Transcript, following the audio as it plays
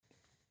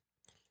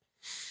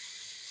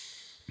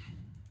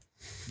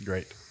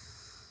Great.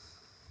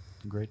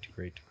 Great.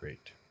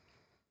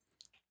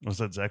 Was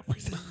that Zach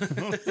breathing? Who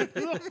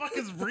the fuck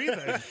is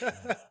breathing?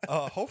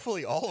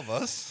 Hopefully all of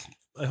us.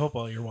 I hope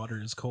all your water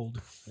is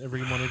cold.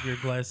 Every one of your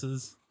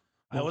glasses.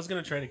 I was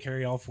going to try to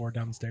carry all 4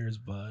 downstairs,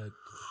 but...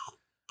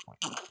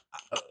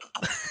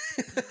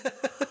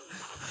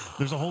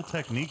 There's a whole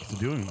technique to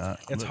doing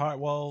that. It's hard.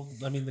 Well,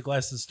 I mean, the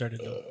glasses started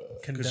to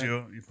condense.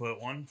 Because you put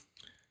one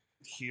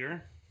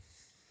here.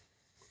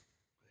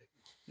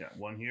 Yeah,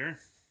 one here.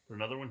 Put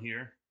another one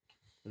here.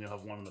 Then you'll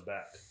have one in the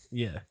back.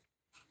 Yeah.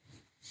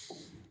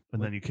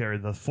 And then you carry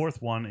the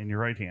 4th one in your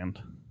right hand.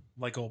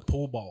 Like old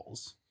pool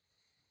balls.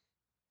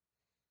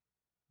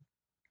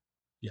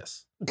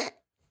 Yes.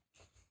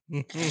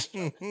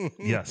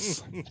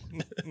 Yes.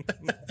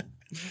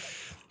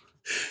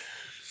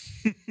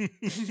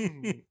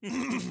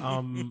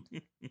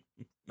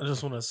 I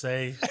just want to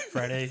say,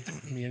 Friday,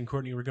 me and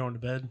Courtney were going to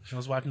bed. I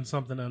was watching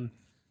something on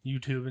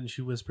YouTube, and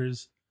she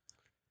whispers,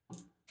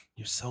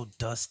 "You're so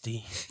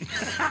dusty."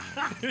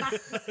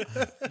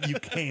 You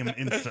came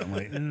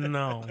instantly.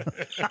 No,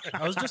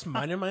 I was just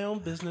minding my own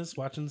business,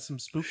 watching some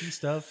spooky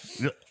stuff.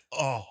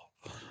 Oh.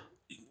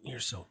 You're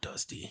so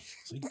dusty. I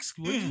was like,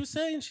 what did you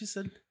say? And she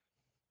said,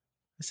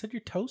 "I said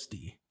you're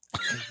toasty." I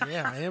was like,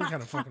 yeah, I am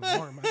kind of fucking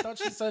warm. I thought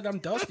she said I'm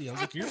dusty. I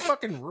was like, you're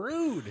fucking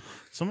rude.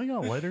 Somebody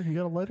got a lighter? You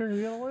got a lighter?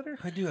 You got a lighter?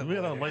 I do have We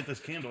a gotta lighter. light this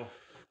candle.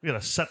 We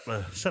gotta set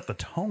the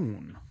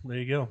tone. There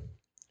you go.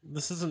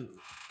 This isn't.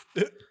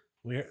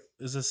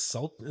 Is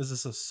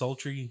this a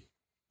sultry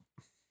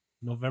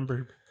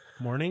November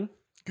morning?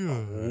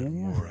 Good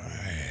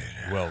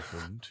morning.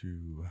 Welcome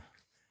to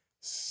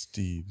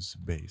Steve's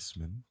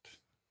basement.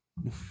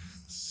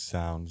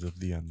 Sounds of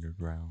the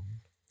underground.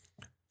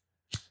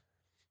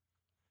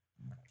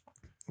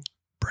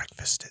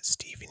 Breakfast at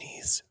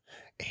Stephenie's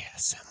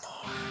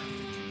ASMR.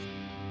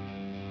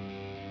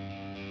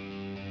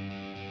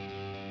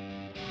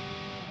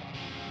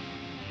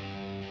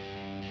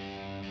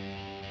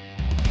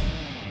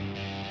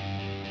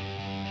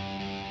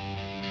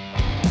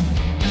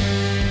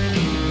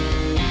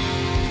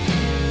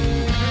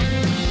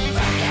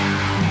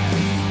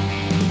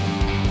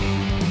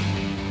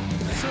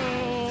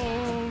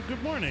 So,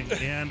 good morning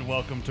and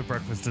welcome to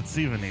Breakfast at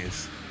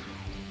Stephenie's.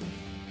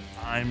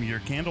 I'm your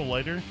candle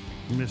lighter,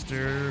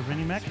 Mr.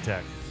 Vinny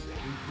McAttack.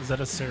 Is that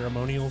a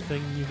ceremonial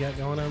thing you got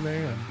going on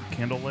there?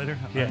 Candle lighter?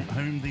 Yeah.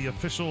 I'm the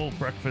official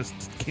breakfast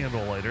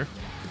candle lighter.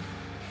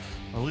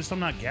 At least I'm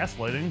not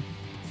gaslighting.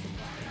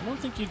 I don't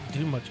think you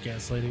do much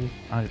gaslighting.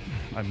 I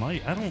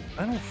might. I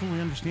don't fully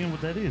understand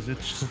what that is.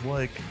 It's just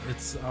like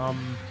It's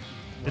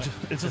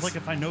it's just like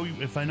if I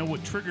know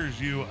what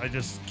triggers you, I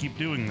just keep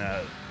doing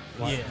that.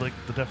 Yeah. Like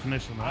the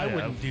definition that I have.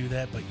 wouldn't do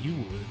that, but you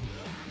would.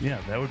 Yeah,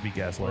 that would be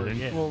gaslighting.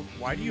 Yeah. Well,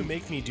 why do you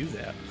make me do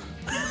that?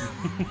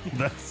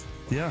 That's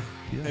yeah.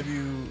 Have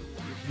you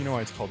know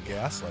why it's called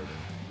gaslighting?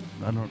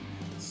 I don't.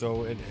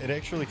 So it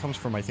actually comes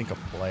from, I think, a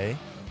play.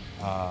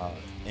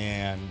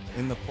 And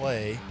in the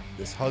play,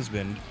 this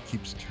husband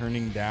keeps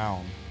turning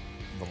down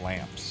the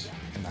lamps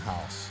in the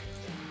house.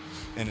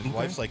 And his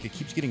wife's like, it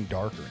keeps getting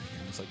darker in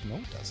here. He's like, no,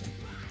 it doesn't.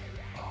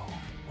 Oh,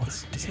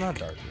 it's not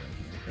darker in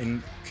here.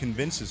 And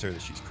convinces her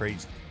that she's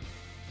crazy.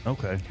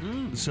 Okay.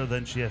 So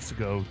then she has to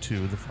go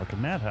to the fucking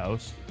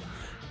madhouse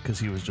because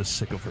he was just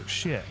sick of her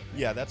shit.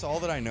 Yeah, that's all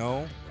that I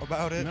know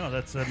about it. No,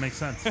 that makes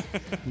sense.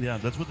 Yeah,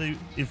 that's what they.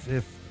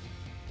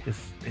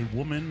 If a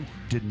woman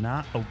did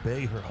not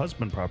obey her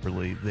husband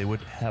properly, they would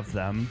have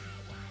them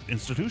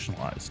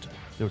institutionalized.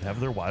 They would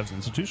have their wives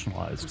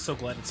institutionalized. I'm so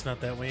glad it's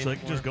not that way So they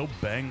anymore. could just go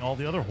bang all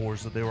the other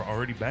whores that they were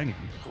already banging.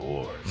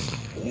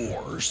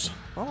 Whores.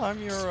 Well, I'm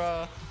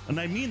your, And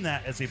I mean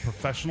that as a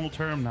professional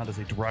term, not as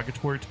a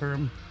derogatory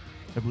term.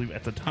 I believe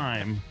at the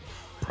time,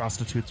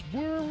 prostitutes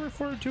were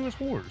referred to as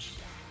whores.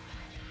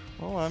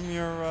 well, I'm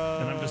your,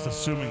 And I'm just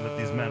assuming that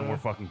these men were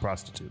fucking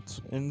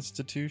prostitutes.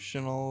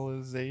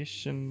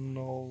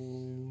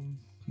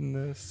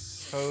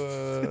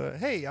 institutionalizationalness.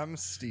 Hey, I'm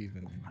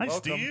Steven. Hi,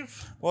 Welcome.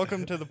 Steve.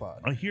 Welcome to the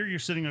pod. I hear you're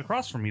sitting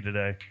across from me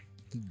today.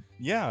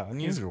 Yeah,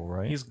 unusual,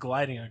 right? He's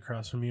gliding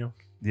across from you.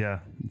 Yeah,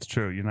 it's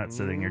true. You're not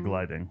sitting, you're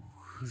gliding.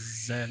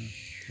 Zen.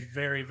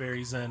 Very,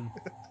 very zen.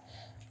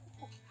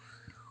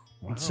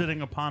 I'm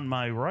sitting upon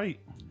my right,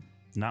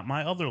 not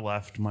my other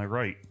left, my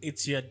right.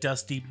 It's your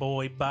dusty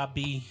boy,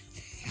 Bobby.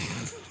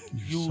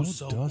 You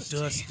so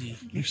dusty.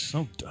 You're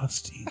so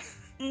dusty.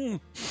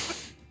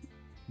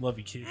 Love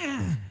you, kid.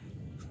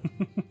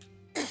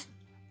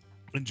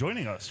 And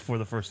joining us for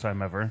the first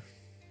time ever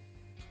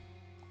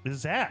is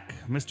Zach,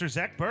 Mr.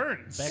 Zach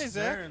Burns, Beck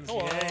Zach. Burns,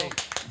 Hello. yay.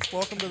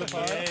 Welcome to the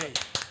pod. Yay.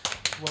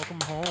 Welcome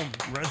home.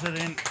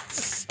 resident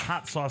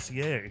hot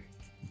saucier.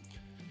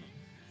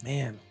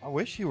 Man, I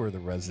wish you were the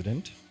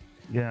resident.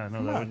 Yeah, no,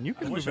 Come that on, would, you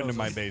can I move wish I into was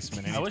my a-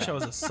 basement. I wish I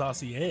was a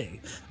saucier.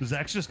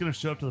 Zach's just going to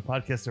show up to the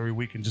podcast every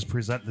week and just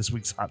present this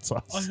week's hot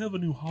sauce. have a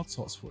new hot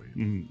sauce for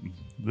you.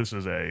 This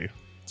is a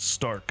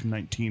Stark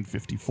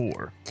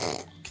 1954.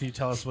 Can you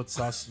tell us what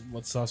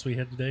sauce we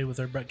had today with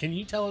our breakfast? Can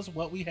you tell us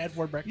what we had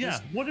for breakfast? Yeah,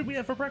 what did we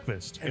have for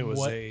breakfast? It was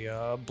what-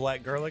 a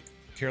black garlic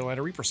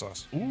Carolina Reaper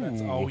sauce. Ooh,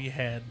 That's all we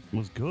had.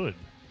 was good.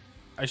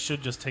 I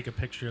should just take a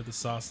picture of the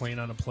sauce laying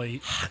on a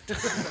plate.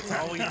 That's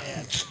all we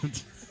had.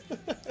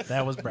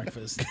 That was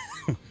breakfast.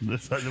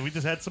 We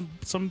just had some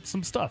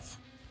stuff,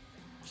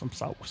 some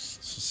sauce.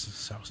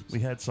 Sauces. We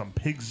had some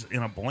pigs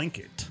in a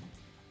blanket.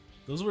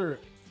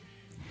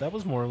 That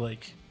was more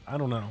like, I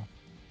don't know.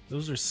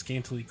 Those are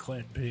scantily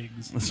clad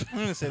pigs. I'm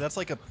gonna say that's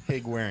like a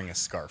pig wearing a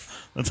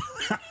scarf.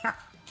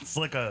 It's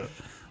like a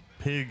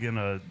pig in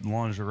a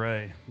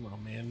lingerie. Oh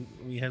man,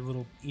 we had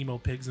little emo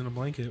pigs in a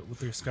blanket with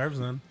their scarves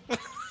on.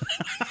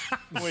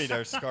 Wait,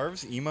 are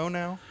scarves emo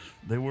now?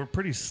 They were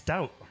pretty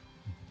stout.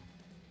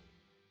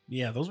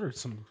 Yeah, those were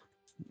some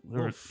They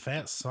were little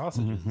fat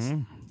sausages.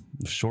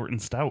 short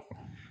and stout.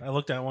 I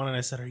looked at one and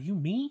I said, "Are you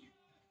me?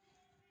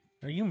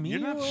 Are you me? You're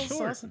you not little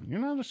short. sausage?" You're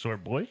not a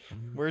short boy.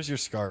 Where's your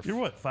scarf? You're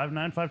what,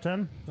 5'9",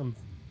 5'10"? I'm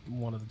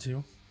one of the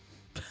two,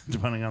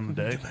 Depending on the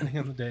day. depending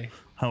on the day.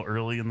 How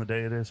early in the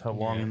day it is, how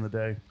long Yeah. in the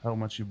day, how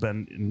much you've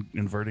been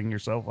inverting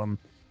yourself on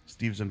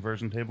Steve's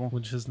inversion table.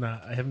 Which is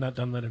not. I have not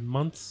done that in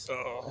months.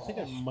 Oh, I think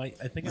I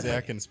might.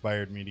 Zach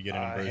inspired me to get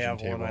an I inversion have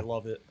table. one. I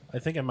love it. I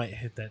think I might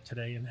hit that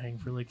today and hang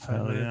for like 5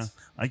 Hell yeah. minutes.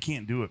 I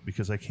can't do it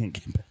because I can't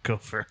get back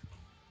over.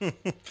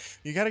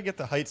 You got to get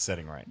the height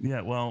setting right.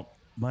 Yeah, well,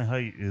 my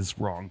height is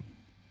wrong.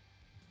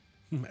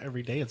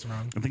 Every day it's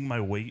wrong. I think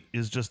my weight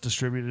is just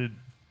distributed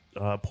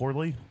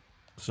poorly,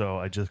 so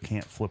I just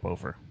can't flip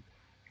over.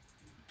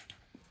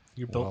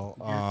 You're built.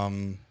 Well,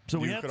 So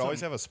we you had could always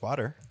some- have a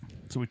spotter.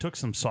 So we took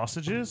some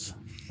sausages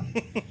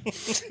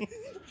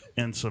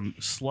and some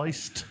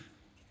sliced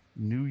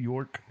New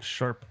York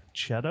sharp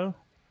cheddar,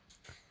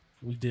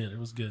 We did. It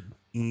was good.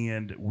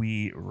 and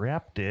we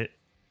wrapped it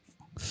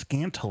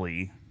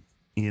scantily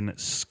in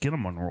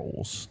cinnamon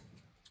rolls.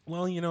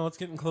 Well, you know, it's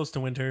getting close to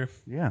winter.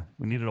 Yeah,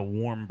 we needed a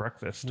warm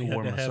breakfast to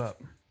warm us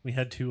up. We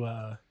had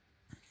to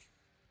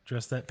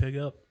dress that pig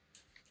up.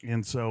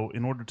 And so,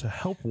 in order to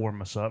help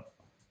warm us up,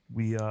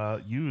 we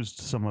used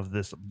some of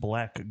this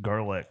black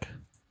garlic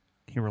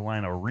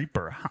Carolina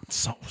Reaper hot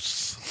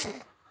sauce.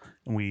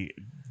 And we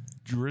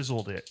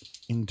drizzled it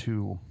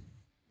into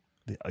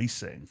the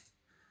icing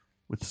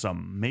with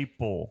some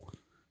maple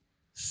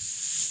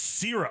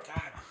syrup.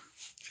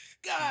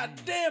 God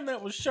damn,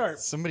 that was sharp.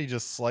 Somebody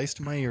just sliced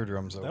my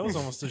eardrums open. That was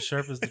almost as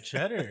sharp as the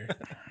cheddar.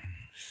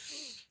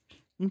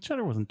 And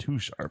cheddar wasn't too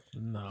sharp.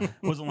 No. It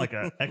wasn't like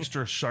an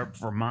extra sharp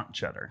Vermont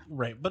cheddar.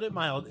 Right, but it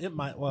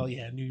might. Well,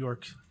 yeah, New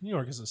York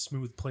is a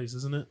smooth place,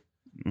 isn't it?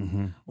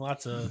 Mm-hmm.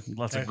 Lots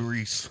of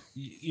Grease.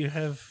 You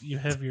have your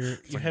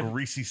It's a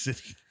greasy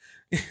city.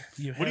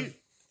 you What do have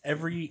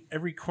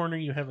every corner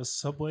you have a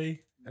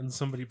Subway and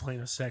somebody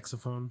playing a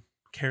saxophone.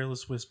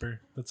 Careless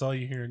Whisper. That's all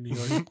you hear in New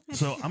York.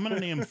 So I'm going to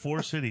name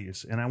 4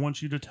 cities, and I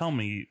want you to tell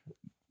me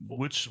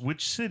which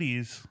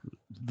cities,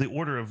 the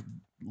order of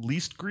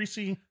least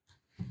greasy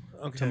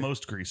Okay. to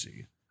most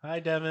greasy.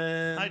 Hi,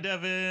 Devin. Hi,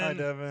 Devin. Hi,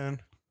 Devin.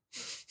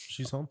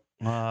 She's home.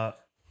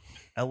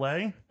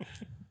 L.A.,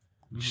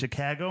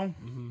 Chicago,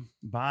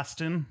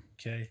 Boston,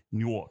 Okay.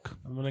 New York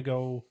I'm gonna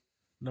go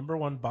number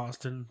 1,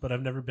 Boston, but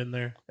I've never been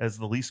there. as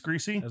the least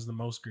greasy. As the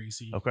most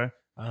greasy. Okay.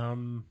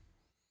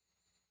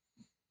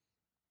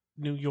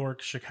 New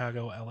York,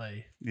 Chicago, LA.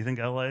 You think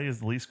L.A. is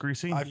the least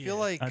greasy? I feel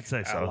like I'd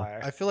say so. LA.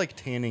 I feel like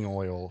tanning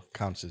oil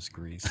counts as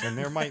grease, and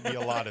there might be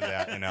a lot of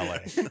that in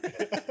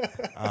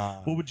LA.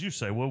 What would you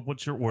say?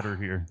 What's your order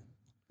here?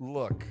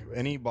 Look,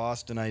 any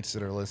Bostonites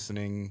that are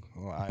listening,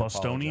 well, I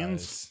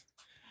Bostonians?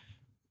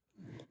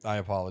 apologize. I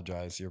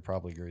apologize. You're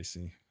probably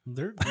greasy.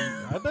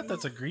 I bet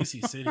that's a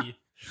greasy city.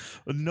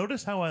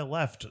 Notice how I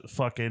left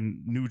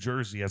fucking New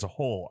Jersey as a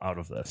whole out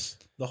of this.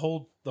 The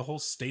whole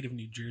state of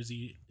New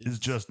Jersey It's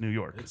just New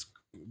York. it's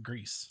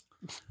Greece.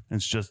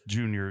 It's just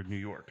junior New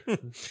York. I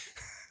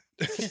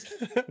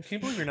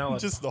can't believe you're not allowed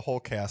to Just the whole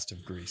cast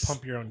of Grease.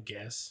 pump your own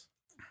gas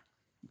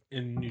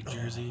in New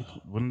Jersey.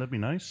 Wouldn't that be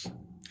nice?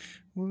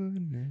 Wouldn't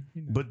it be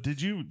nice? But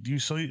did you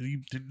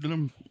did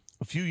them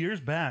a few years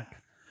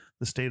back?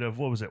 The state of,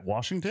 what was it,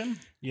 Washington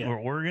Yeah. or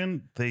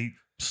Oregon? They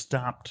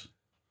stopped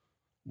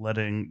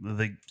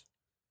they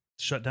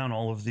shut down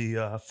all of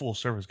the full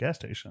service gas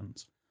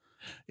stations,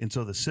 and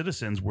so the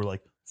citizens were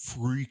like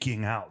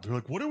freaking out. They're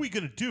like, "What are we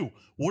gonna do?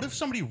 What if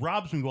somebody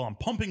robs me while I'm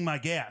pumping my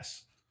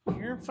gas?"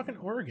 You're in fucking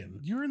Oregon.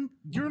 You're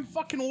in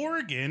fucking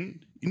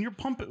Oregon, and you're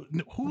pumping.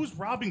 Who's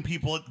robbing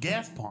people at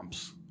gas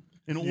pumps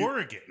in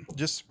Oregon?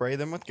 Just spray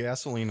them with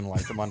gasoline and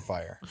light them on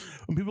fire.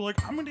 And people are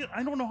like,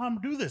 I don't know how I'm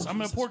gonna do this. I'm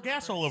gonna pour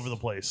gas all over the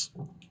place.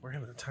 We're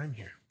having a time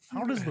here.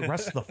 How does the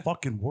rest of the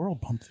fucking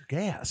world pump their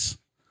gas?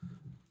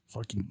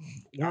 Fucking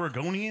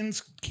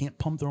Oregonians can't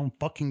pump their own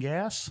fucking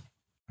gas.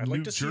 I'd like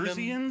New to see them-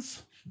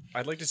 Jerseyans.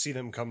 I'd like to see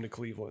them come to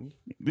Cleveland.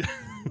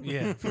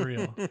 Yeah, for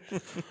real.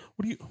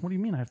 What do you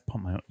mean I have to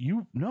pump my own?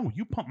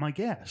 You pump my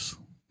gas.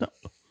 No,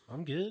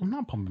 I'm good. I'm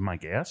not pumping my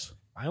gas.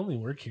 I only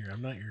work here.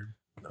 I'm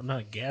not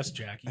a gas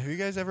jockey. Have you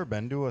guys ever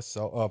been to a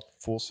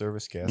full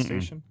service gas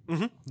station?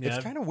 Yeah, It's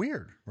I've- kind of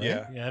weird, right?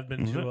 Yeah. yeah, I've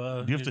been Is to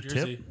it? Do you have New to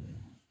Jersey. tip?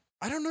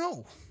 I don't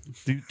know.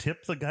 Do you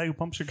tip the guy who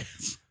pumps your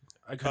gas?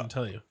 I couldn't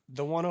tell you.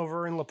 The one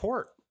over in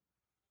LaPorte.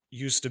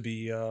 used to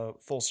be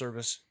full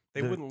service.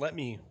 They The- wouldn't let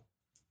me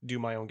do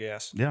my own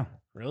gas. Yeah.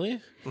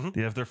 Really?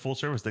 Yeah, if they're full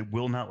service, they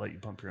will not let you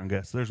pump your own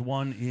gas. There's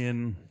one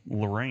in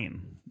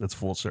Lorraine that's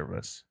full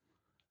service.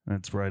 And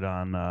it's right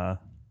on I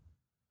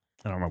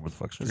don't remember what the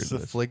fuck street It's it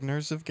the is.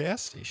 Fligners of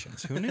gas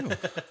stations. Who knew?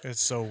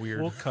 It's so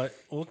weird.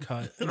 We'll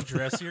cut.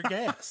 Address your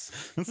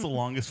gas. That's the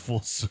longest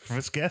full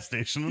service gas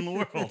station in the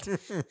world.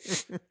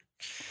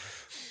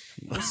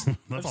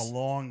 That's a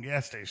long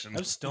gas station.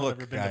 I've still Look,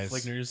 never been guys. to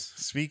Fligners.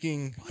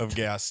 Speaking of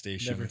gas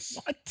stations,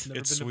 What? Never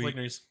It's been sweet.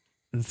 to Fligners.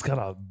 It's got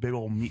a big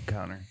old meat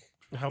counter.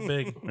 How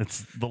big?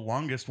 It's the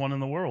longest one in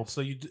the world.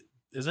 So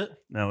is it?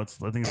 No, I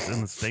think it's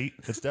in the state.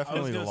 it's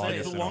definitely the gonna say, longest.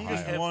 it's the in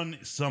longest Ohio. one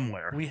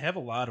somewhere. We have a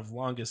lot of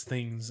longest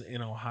things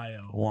in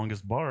Ohio. The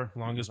longest bar.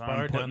 Longest is on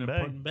bar down Put-in in Bay.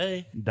 Put-in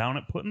Bay. Down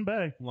at Put-in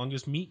Bay.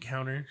 Longest meat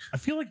counter. I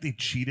feel like they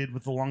cheated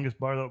with the longest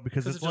bar though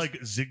because 'Cause it's it like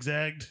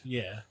zigzagged.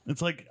 Yeah.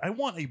 It's like I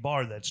want a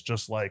bar that's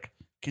just like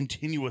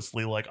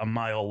continuously like a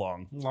mile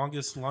long.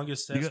 Longest You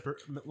longest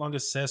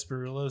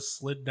sarsaparilla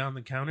slid down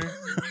the counter.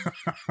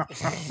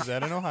 Is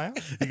that in Ohio?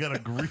 You gotta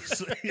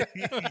grease.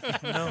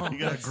 No, you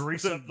gotta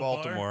grease It's up in the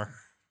Baltimore.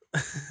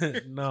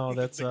 No,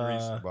 that's The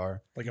grease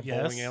bar. Like a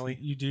yes, bowling alley.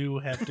 you do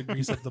have to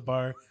grease up the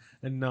bar.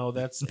 And no,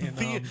 that's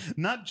in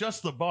Not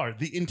just the bar,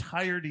 the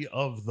entirety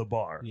of the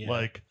bar, Yeah.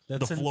 like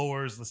That's the in-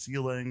 floors, the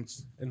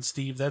ceilings. and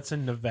Steve, that's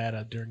in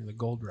Nevada during the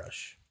gold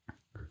rush.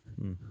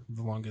 Hmm.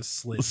 The longest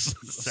slid.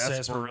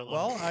 Sarsaparilla.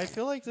 Well, I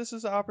feel like this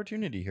is an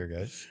opportunity here,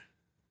 guys.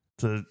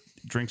 To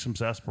drink some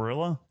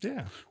sarsaparilla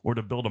Yeah. or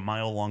to build a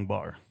mile-long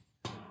bar.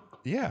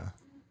 Yeah.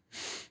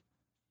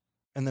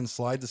 And then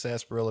slide the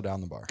sarsaparilla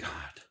down the bar. God.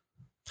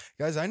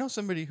 Guys, I know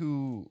somebody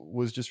who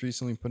was just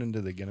recently put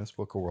into the Guinness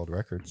Book of World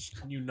Records.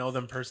 You know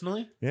them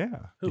personally?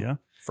 Yeah. Who? Yeah.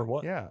 For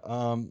what? Yeah.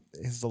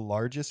 Is the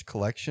largest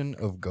collection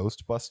of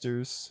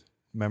Ghostbusters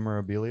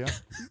memorabilia.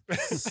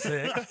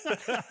 Sick.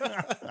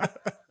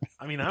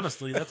 I mean,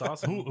 honestly, that's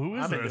awesome. Who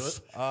is I'm into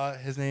this? it.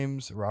 His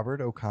name's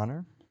Robert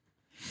O'Connor.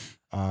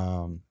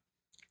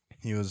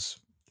 He was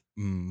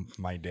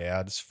my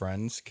dad's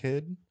friend's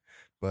kid,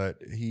 but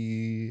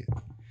he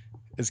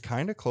is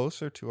kind of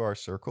closer to our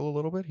circle a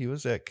little bit. He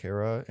was at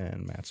Kara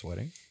and Matt's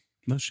wedding.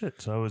 No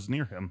shit. So I was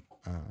near him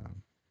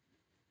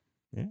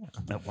Yeah.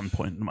 at one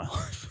point in my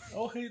life.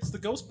 Oh, hey, it's the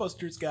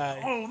Ghostbusters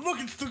guy. Oh, look,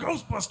 it's the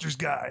Ghostbusters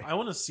guy. I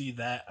want to see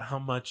that. How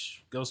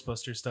much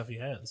Ghostbusters stuff he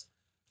has?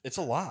 It's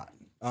a lot.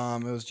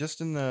 It was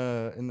just in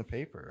the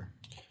paper.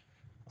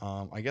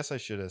 I guess I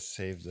should have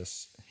saved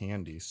this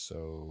handy.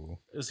 So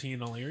Is he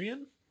an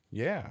Illyrian?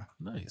 yeah,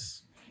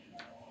 Nice.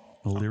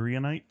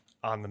 Illyrianite?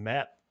 On the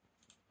mat.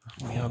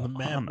 We on the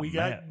map. On the we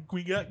map.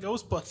 got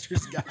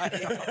Ghostbusters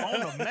guy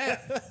on the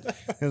map.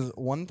 his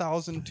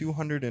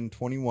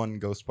 1,221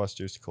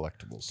 Ghostbusters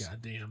collectibles.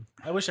 God damn.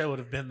 I wish I would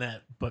have been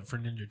that, but for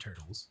Ninja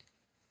Turtles.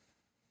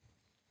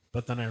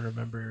 But then I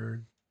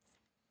remember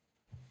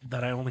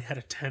that I only had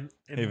a tent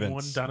and Hey, Vince.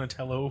 one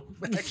Donatello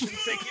action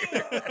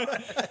figure.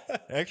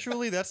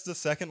 Actually, that's the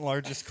second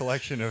largest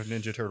collection of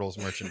Ninja Turtles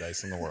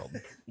merchandise in the world.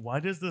 Why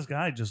does this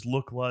guy just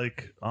look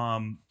like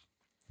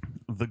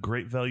the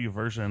great value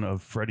version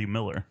of Freddie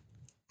Miller?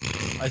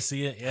 I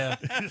see it, yeah.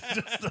 It's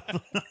just,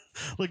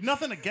 like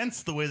nothing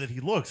against the way that he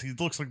looks. He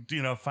looks like,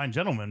 a fine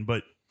gentleman,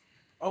 but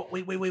Oh,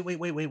 wait. But-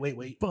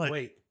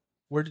 Wait.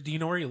 Where do you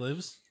know where he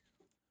lives?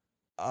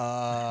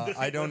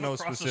 I don't know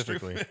Across the street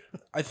from specifically.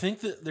 it. I think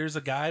that there's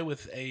a guy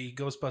with a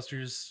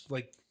Ghostbusters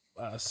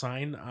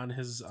sign on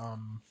his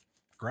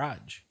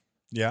garage.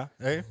 Yeah.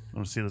 Hey, I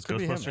want to see this Could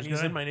be him. Ghostbusters And he's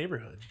guy. in my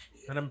neighborhood.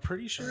 And I'm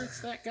pretty sure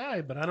it's that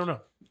guy, but I don't know.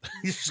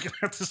 You're just gonna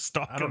have to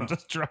stalk I don't him. know.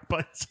 Just drop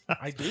by. His house.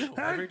 I do.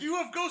 Hey, do you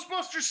have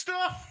Ghostbuster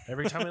stuff?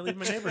 Every time I leave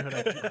my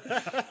neighborhood,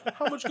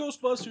 how much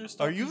Ghostbusters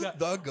stuff are you got?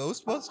 the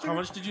Ghostbuster? How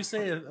much did you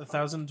say?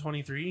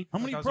 1,023? How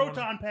many 1,001?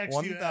 proton packs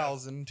do you have?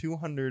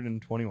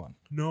 1,221.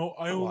 No,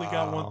 I only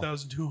got Wow.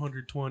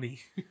 1,220.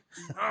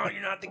 Oh,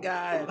 you're not the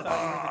guy. I thought you were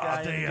the guy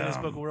in the Guinness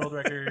damn. Book of World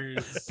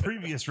Records.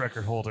 Previous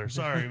record holder.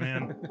 Sorry,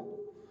 man.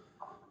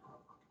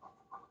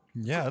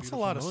 Yeah, that's a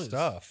lot of noise.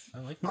 stuff. I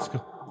like this.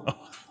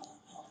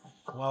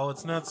 Well,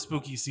 it's not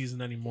spooky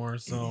season anymore,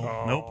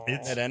 so Nope.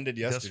 It's It ended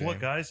guess yesterday. what,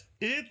 guys?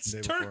 It's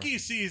Day before. turkey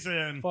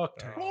season. fuck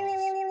turkey.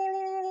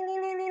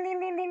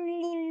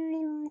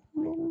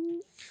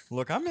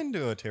 Look, I'm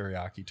into a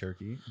teriyaki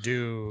turkey.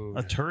 Dude.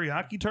 A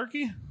teriyaki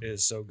turkey? It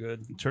is so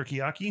good.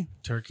 Turkeyaki?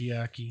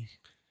 Turkeyaki.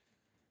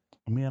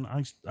 Man,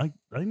 I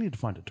need to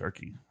find a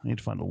turkey. I need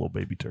to find a little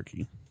baby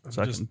turkey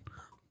so I Just- can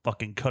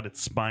fucking cut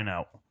its spine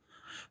out,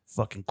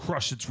 fucking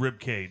crush its rib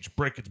cage,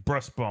 break its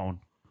breastbone,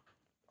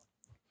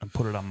 and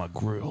put it on my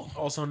grill.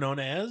 Also known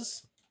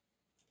as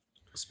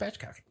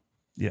spatchcock.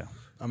 Yeah,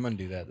 I'm gonna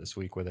do that this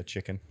week with a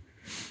chicken,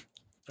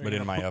 Are but you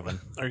in gonna my oven.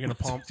 Are you gonna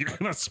palm? you're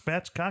gonna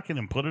spatchcock it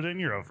and put it in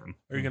your oven.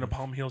 Are you gonna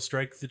palm heel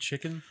strike the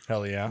chicken?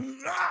 Hell yeah!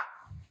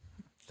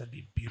 That'd be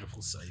a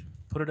beautiful sight.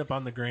 Put it up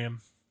on the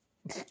gram.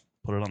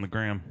 Put it on the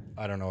gram.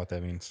 I don't know what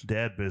that means.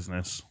 Dad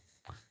business.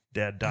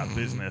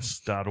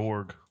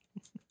 Dad.business.org.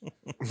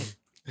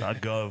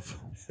 .gov.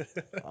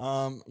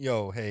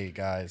 Yo, hey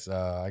guys,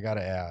 I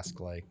gotta ask,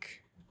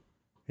 like,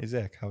 hey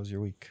Zach, how was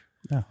your week?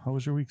 Yeah. How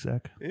was your week,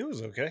 Zach? It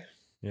was okay.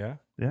 Yeah.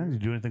 Yeah. Did you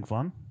do anything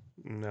fun?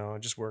 No,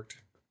 it just worked.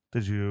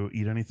 Did you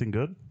eat anything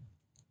good?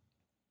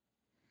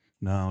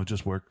 No, it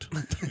just worked.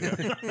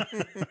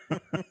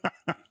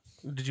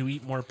 Did you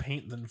eat more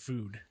paint than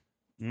food?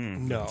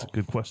 No. That's a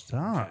good question.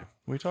 Ah,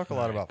 We talk a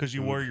lot about because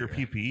you food wore your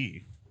here.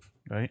 PPE,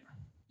 right?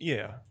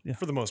 Yeah, Yeah.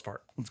 for the most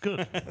part. That's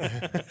good.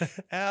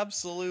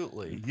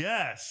 Absolutely.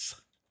 Yes.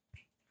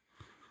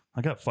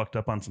 I got fucked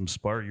up on some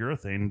spar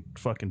urethane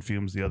fucking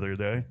fumes the other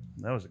day.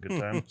 That was a good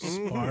time.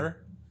 Spar?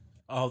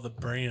 Oh, the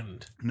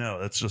brand. No,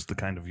 that's just the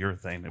kind of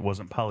urethane. It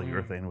wasn't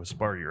polyurethane, it was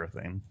spar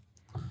urethane.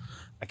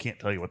 I can't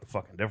tell you what the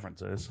fucking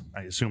difference is.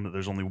 I assume that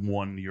there's only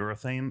one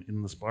urethane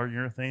in the spar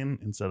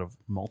urethane instead of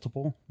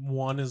multiple.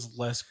 One is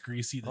less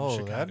greasy than Oh,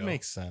 Chicago. that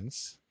makes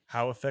sense.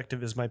 How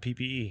effective is my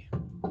PPE?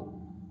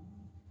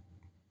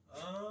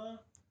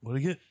 What do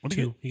you get? What do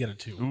Two. you You got a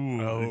 2. get?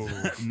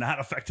 Ooh, not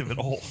effective at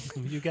all.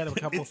 You got a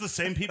couple. It's the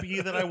same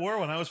PPE that I wore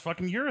when I was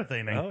fucking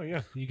urethaning. Oh,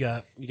 yeah. You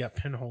got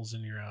pinholes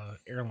in your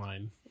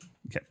airline.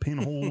 You got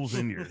pinholes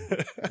in your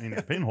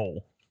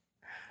pinhole.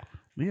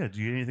 Yeah, did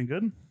you get anything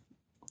good?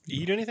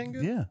 Eat anything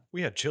good? Yeah.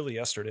 We had chili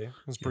yesterday.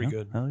 It was pretty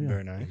good. Hell yeah.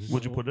 Very nice.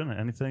 What'd you put in it?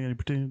 Anything? Any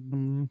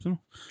particular?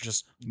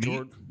 Just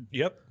Meat?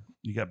 Yep.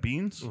 You got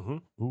beans?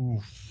 Mm-hmm.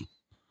 Ooh.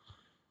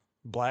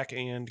 Black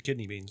and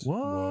kidney beans. What?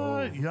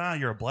 Whoa. Yeah,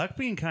 you're a black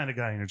bean kind of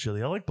guy in your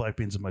chili. I like black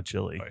beans in my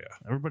chili. Oh, yeah.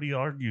 Everybody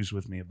argues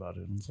with me about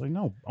it. And it's like,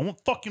 no, I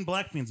want fucking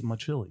black beans in my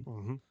chili.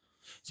 Mm-hmm.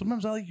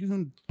 Sometimes I like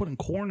even putting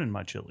corn in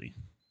my chili.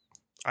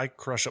 I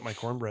crush up my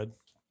cornbread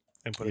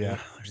and put it Yeah. in.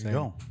 There Same. you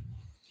go.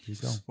 There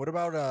you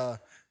go.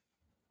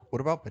 What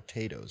about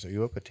potatoes? Are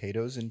you a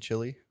potatoes in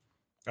chili?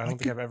 I don't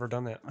think I've ever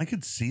done that. I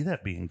could see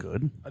that being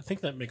good. I think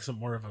that makes it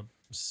more of a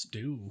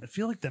stew. I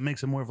feel like that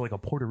makes it more of like a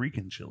Puerto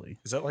Rican chili.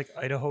 Is that like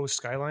Idaho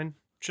Skyline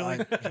chili?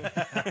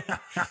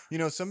 You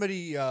know,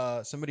 somebody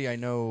I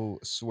know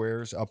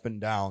swears up and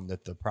down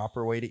that the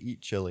proper way to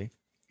eat chili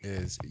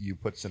is you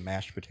put some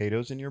mashed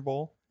potatoes in your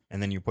bowl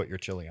and then you put your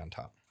chili on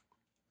top.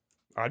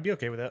 I'd be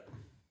okay with that.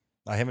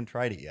 I haven't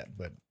tried it yet,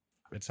 but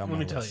it's on Let my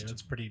me tell list. you,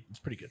 it's pretty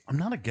good. I'm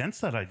not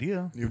against that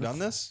idea. You've done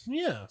this?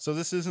 Yeah. So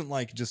this isn't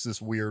like just this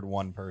weird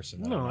one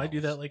person. that No, I know. do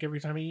that like every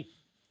time I eat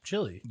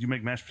chili. You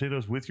make mashed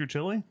potatoes with your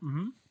chili?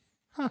 Mm-hmm.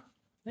 Huh.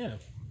 Yeah.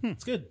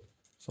 It's good.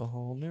 It's a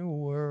whole new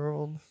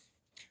world.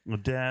 A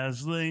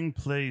dazzling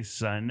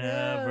place I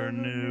never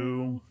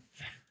knew.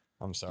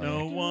 I'm sorry.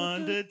 No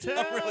one to tell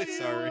I'm really you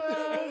sorry.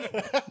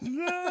 about.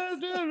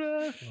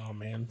 Oh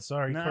man,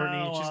 sorry, Now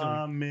Courtney. She's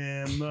gonna I'm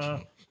in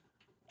the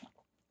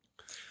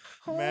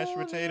Mashed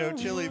potato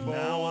chili bowl.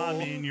 now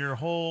I'm in your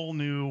whole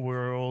new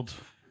world.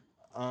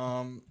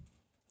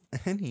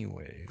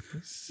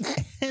 Anyways.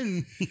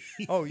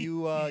 Oh,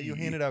 you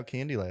handed out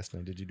candy last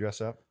night. Did you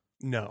dress up?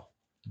 No.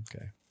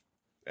 Okay.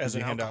 As Did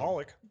an you hand out-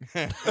 alcoholic.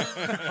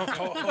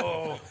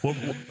 Well,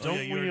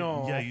 Don't yeah, we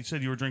all? Yeah, you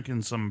said you were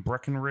drinking some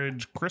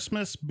Breckenridge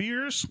Christmas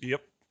beers.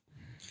 Yep.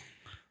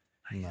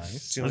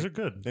 Nice. Those are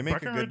good. They make a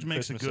good Breckenridge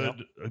makes Christmas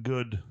a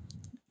good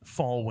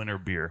fall winter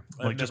beer,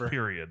 I've like just never-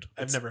 period.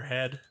 I've never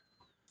had.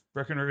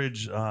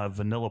 Breckenridge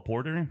vanilla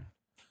porter.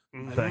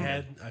 I've Bang.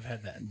 had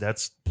that.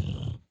 That's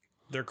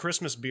Their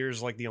Christmas beer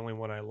is like the only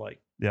one I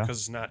like. Yeah. Because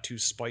it's not too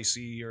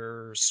spicy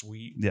or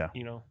sweet. Yeah.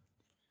 You know?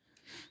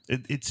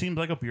 it seems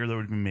like a beer that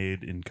would be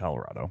made in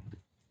Colorado.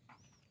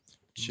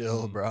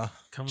 Chill, bro.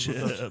 Comes with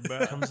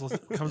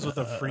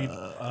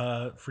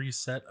a free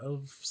set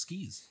of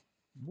skis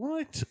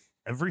What?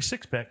 Every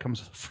 6-pack comes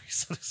with a free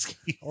set of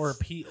skis.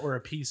 or a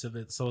piece of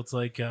it. So it's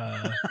like like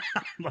a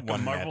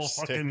One Marvel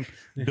matchstick.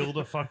 build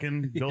a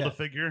Yeah.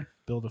 figure.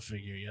 build a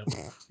figure. Yep.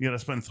 You gotta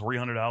spend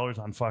 $300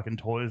 on fucking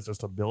toys just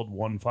to build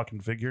one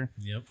fucking figure.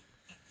 Yep.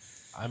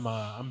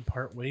 I'm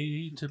part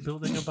way to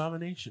building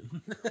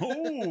Abomination.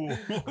 Oh,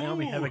 I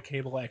only have a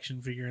cable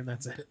action figure and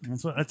that's it.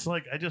 it's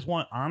like I just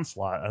want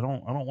Onslaught. I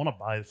don't want to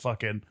buy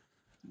fucking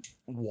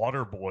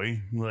Water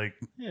Boy. Like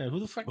Yeah, who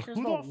the fuck cares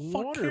who about the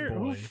fuck Water care- Boy?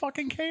 Who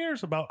fucking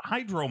cares about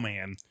Hydro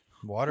Man?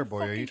 Water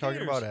boy. Are you talking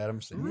cares? about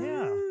Adam Sandler?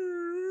 Yeah.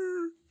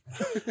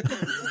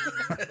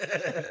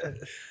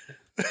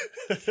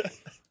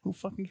 Who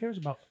fucking cares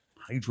about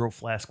Hydro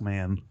Flask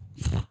Man?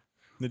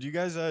 Did you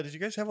guys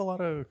have a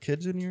lot of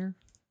kids in your?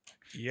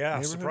 Yeah,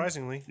 Neighborhood?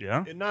 surprisingly.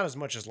 Yeah. Not as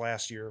much as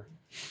last year,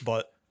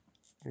 but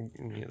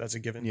that's a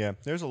given. Yeah,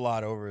 there's a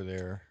lot over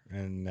there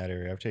in that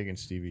area. I've taken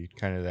Stevie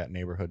kind of that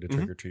neighborhood to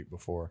trick or treat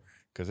before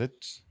because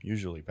it's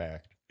usually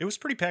packed. It was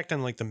pretty packed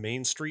on like the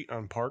main street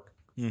on Park,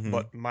 Mhm.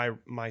 but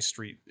my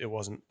street, it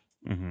wasn't.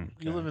 Mm-hmm.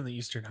 You live in the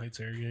Eastern Heights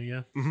area,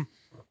 yeah?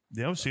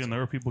 Yeah, I was seeing there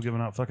were people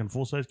giving out fucking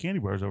full size candy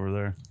bars over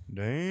there.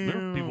 Damn. There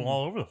were people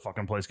all over the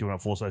fucking place giving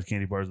out full size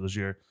candy bars this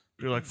year.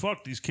 They're like,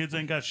 fuck, these kids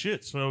ain't got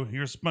shit, so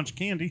here's a bunch of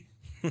candy.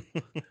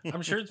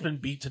 I'm sure it's been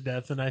beat to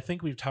death, and I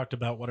think we've talked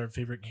about what our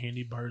favorite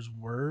candy bars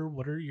were.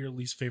 What are your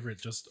least favorite,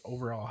 just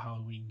overall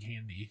Halloween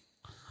candy?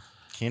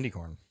 Candy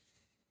corn.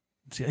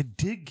 See, I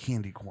dig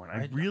candy corn.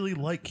 I really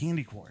like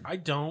candy corn. I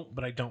don't,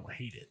 but I don't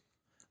hate it.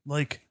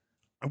 Like,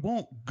 I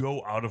won't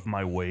go out of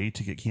my way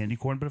to get candy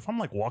corn, but if I'm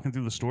like walking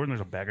through the store and there's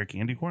a bag of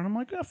candy corn, I'm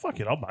like, fuck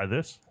it, I'll buy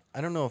this.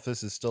 I don't know if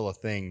this is still a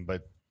thing,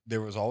 but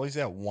there was always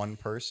that one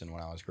person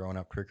when I was growing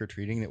up trick or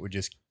treating that would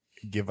just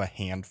give a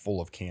handful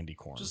of candy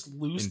corn. Just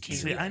loose And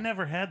candy. See, I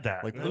never had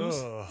that. Like,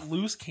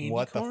 Loose candy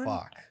what corn? the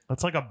fuck?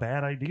 That's like a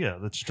bad idea.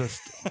 That's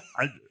just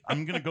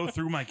I'm gonna go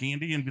through my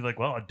candy and be like,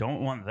 well, I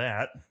don't want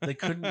that. They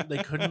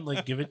couldn't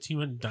like give it to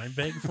you in dime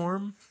bag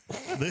form.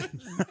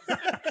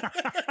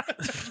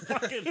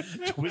 Fucking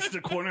twist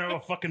the corner of a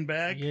fucking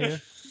bag. Yeah.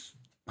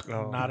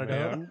 Oh, Knot it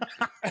man. up.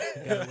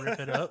 You gotta rip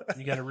it up.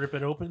 You gotta rip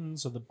it open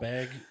so the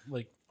bag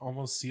like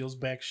almost seals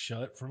back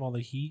shut from all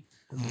the heat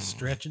and the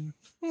stretching.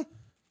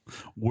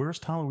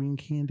 Worst Halloween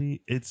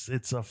candy? It's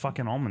a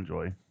fucking Almond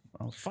Joy.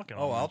 Oh, fucking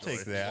Oh, I'll Almond Joy.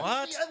 take that.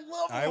 What? I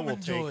love I will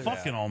Almond take Joy. that.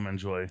 Fucking Almond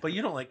Joy. But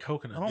you don't like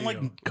coconut. I don't do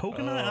like you?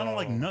 coconut. I don't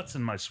like Oh. nuts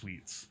in my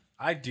sweets.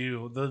 I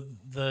do.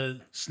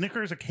 The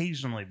Snickers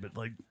occasionally, but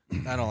like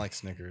I don't like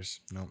Snickers.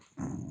 Nope.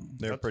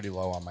 They're pretty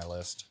low on my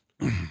list.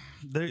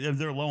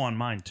 they're low on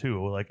mine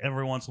too. Like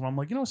every once in a while, I'm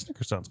like,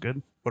 Snickers sounds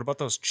good. What about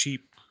those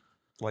cheap,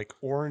 like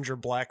orange or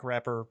black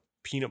wrapper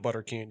peanut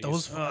butter candies?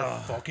 those are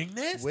fucking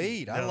nasty.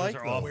 Wait, Yeah, I those like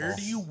are those. awful.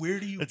 Where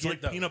do you It's get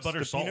like those? peanut butter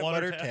The salt peanut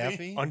water butter taffy.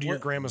 taffy? Under your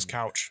What? grandma's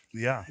couch.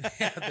 Yeah,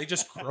 Yeah, they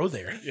just grow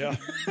there. Yeah.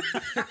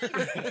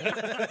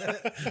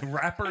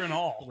 wrapper and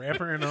all.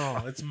 Wrapper and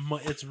all.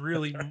 It's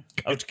really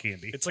Couch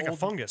candy. It's like a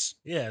fungus.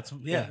 yeah,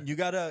 You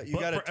gotta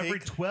But for take every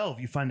 12,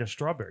 you find a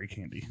strawberry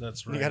candy.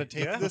 that's right. you gotta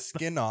take Yeah. the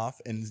skin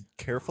off and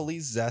carefully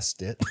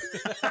zest it.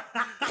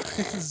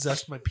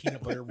 zest my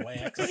peanut butter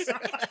wax.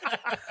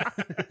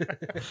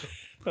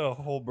 A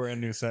whole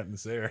brand new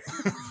sentence there.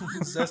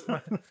 Zest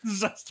my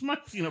Zest my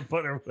peanut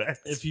butter wax.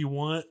 if you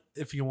want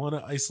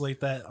to isolate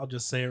that, I'll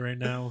just say it right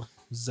now.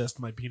 Zest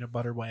my peanut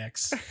butter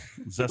wax.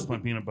 Zest my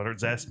peanut butter.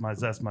 Zest my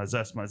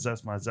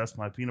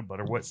peanut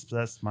butter. What's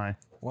zest my?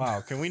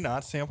 Wow, can we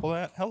not sample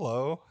that?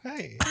 Hello.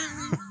 Hey.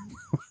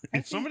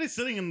 If somebody's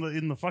sitting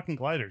in the fucking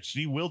glider,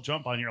 she will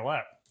jump on your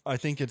lap. I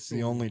think it's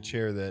the only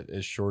chair that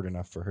is short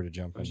enough for her to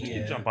jump She into. Yeah.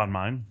 can jump on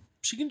mine.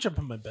 She can jump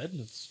on my bed and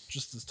it's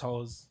just as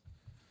tall as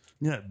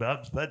Yeah,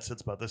 Bob's bed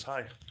sits about this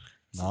high.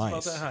 it's about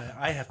Nice. that high.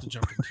 I have to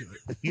jump into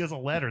it. He has a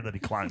ladder that he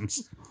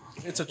climbs.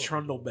 It's a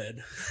trundle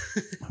bed.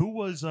 What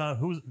was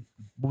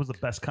the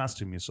best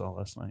costume you saw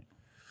last night?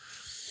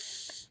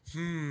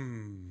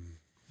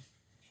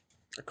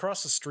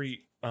 Across the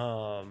street,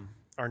 our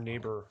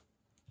neighbor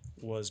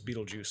was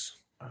Beetlejuice.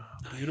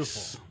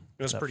 Beautiful.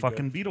 It was That pretty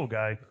fucking beetle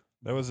guy.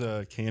 That was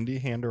a candy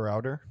hander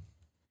outer.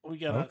 We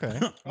got Okay.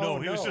 No,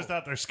 Oh, he was no. just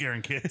out there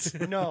scaring kids.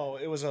 good. No,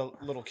 it was a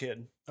little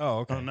kid. Oh,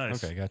 okay. Oh,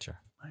 nice. Okay, gotcha.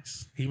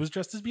 Nice. He was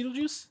dressed as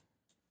Beetlejuice.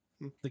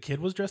 The kid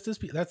was dressed as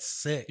That's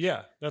sick.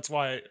 Yeah, that's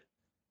why.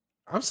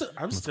 I'm still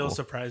cool.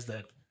 surprised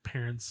that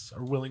parents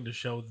are willing to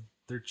show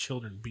their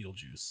children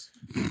Beetlejuice.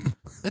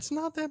 It's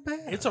not that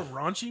bad. It's a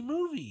raunchy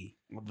movie.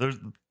 There's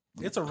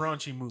It's a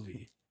raunchy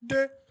movie.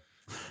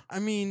 I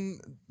mean,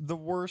 the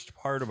worst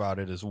part about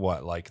it is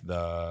what? Like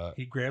the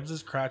He grabs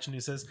his crotch and he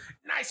says,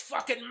 "Nice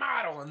fucking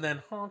model," and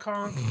then honk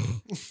honk.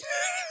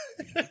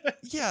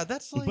 yeah,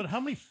 that's like but how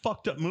many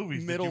fucked up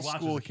movies middle did you watch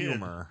school as a kid?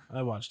 humor.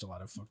 I watched a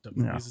lot of fucked up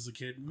Yeah. movies as a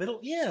kid.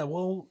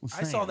 Well,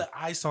 I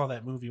Same. saw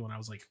that movie when I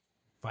was like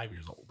 5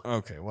 years old.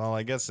 Okay, well,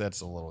 I guess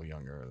that's a little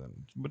younger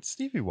than. But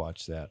Stevie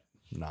watched that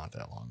not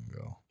that long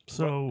ago.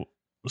 So,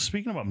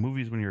 speaking about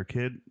movies when you're a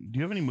kid, do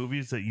you have any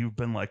movies that you've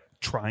been like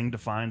trying to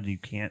find and you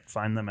can't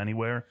find them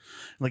anywhere?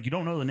 Like you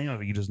don't know the name of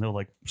it, you just know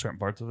like certain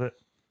parts of it.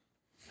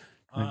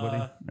 Anybody?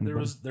 There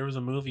Anybody? was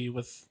a movie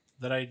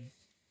that I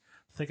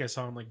think I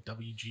saw on like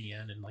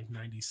WGN in like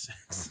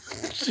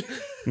 '96,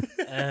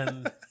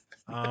 and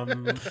all I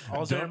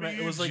remember,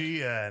 it was like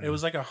WGN. it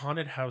was like a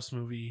haunted house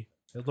movie.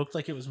 It looked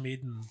like it was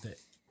made in the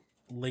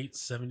late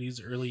 '70s,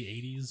 early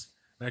 '80s,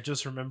 and I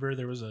just remember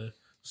there was a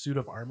suit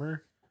of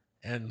armor,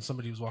 and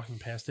somebody was walking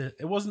past it.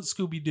 It wasn't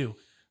Scooby Doo.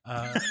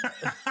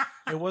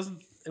 It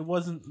wasn't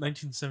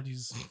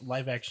 1970s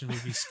live action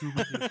movie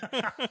Scooby Doo.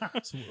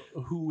 So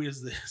who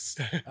is this?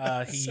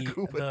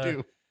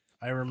 Scooby-Doo.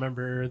 I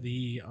remember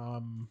the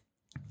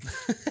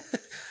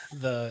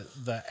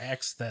the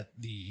axe that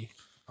the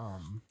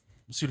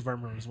suit of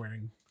armor was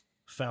wearing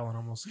fell and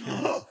almost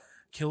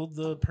killed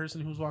the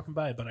person who was walking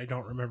by, but I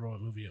don't remember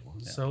what movie it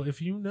was. So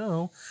if you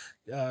know,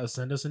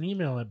 send us an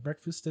email at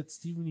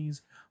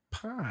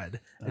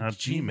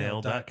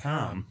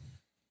breakfastatstepheneyspod@gmail.com.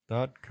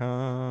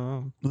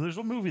 .com. There's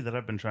a movie that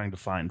I've been trying to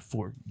find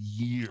for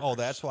years. Oh,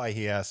 that's why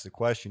he asked the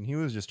question. He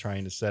was just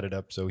trying to set it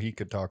up so he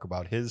could talk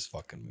about his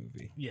fucking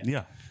movie. Yeah.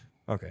 Yeah.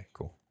 Okay,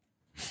 cool.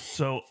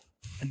 So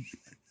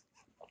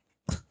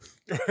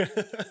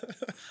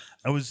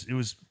it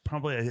was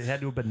probably, it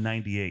had to have been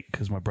 98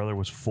 because my brother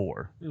was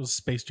 4. It was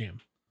Space Jam.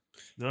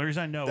 The only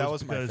reason I know That is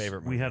was my because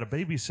favorite we movie. had a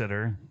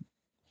babysitter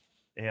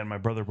and my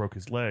brother broke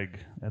his leg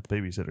at the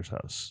babysitter's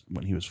house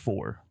when he was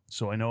 4.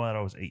 So I know that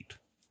I was 8.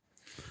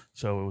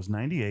 So it was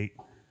 98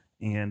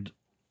 and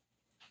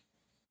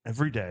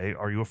every day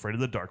Are You Afraid of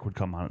the Dark would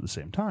come on at the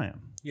same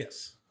time.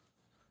 Yes.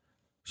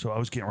 So I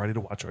was getting ready to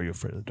watch Are You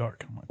Afraid of the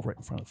Dark. I'm like right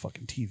in front of the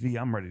fucking TV.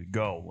 I'm ready to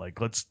go. Like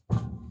let's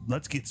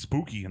get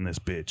spooky in this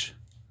bitch.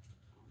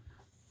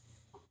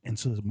 And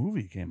so this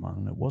movie came on,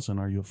 and it wasn't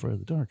Are You Afraid of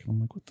the Dark? And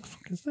I'm like, what the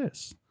fuck is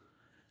this?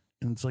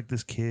 And it's like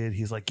this kid,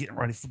 he's like getting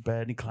ready for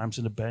bed, and he climbs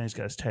into bed, and he's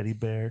got his teddy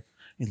bear.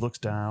 He looks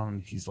down,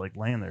 and he's like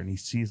laying there, and he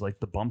sees like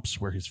the bumps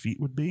where his feet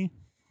would be,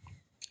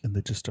 and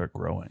they just start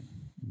growing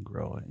and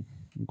growing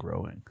and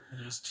growing.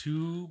 And there's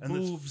two And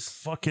this boobs.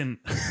 fucking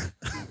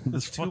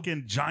this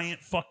fucking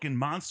giant fucking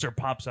monster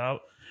pops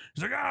out.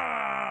 He's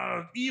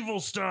like, evil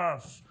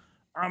stuff.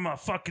 I'm a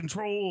fucking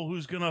troll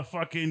who's gonna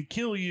fucking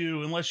kill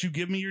you unless you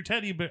give me your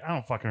teddy bear. I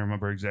don't fucking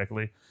remember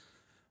exactly.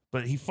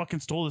 But he fucking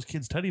stole this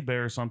kid's teddy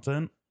bear or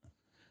something.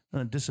 And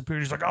then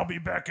disappeared. He's like, I'll be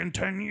back in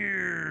 10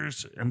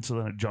 years. And so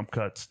then it jump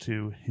cuts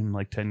to him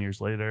like 10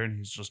 years later, and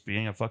he's just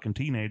being a fucking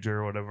teenager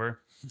or whatever.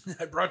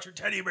 I brought your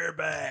teddy bear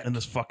back. And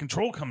this fucking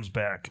troll comes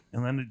back.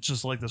 And then it's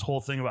just like this whole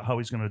thing about how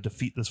he's going to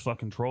defeat this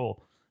fucking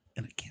troll.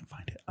 And I can't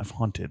find it. I've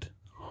hunted.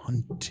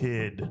 And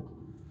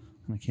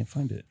I can't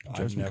find it.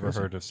 I've never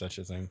heard of such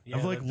a thing. Yeah,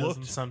 I've, like, that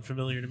doesn't looked. sound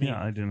familiar to me.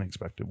 Yeah, I didn't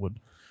expect it would.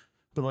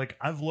 But like,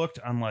 I've looked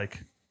on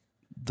like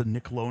the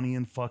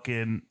Nickelodeon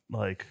fucking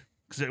like,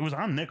 because it was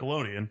on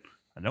Nickelodeon.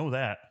 I know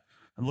that.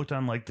 I looked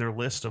on like their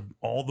list of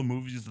all the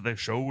movies that they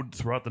showed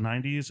throughout the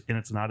 90s, and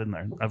it's not in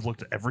there. I've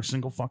looked at every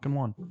single fucking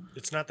one.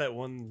 It's not that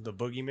one, the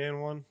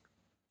Boogeyman one.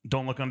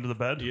 Don't Look Under the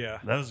Bed? Yeah.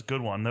 That was a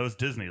good one. That was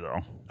Disney, though.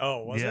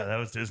 Oh, was yeah, it? that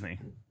was Disney.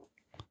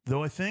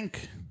 Though I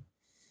think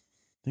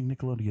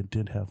Nickelodeon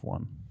did have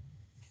one.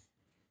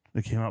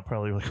 They came out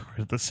probably like right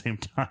at the same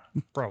time.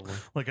 Probably.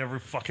 Like every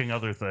fucking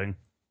other thing.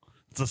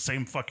 It's the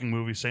same fucking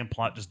movie, same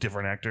plot, just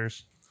different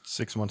actors.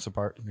 6 months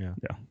apart. Yeah.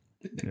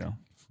 Yeah.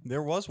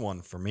 There was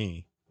one for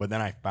me, but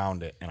then I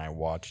found it and I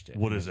watched it.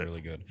 What It is was it?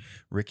 really good.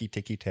 Ricky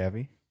Tikki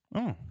Tavi.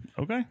 Oh,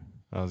 okay.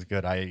 That was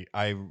good. I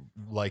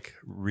like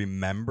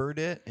remembered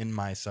it in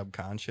my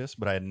subconscious,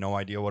 but I had no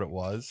idea what it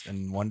was.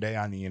 And one day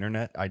on the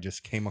internet, I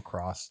just came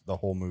across the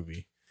whole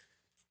movie,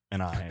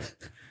 and I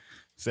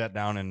sat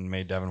down and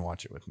made Devin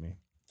watch it with me,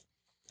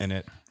 and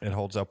it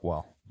holds up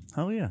well.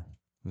 Hell yeah.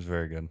 It was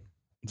very good.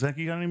 Zach,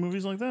 you got any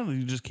movies like that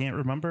you just can't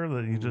remember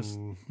that you just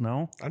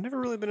no? I've never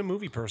really been a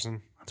movie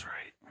person. That's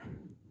right.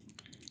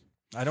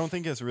 I don't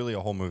think it's really a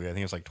whole movie. I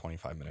think it's like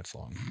 25 minutes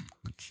long.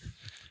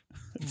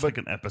 It's like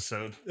an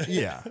episode.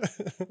 Yeah,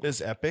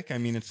 it's epic. I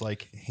mean, it's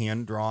like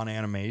hand drawn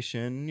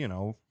animation. You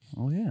know,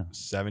 Oh yeah.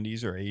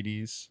 70s or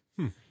 80s.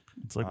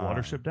 It's like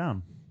Watership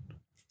Down.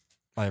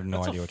 I have no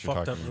That's a idea what you're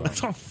fucked talking up about.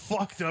 That's a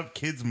fucked up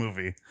kids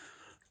movie.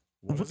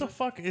 What the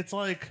fuck? It's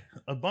like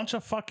a bunch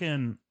of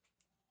fucking.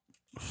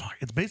 Fuck.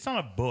 It's based on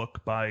a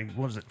book by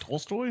what is it?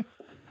 Tolstoy.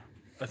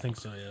 I think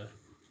so, yeah.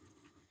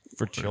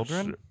 For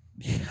children?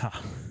 Yeah.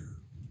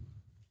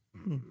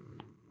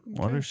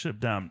 Watership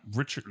Down.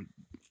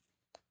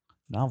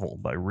 Novel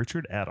by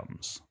Richard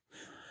Adams.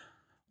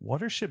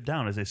 Watership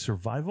Down is a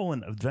survival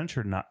and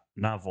adventure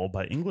novel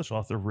by English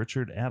author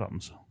Richard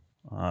Adams.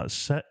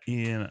 Set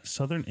in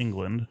southern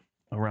England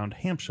around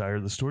Hampshire,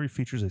 the story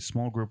features a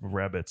small group of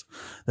rabbits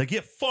that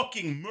get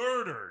fucking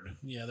murdered.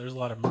 Yeah, there's a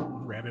lot of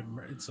rabbit.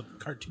 It's a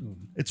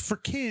cartoon. It's for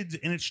kids,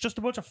 and it's just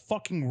a bunch of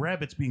fucking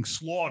rabbits being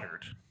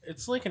slaughtered.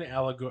 It's like an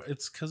allegory.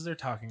 It's because they're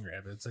talking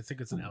rabbits. I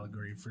think it's an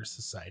allegory for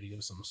society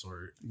of some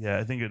sort. Yeah,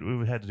 I think it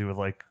had to do with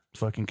like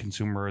fucking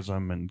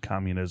consumerism and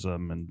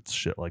communism and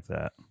shit like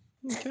that.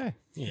 Okay.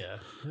 Yeah,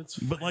 it's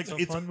But like, a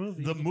it's fun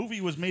movie. The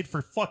movie was made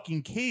for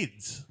fucking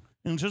kids,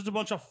 and it's just a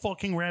bunch of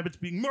fucking rabbits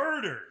being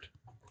murdered.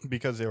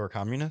 Because they were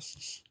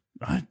communists?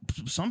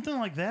 Something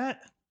like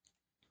that.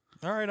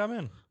 All right, I'm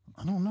in.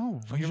 I don't know.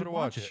 I'll give it a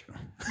watch. it.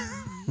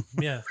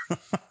 Yeah.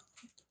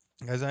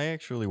 Guys, I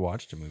actually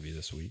watched a movie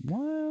this week.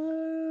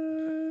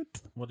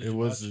 What? What did It you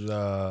was watch?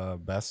 the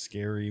best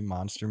scary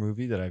monster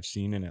movie that I've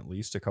seen in at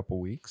least a couple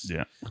weeks.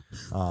 Yeah.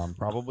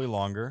 Probably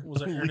longer.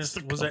 Was it At least Ernest?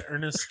 a Was it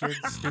Ernest Scared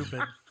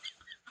Stupid?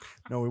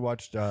 No, we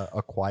watched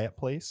A Quiet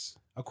Place.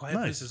 A Quiet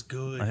Nice. Place is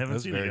good. I It haven't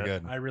was seen very it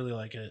yet. good. I really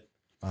like it.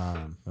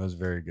 It was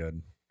very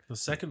good. The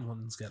second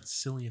one's got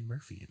Cillian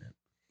Murphy in it.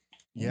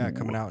 Yeah,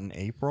 coming out in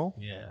April.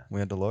 Yeah. We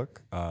had to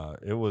look.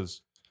 It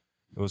was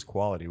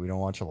quality. We don't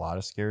watch a lot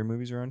of scary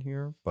movies around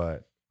here,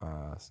 but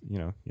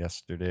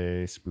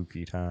yesterday,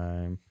 spooky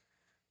time.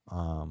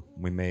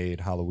 We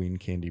made Halloween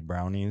candy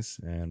brownies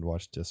and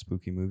watched a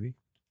spooky movie.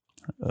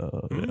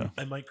 Yeah.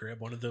 I might grab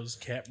one of those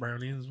cat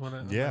brownies when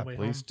on Yeah, my way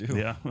please home. do.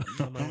 Yeah.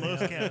 On my way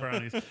Those out. cat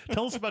brownies.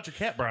 Tell us about your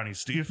cat brownies,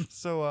 Steve.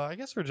 So I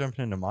guess we're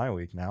jumping into my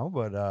week now,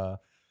 but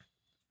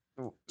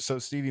so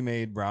Stevie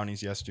made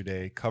brownies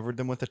yesterday, covered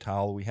them with a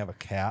towel. We have a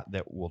cat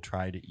that will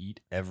try to eat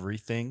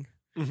everything.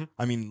 Mhm.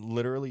 I mean,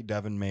 literally,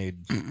 Devin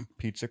made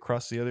pizza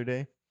crust the other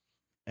day,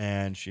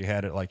 and she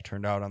had it like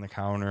turned out on the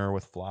counter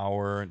with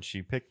flour, and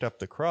she picked up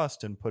the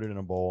crust and put it in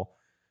a bowl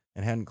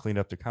and hadn't cleaned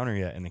up the counter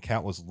yet, and the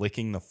cat was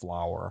licking the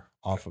flour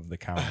off of the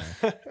counter.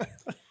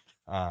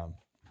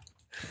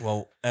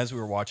 Well, as we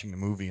were watching the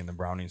movie and the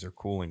brownies are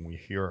cooling, we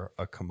hear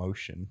a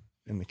commotion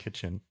in the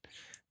kitchen.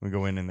 We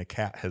go in and the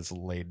cat has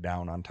laid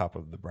down on top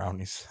of the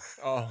brownies.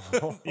 Oh,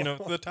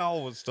 The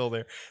towel was still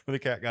there, but the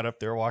cat got up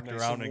there, walked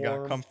Nice around, and and got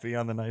warm. comfy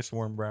on the nice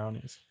warm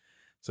brownies.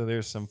 So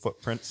there's some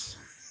footprints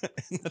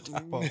in the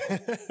top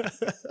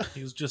of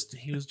He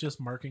was just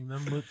marking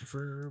them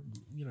for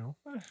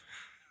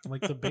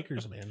like the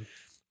baker's man.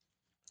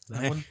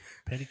 That one,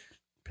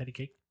 patty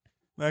cake.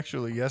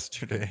 Actually,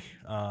 yesterday,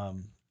 I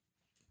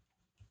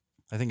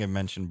think I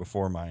mentioned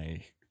before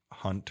my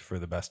hunt for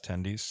the best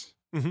tendies.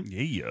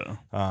 Yeah.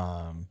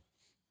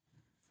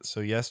 So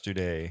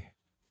yesterday,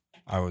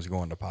 I was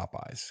going to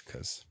Popeyes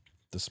because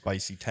the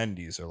spicy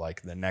tendies are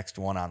like the next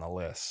one on the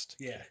list.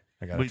 Yeah.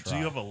 I got. Wait, so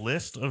you have a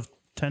list of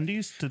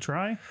tendies to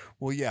try?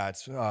 Well, yeah,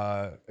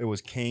 it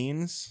was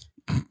Cane's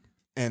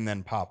and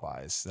then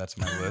Popeyes. That's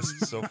my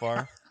list so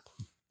far.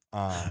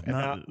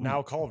 And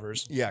now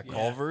Culver's. Yeah, Yeah.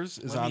 Culver's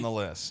is Let on me- the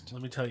list.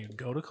 Let me tell you,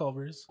 go to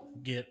Culver's,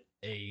 get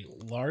a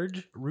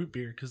large root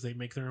beer because they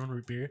make their own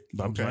root beer.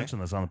 I've Okay.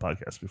 mentioned this on the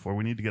podcast before.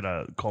 We need to get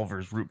a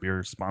Culver's root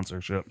beer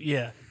sponsorship.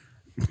 Yeah.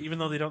 Even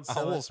though they don't I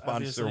sell will it, sponsor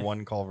obviously.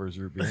 one Culver's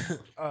root beer.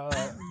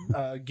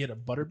 Get a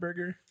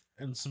Butterburger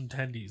and some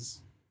tendies.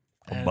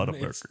 A And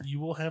Butterburger.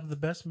 you will have the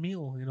best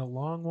meal in a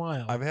long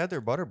while. I've had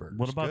their Butterburger.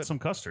 What about some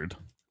custard?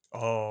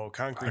 Oh,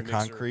 concrete. a mixer.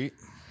 concrete?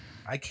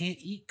 I can't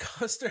eat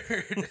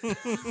custard.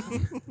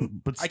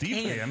 But I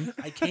Steve can.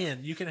 I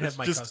can. You can have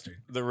my Just- custard.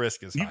 The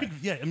risk is You high. could,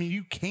 yeah. I mean,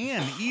 you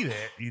can eat it.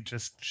 You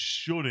just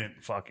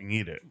shouldn't fucking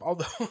eat it.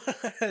 Although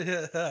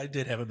I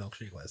did have a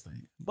milkshake last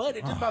night, but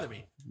it didn't bother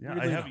me. Yeah,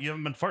 Really I have. don't. You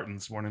haven't been farting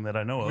this morning that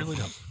I know of. Really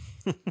don't.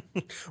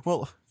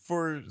 Well,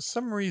 for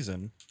some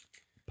reason,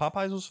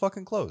 Popeyes was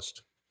fucking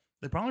closed.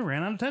 They probably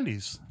ran out of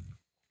tendies.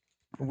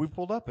 We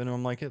pulled up and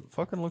I'm like, it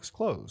fucking looks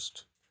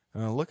closed.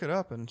 And I look it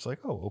up and it's like,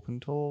 oh, open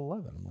till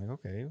 11. I'm like,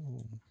 okay.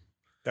 well,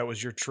 That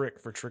was your trick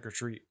for trick or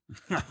treat.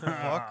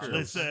 Fuckers.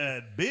 They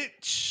said,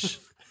 "Bitch."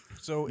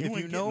 So You if ain't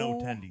you getting no know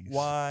tendies.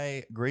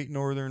 why Great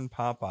Northern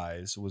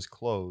Popeyes was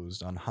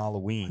closed on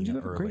Halloween You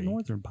have a early, Great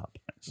Northern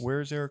Popeyes.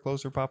 where's there a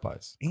closer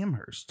Popeyes?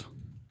 Amherst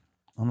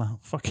on the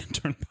fucking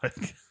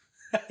turnpike.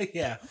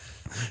 Yeah.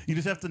 You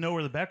just have to know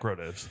where the back road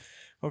is.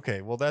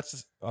 Okay, well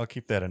I'll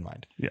keep that in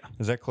mind. Yeah.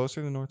 Is that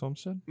closer than North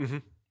Olmsted?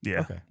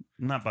 Yeah, Okay.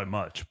 not by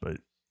much, but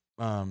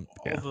Yeah.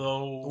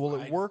 Although, Well,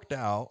 it worked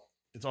out.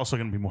 it's also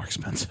going to be more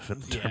expensive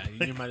at the Yeah,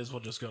 turnpike. you might as well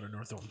just go to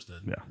North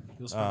Olmsted. Yeah.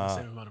 You'll spend the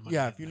same amount of money.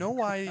 Yeah, if you know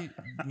why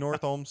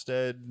North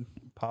Olmsted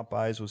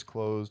Popeyes was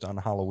closed on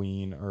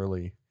Halloween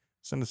early,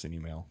 send us an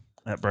email.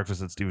 At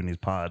breakfast at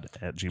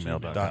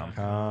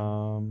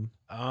stephenespod@gmail.com.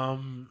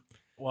 .com.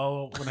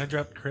 Well, when I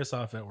dropped Chris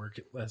off at work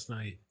last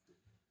night,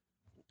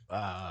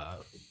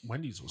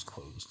 Wendy's was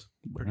closed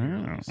pretty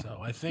Wow. early. So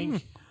I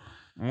think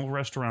All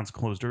restaurants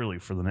closed early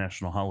for the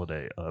national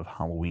holiday of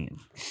Halloween.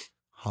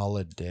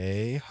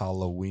 Holiday,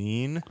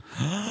 Halloween.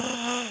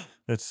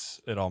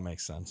 It all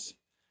makes sense.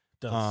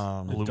 does.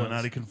 Um, It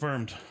Illuminati does.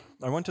 confirmed.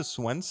 I went to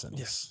Swenson's.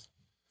 Yes.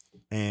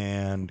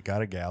 And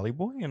got a Galley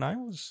Boy, and I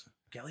was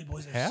Galley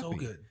Boys are so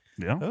Happy. good.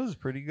 Yeah. that was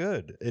pretty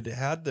good. It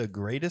had the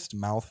greatest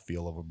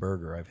mouthfeel of a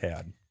burger I've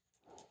had.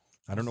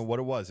 I don't know what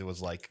it was. It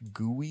was like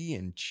gooey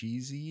and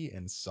cheesy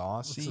and It's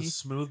saucy. a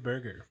smooth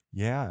burger.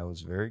 Yeah, it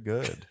was very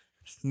good.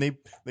 And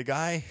the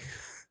guy,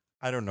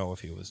 I don't know if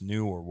he was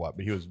new or what,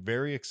 but he was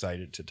very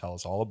excited to tell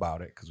us all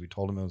about it because we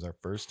told him it was our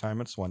first time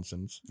at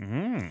Swenson's.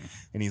 Mm.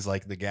 And he's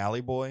like, the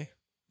Galley Boy,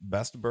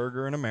 best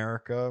burger in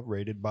America,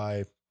 rated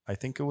by, I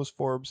think it was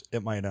Forbes.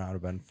 It might not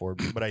have been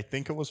Forbes, but I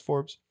think it was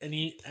Forbes.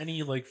 Any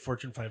like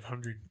Fortune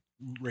 500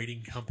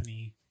 rating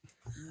company,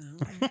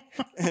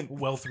 And,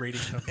 wealth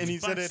rating company. and he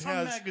By said it some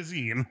has,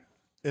 magazine.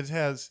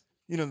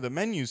 the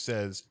menu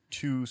says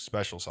 2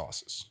 special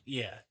sauces,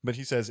 Yeah. but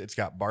he says it's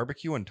got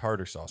barbecue and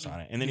tartar sauce on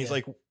it. And then he's Yeah.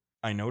 like,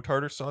 I know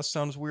tartar sauce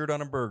sounds weird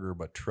on a burger,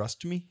 but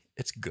trust me,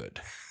 it's good.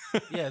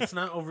 Yeah, it's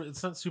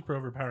not super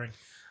overpowering.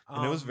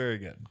 And it was very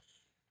good.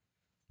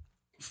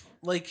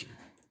 like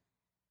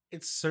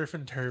it's surf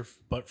and turf,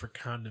 but for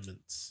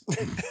condiments.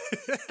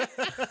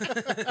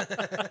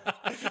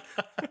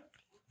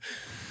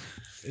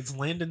 It's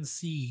land and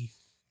sea,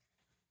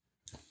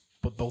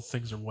 but both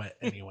things are wet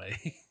anyway.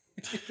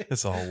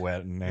 It's all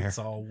wet in there. It's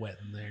all wet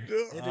in there.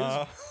 It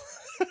Uh,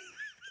 is.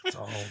 It's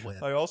all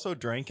wet. I also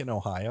drank in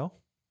Ohio.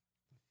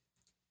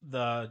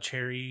 The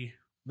cherry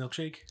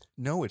milkshake.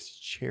 No, it's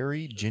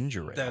cherry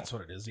ginger ale. That's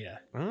what it is. Yeah.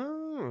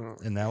 Oh.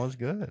 And that was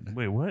good.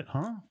 Wait, what?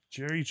 Huh?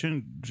 Jerry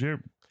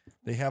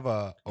They have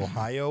a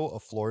Ohio, a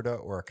Florida,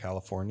 or a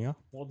California.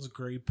 One's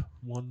grape.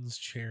 One's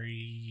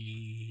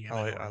cherry. and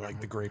I don't like the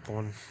remember. grape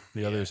one.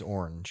 The other's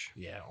orange.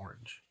 Yeah,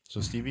 orange. So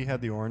Stevie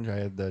had the orange. I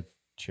had the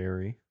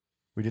cherry.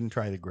 We didn't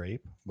try the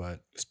grape,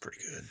 but It's pretty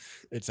good.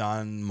 it's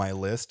on my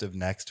list of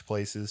next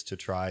places to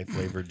try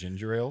flavored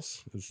ginger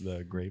ales. Is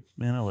the grape.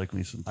 Man, I like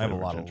me some. I have a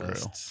flavored lot of ginger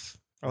ale. lists.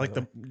 I like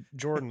the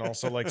Jordan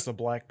also likes the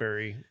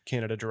blackberry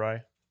Canada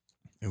Dry.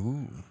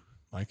 Ooh,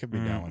 I could be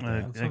down with I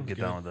that. can sounds get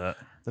good. down with that.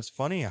 It's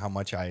funny how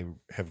much I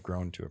have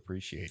grown to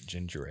appreciate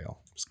ginger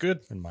ale It's good.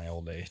 in my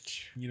old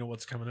age. You know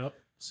what's coming up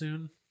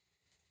soon?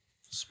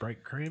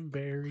 Sprite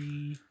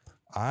cranberry.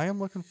 I am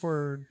looking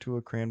forward to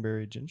a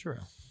cranberry ginger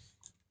ale.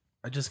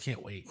 I just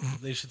can't wait.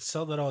 They should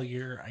sell that all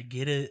year. I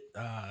get it.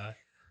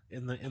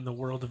 in the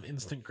world of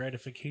instant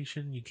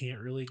gratification, you can't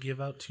really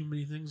give out too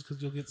many things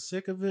because you'll get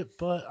sick of it.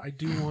 But I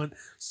do want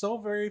so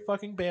very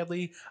fucking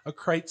badly a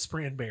Krite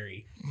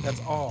Spranberry.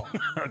 That's all.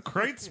 A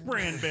Krite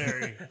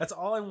Spranberry. That's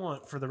all I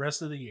want for the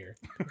rest of the year.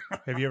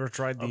 Have you ever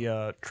tried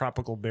the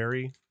tropical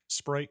berry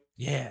Sprite?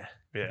 Yeah,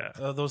 Yeah.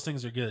 those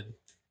things are good.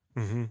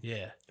 Mm-hmm.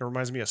 Yeah, It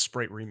reminds me of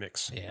Sprite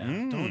remix. yeah.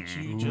 Don't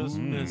you just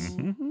miss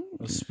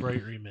a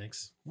Sprite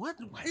remix? What?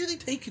 Why do they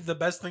take the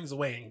best things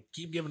away and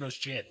keep giving us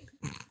shit?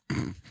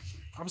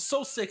 I'm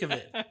so sick of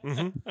it.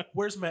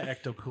 Where's my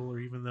Ecto Cooler?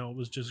 Even though it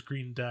was just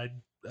green dyed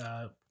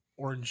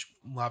orange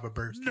lava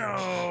burst.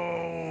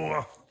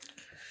 No.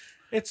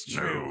 It's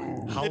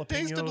true. Jalapeno It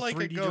tasted like a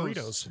 3D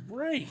ghost. Doritos.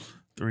 Right.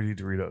 3D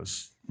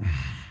Doritos.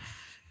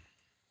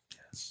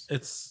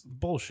 It's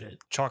bullshit.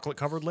 Chocolate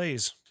covered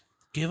Lay's.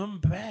 Give them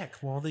back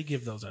while they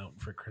give those out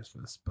for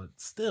Christmas. But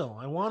still,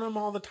 I want them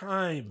all the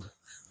time.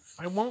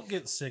 I won't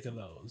get sick of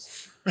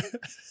those.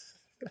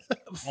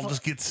 I'll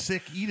just get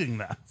sick eating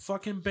them.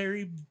 Fucking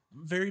very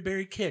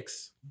berry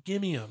kicks.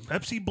 Give me them.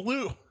 Pepsi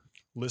Blue.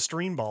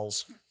 Listerine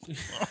balls.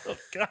 Oh,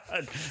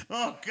 God.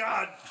 Oh,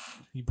 God.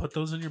 You put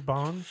those in your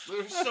bong?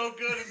 They're so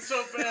good and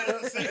so bad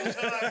at the same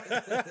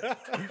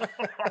time.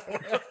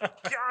 Oh,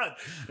 God.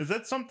 Is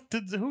that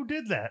something? Who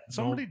did that?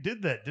 Somebody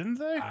did that, didn't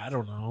they? I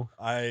don't know.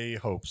 I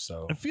hope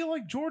so. I feel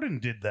like Jordan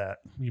did that.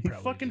 He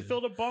probably fucking did.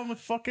 filled a bong with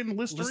fucking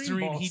Listerine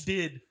balls. He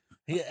did.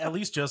 At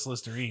least just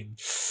Listerine.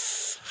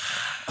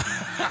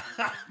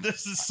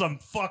 This is some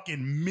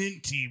fucking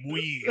minty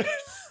weed.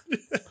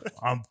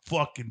 I'm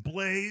fucking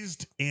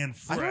blazed and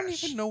fresh. I don't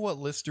even know what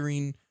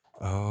Listerine.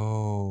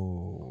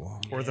 Oh,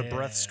 Or the Yeah.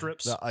 breath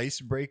strips. the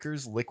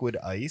icebreakers, liquid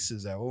ice.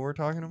 Is that what we're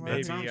talking about?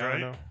 Maybe. sounds I don't right.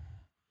 know.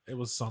 It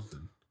was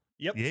something.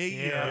 Yep.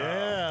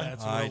 Yeah.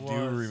 That's what I it do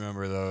was.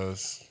 remember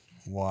those.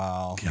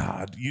 Wow.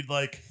 God, you'd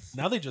like.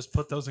 Now they just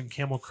put those in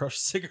Camel Crush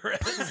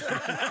cigarettes.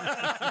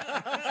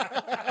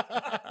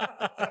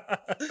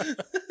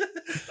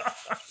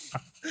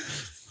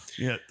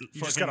 Yeah,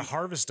 You just got to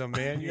harvest them,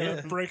 man. You got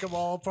Yeah. to break them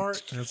all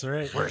apart. That's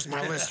right. Where's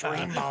my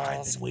Listerine I've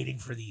balls? been waiting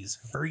for these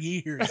for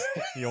years.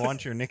 You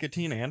want your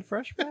nicotine and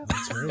fresh breath?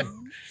 That's right. Do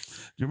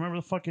you remember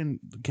the fucking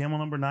Camel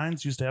number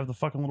 9s used to have the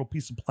fucking little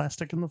piece of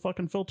plastic in the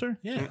fucking filter?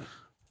 Yeah.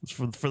 It's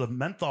for the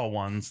menthol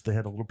ones, they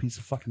had a little piece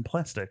of fucking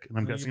plastic, and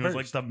I'm Oh, you guessing it was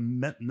like burst. the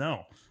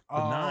no, the Oh,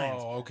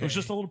 9s. okay. It was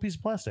just a little piece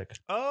of plastic.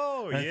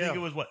 Oh, And yeah. I think it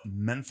was what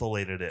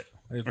mentholated it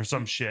or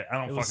some shit. I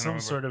don't It fucking was some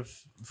remember. sort of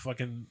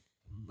fucking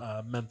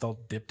menthol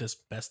dipped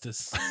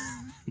asbestos.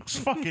 It was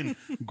fucking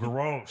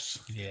gross.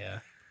 Yeah.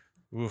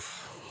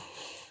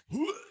 Oof.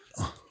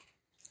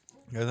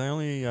 Guys, I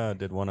only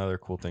did one other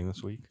cool thing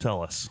this week.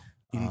 Tell us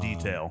in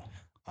detail,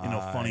 in a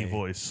funny I-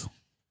 voice.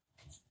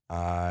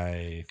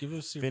 I Give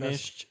us your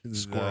finished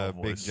squirrel the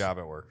big voice. job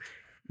at work.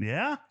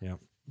 Yeah, best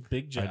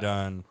big job. I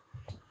done.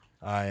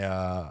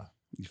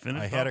 you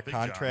finished. I had a off Big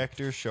John.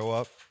 contractor show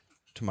up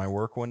to my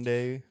work one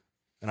day,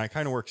 and I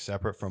kind of work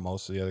separate from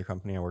most of the other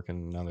company. I work in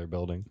another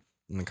building,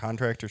 and the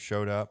contractor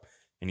showed up,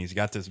 and he's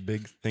got this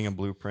big thing of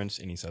blueprints,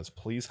 and he says,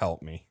 "Please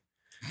help me."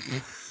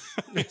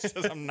 He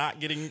says, "I'm not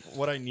getting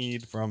what I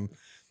need from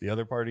the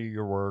other part of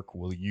your work.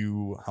 Will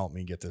you help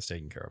me get this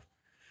taken care of?"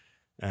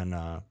 And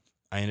I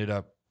ended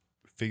up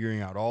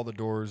figuring out all the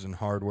doors and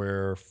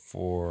hardware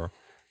for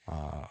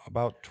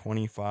about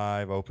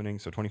 25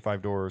 openings. So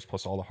 25 doors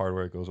plus all the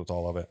hardware goes with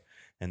all of it.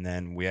 And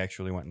then we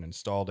actually went and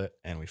installed it,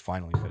 and we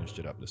finally finished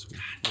it up this week.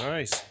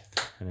 Nice.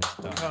 And it's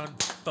done.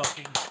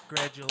 Fucking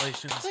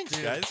congratulations. Thanks,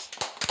 dude. guys.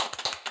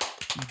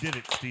 You did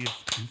it, Steve.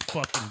 You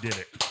fucking did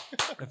it.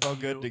 It felt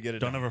good to get it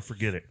Don't done. ever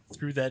forget it.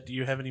 Screw that. Do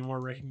you have any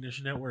more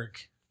recognition at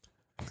work?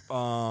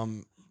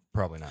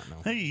 Probably not, no.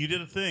 Hey, you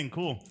did a thing.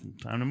 Cool.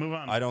 Time to move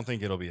on. I don't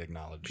think it'll be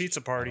acknowledged. Pizza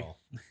at party. all.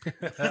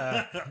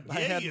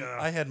 Yeah.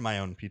 I had my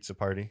own pizza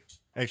party.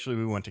 Actually,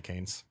 we went to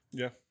Cane's.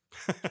 Yeah.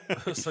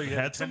 So you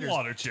Had some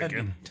water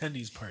chicken.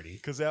 Tendies party.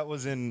 Because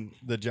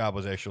the job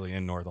was actually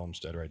in North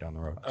Olmsted, right down the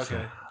road.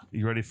 Okay.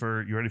 You ready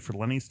for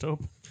Lenny's to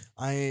open?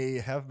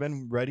 I have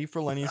been ready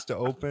for Lenny's to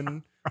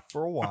open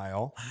for a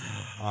while.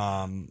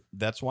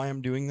 That's why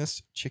I'm doing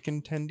this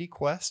chicken tendy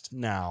quest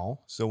now.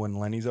 So when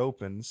Lenny's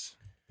opens,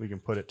 we can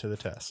put it to the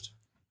test.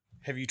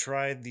 Have you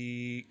tried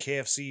the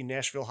KFC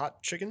Nashville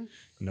hot chicken?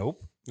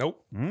 Nope.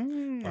 Nope. All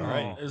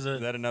right. Is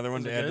Is that another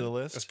one is to it add to good? the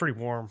list? That's pretty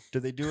warm.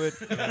 Did they do it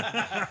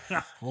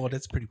Oh,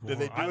 that's pretty cool. Did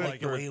they do I it like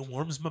the for- way it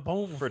warms my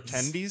bones. for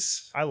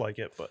tendies I like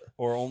it, but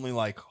or only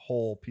like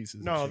whole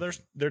pieces? no, of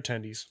chicken? they're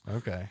tendies.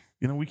 Okay.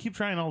 You know, we keep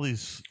trying all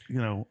these,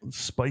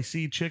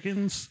 spicy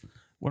chickens.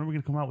 When are we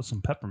going to come out with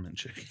some peppermint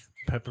chicken?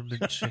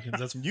 Peppermint chickens.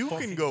 That's You can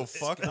fucking- go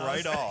fuck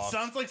right off.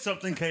 Sounds like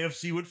something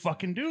KFC would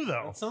fucking do,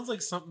 though. It sounds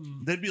like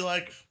something. They'd be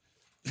like,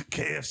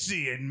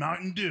 KFC and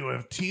Mountain Dew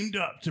have teamed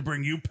up to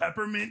bring you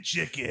peppermint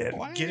chicken.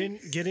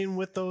 Get in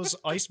with those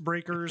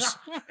icebreakers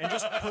and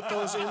just put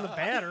those in the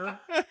batter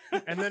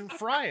and then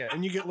fry it,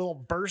 and you get little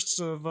bursts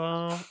of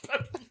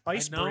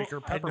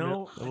icebreaker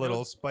peppermint. A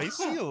little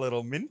spicy, a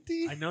little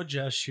minty. I know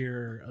Josh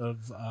here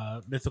of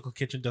Mythical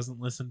Kitchen doesn't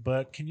listen,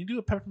 but can you do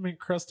a peppermint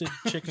crusted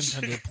chicken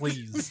tender,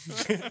 please?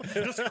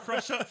 Just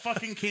crush up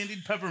fucking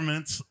candied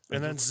peppermints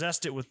And then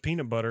zest it with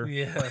peanut butter.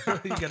 Yeah,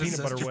 you gotta Peanut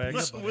zest butter your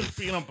wags. with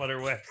peanut butter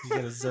wax. You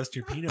gotta zest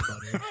your peanut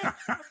butter.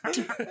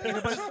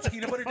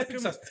 peanut butter dipping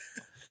sauce.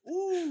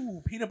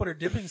 Ooh, peanut butter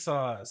dipping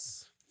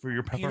sauce. For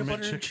your Peanut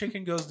peppermint butter and chicken.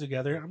 chicken goes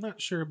together. I'm not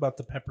sure about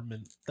the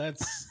peppermint.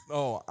 That's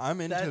Oh,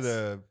 I'm into That's-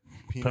 the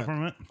peanut.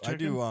 Peppermint I chicken?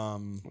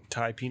 do.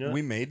 Thai peanut.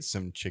 We made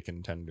some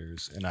chicken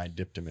tenders, and I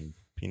dipped them in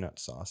peanut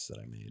sauce that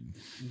I made.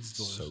 it's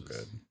So delicious.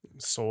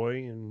 good. soy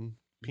and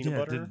peanut Yeah,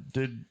 butter.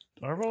 Did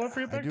Arvo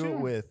ever get I back do to it you?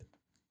 with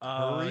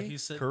curry, He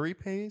said curry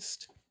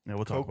paste, Yeah,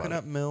 we'll talk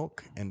coconut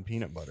milk, and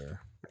peanut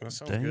butter. That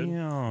sounds about it. good.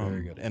 Damn.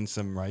 Very good, and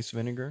some rice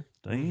vinegar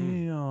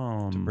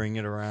Damn. to bring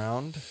it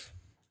around.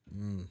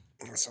 Mm.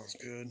 That sounds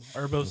good.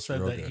 Arbo That's said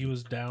real that good. he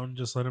was down.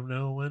 Just let him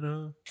know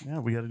when Yeah,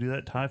 we got to do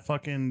that Thai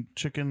fucking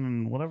chicken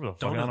and whatever the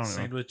fuck. I donut don't know.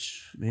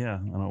 sandwich. Yeah, I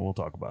know. We'll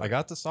talk about I it.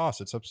 got the sauce.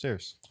 It's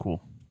upstairs.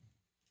 Cool.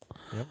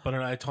 But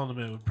I told him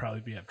it would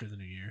probably be after the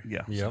new year.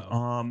 Yeah. Yep.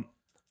 So,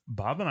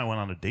 Bob and I went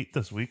on a date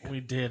this week. we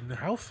did.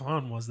 How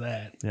fun was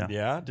that? Yeah.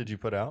 Yeah. Did you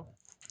put out?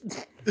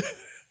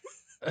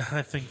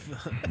 I think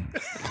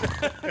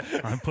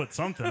I put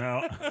something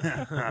out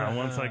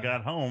once I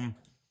got home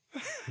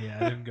yeah,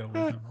 I didn't go with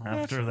him.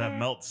 after that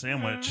melt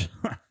sandwich.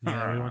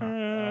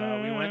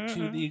 Yeah, we went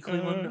to the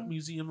Cleveland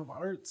Museum of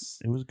Arts.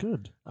 It was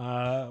good.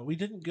 We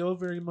didn't go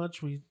very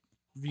much. We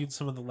viewed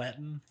some of the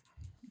Latin,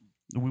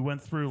 We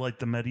went through like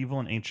the medieval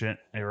and ancient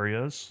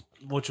areas,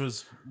 which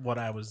was what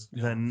I was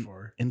going then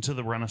for. into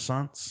the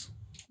Renaissance.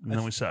 And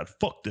then we said,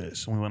 fuck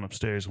this. And we went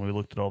upstairs and we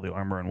looked at all the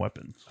armor and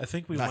weapons. I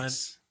think we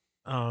Nice.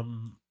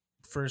 went.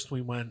 First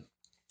we went.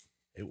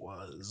 It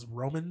was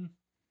Roman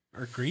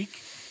or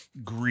Greek.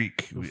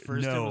 Greek.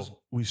 First it was-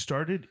 We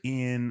started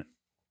in,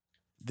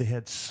 they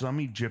had some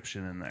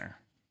Egyptian in there.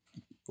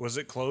 Was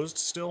it closed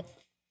still?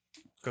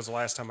 Because the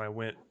last time I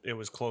went, it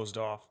was closed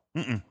off.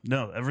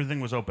 No, everything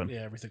was open.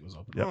 Yeah, everything was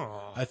open. Yep.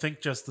 Oh. I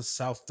think just the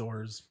south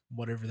doors,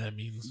 whatever that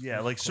means. Yeah,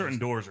 were like closed. certain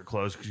doors are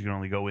closed because you can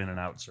only go in and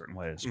out certain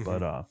ways. Mhm.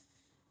 But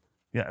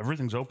yeah,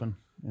 everything's open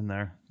in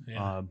there.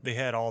 Yeah. They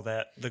had all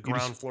that, the just-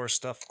 ground floor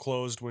stuff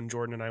closed when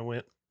Jordan and I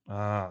went.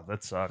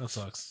 That sucks. That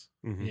sucks.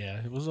 Mhm. Yeah,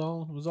 it was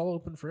all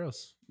open for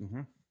us.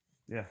 hmm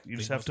Yeah, you They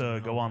just have must to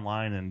have go known.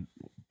 online and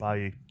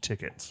buy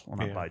tickets. Well,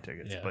 not Yeah. buy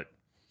tickets, Yeah. but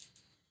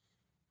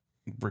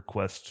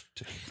request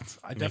tickets.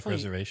 I Make definitely.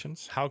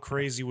 reservations. How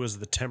crazy was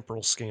the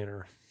temporal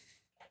scanner?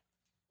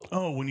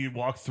 Oh, when you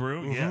walk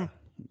through, Mhm. yeah.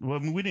 Well,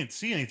 I mean, we didn't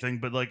see anything,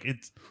 but like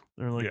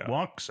they're like Yeah.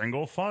 walk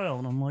single file,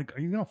 and I'm like,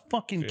 are you gonna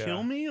fucking Yeah.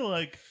 kill me?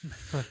 Like,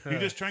 you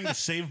just trying to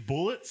save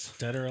bullets?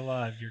 Dead or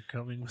alive, you're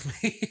coming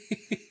with me.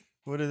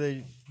 What do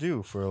they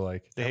do for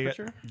like They got,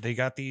 temperature? they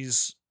got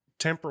these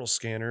temporal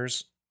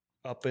scanners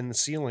up in the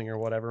ceiling or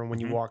whatever. And when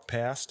Mhm. you walk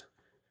past,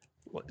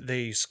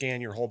 they scan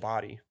your whole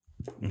body,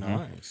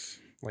 Nice.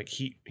 like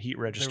heat They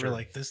register. were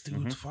like, "This dude's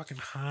Mm-hmm. fucking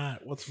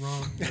hot. What's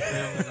wrong with him?"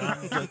 And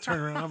I'm gonna turn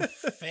around. I'm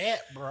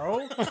fat,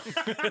 bro.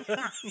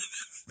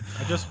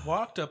 I just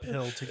walked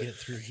uphill to get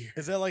through here.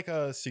 Is that like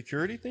a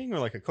security thing or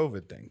like a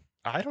COVID thing?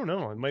 I don't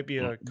know. It might be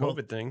a Well,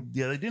 COVID thing.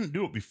 Yeah, they didn't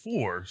do it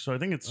before, so I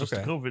think it's just a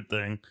Okay. COVID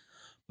thing.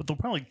 But they'll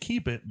probably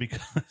keep it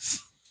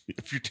because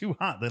if you're too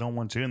hot, they don't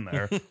want you in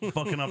there,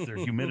 fucking up their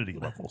humidity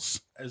levels.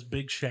 As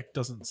Big Shaq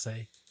doesn't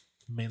say,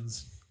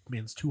 man's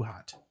too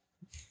hot.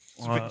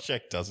 Big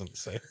check doesn't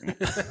say.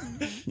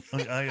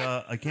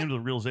 I came to the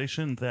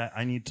realization that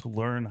I need to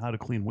learn how to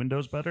clean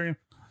windows better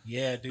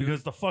Yeah, dude.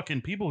 because the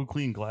fucking people who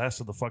clean glass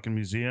at the fucking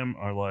museum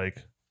are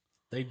like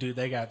They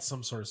got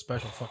some sort of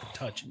special fucking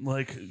touch.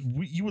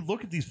 you would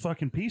look at these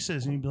fucking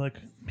pieces and you'd be like,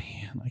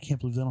 man, I can't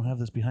believe they don't have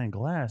this behind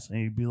glass, and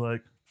you'd be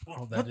like,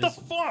 Oh, what the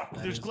fuck?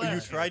 There's is-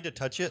 glass. You tried to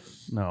touch it?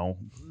 No,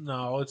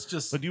 No, it's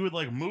just but you would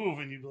like move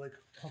and you'd be like,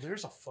 oh,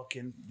 there's a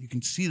fucking. You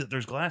can see that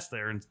there's glass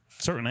there in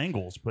certain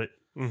angles, but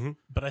Mm-hmm.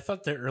 But I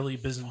thought the early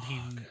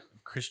Byzantine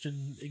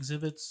Christian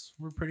exhibits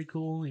were pretty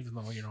cool, even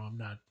though, I'm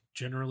not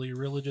generally a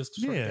religious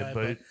sort of Yeah, guy,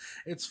 but-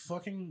 it's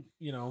fucking,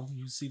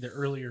 you see the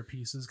earlier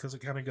pieces because it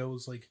kind of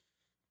goes like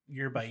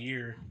year by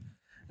year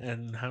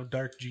and how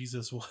dark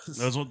Jesus was.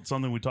 that's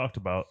something we talked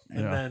about.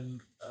 And Yeah,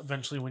 then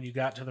eventually when you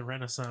got to the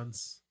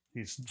Renaissance,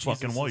 he's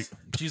fucking white.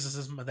 Jesus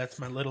is that's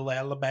my little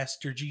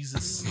alabaster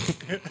Jesus.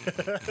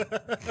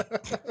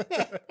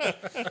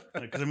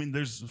 Because I mean,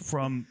 there's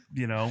from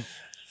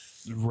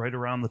right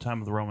around the time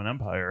of the Roman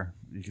Empire,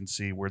 you can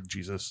see where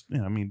Jesus.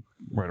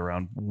 Right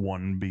around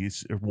 1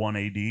 BC or 1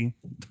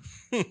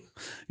 AD,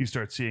 you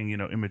start seeing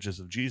images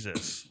of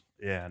Jesus,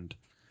 and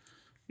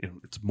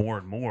it's more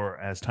and more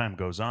as time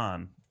goes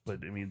on. But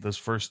I mean, those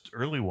first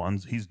early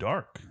ones, he's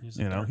dark. He's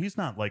dark. He's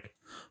not like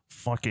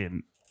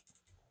fucking.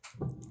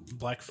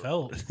 Black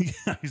felt.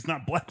 Yeah, he's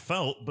not black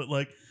felt, but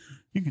like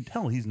you can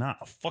tell he's not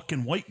a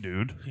fucking white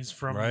dude. He's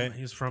from Right.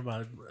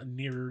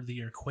 near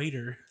the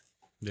equator.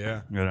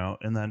 Yeah.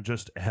 And then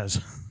just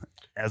as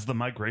as the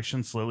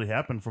migration slowly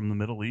happened from the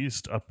Middle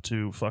East up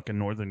to fucking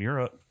Northern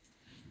Europe.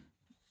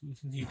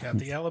 You got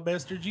the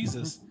alabaster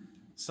Jesus.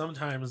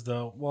 Sometimes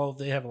though, well,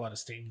 they have a lot of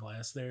stained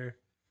glass there,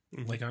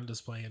 like on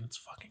display, and it's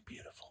fucking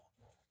beautiful.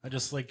 I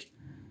just like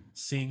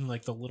seeing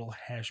like the little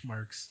hash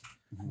marks,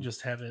 and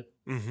just have it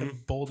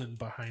emboldened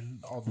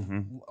behind all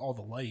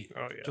the light.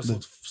 Oh, yeah. Just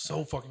looks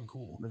so fucking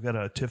cool. They've got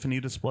a Tiffany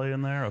display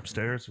in there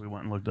upstairs. We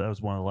went and looked at. That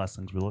was one of the last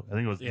things we looked. I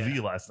think it was Yeah. the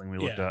last thing we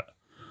looked Yeah. at.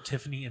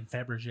 Tiffany and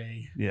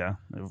Fabergé. Yeah,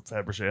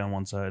 Fabergé on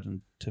one side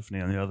and Tiffany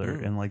on the other,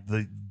 and like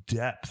the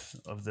depth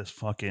of this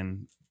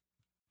fucking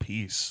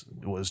piece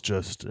was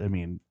just, I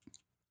mean,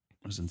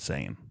 it was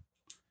insane.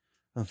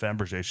 The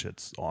Fabergé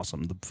shit's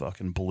awesome. The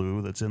fucking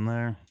blue that's in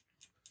there,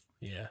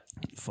 Yeah.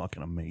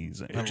 fucking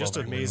amazing. It just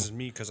amazes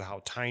me because of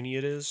how tiny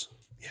it is.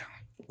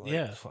 Like,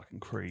 Yeah. fucking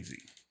crazy.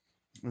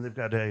 And they've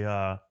got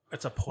a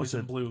It's a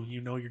poison it? blue.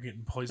 You know you're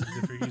getting poisoned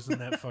if you're using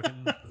that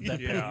fucking that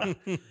Yeah.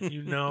 paint.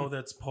 You know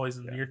that's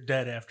poison. You're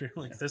dead after.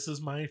 Like this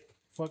is my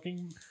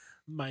fucking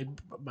my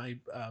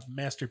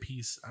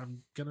masterpiece.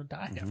 I'm gonna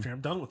die after I'm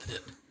done with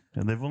it.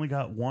 and they've only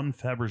got one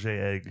Fabergé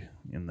egg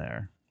in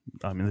there.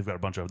 I mean, they've got a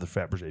bunch of other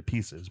Fabergé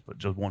pieces, but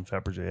just one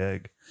Fabergé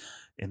egg,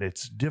 and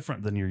it's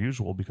different than your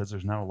usual because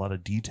there's not a lot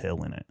of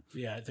detail in it.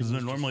 Yeah, I think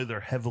Because normally they're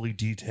heavily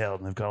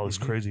detailed and they've got all this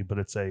crazy, but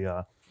it's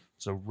a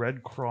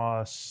Red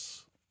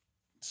Cross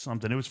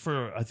something. It was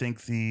for, I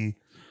think, the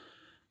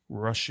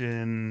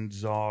Russian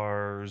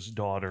Tsar's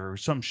daughter or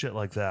some shit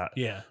like that.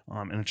 yeah.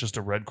 And it's just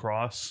a red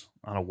cross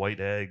on a white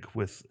egg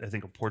with, I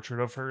think, a portrait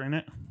of her in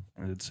it.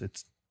 And it's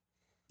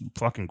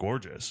fucking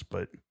gorgeous,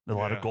 but a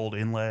lot of Yeah. gold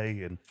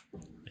inlay and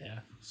Yeah.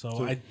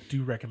 So I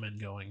do recommend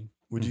going.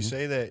 Would you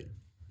say that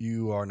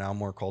you are now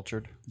more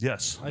cultured?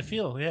 yes, I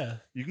feel, yeah.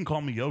 you can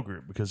call me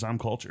yogurt because I'm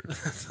cultured.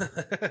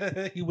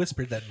 He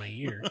whispered that in my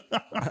ear.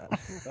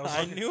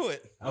 I knew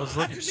it. I was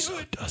looking. You're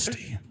so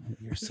dusty.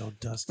 You're so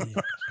dusty,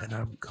 and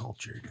I'm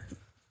cultured.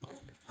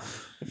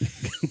 You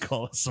can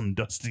call us some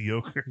dusty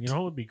yogurt. You know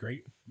what would be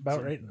great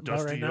about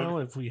dusty right now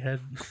if we had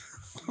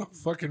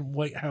fucking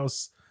White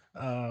House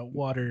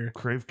water.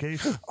 Crave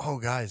case? Oh,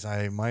 guys,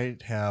 I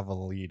might have a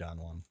lead on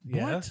one.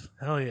 Yeah? What?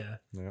 Hell yeah.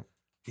 Yep.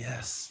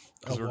 Yes.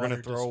 Because A we're gonna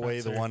water throw away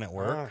the dispenser. one at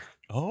work,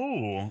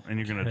 Oh, and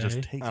you're gonna just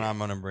Okay. take and it. I'm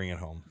gonna bring it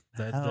home.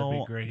 That'd Hell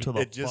be great. to the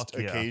It just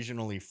fuck yeah.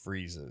 occasionally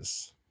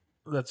freezes.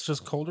 That's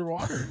just colder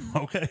water.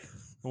 Okay.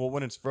 Well,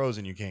 when it's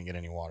frozen, you can't get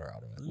any water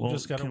out of it. You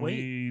just gotta can wait.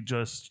 we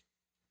just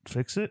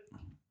fix it?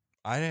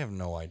 I have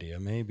no idea.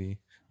 Maybe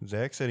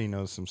Zach said he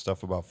knows some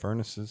stuff about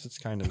furnaces. It's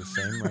kind of the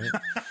same,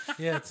 right?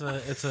 Yeah, it's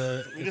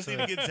a. We just need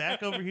to get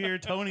Zach over here,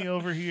 Tony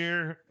over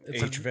here.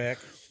 It's a HVAC.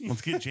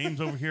 Let's get James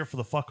over here for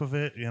the fuck of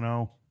it, you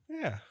know.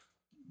 Yeah.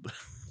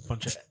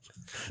 bunch of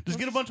Just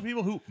get a bunch of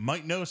people who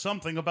might know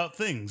something about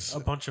things.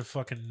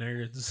 fucking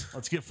nerds.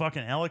 Let's get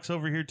fucking Alex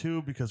over here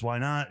too, because why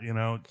not? You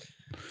know,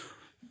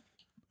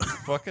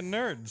 Fucking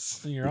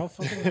nerds. You're all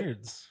fucking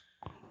nerds.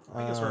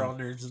 I guess we're all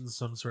nerds in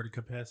some sort of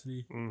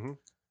capacity. Mm-hmm.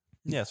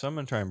 Yeah, so I'm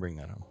gonna try and bring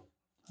that home.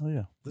 oh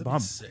yeah, That'd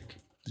Bob. be sick.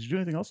 Did you do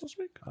anything else this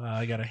week?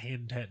 I got a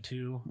hand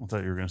tattoo. I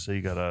thought you were gonna say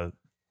you got a.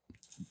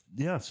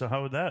 Yeah. So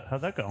how'd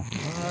that go?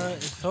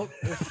 It felt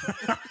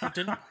it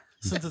didn't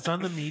since it's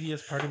on the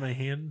medius part of my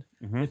hand.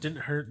 Mhm. It didn't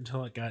hurt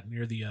until it got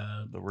near the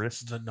The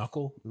wrist.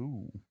 knuckle.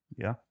 Ooh.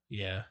 Yeah.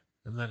 Yeah,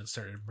 and then it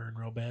started to burn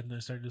real bad, and I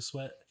started to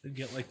sweat and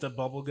get like the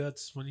bubble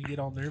guts when you get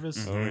all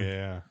nervous. Oh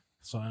yeah.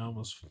 So I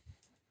almost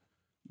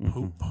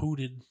Mhm.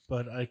 hooted,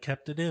 but I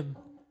kept it in.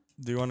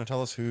 Do you want to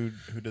tell us who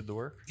did the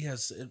work?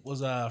 Yes, it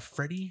was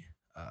Freddie.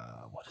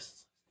 What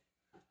is?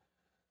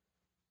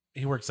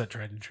 He works at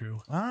Tried and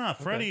True. Ah,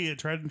 Freddie at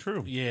Tried and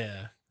True.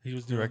 Yeah, he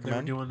was You doing. They were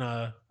recommend? doing.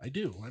 I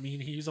do. I mean,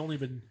 he's only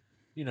been,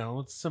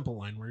 it's simple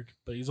line work,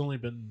 but he's only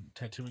been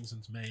tattooing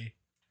since May.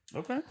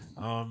 Okay.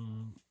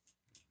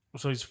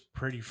 So he's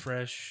pretty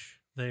fresh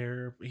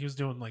there. He was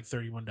doing like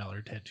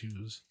 $31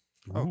 tattoos.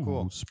 Oh,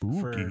 cool.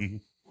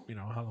 Spooky.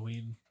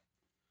 Halloween.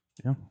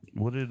 Yeah.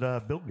 What did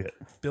Bill get?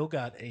 Bill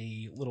got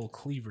a little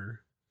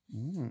cleaver.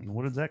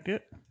 What did Zach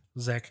get?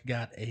 Zach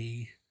got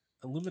a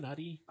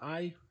Illuminati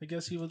eye, I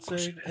guess you would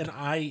say, an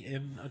eye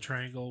in a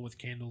triangle with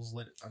candles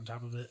lit on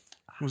top of it.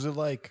 Was it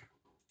like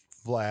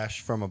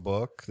Flash from a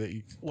book that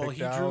you Well, picked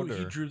he out? drew.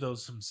 He or- drew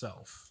those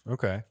himself.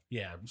 Okay,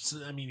 Yeah,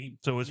 so, I mean,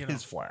 So it was you know,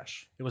 his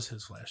flash. it was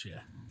his flash.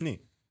 Yeah,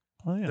 neat.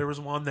 Oh yeah. there was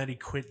one that he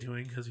quit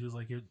doing because he was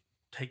like, it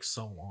takes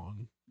so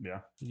long.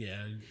 Yeah.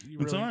 Yeah, you And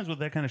really- sometimes with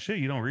that kind of shit,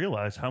 you don't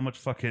realize how much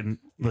fucking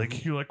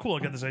like you're like, cool, I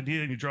got this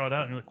idea, and you draw it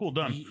out, and you're like, cool,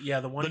 done.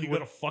 yeah, the one Then he you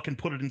gotta fucking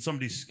put it in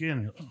somebody's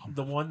skin. You're like, oh,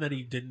 the one that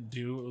he didn't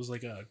do, it was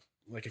like a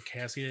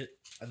casket,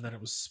 and then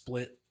it was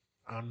split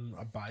on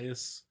a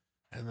bias,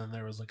 and then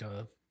there was like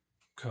a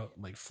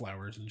like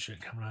flowers and shit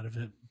coming out of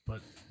it,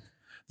 but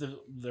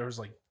there was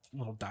like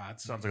little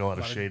dots. sounds like a lot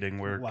of shading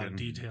work. a lot of and-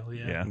 detail.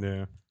 Yeah. Yeah.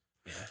 Yeah.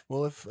 Yeah.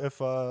 Well, if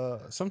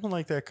something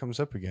like that comes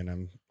up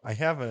again, I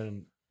have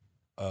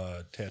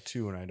a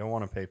tattoo and I don't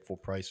want to pay full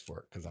price for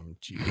it because I'm a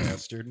cheap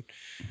bastard.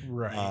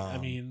 Right. I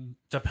Um, mean,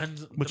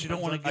 depends. But you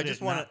don't want to depends get I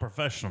just it wanna- not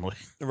professionally.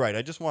 Right.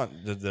 I just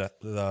want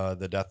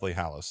the Deathly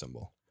Hallow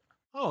symbol.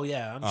 Oh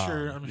yeah, I'm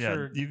sure. I'm Yeah,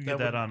 sure you can get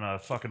that would- on a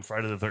fucking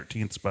Friday the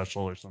 13th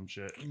special or some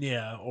shit.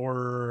 Yeah,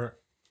 or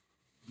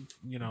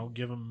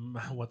give them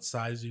what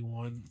size you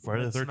want.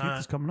 Friday It's the 13th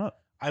is coming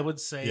up. I would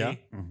say. Yeah.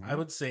 Mhm. I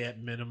would say at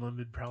minimum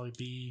it'd probably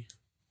be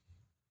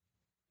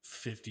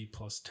 50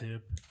 plus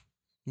tip.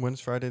 When's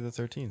Friday the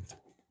 13th?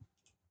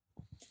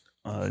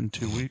 In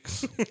 2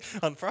 weeks.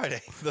 On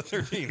Friday the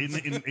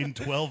 13th. in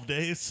 12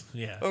 days.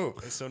 Yeah. Oh,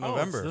 so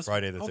November, this-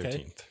 Friday the okay.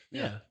 13th.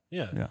 Yeah.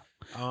 Yeah. Yeah.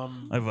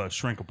 I have a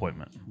shrink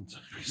appointment.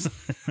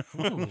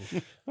 Ooh,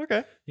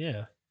 Okay.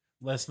 yeah.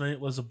 Last night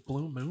was a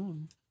blue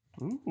moon,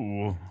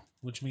 Ooh.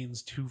 which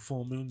means 2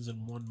 full moons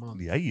in 1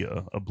 month.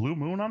 Yeah. A blue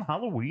moon on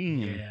Halloween.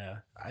 Yeah.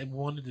 I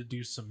wanted to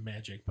do some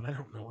magic, but I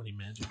don't know any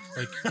magic.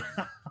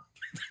 Like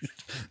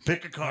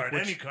Pick a card,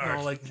 which, any card.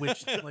 No, like witch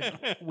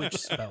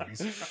spells.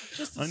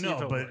 Just to I see know,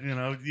 if it but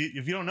worked.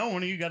 if you don't know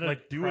one, you got to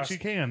Like do what you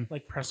can.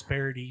 Like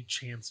prosperity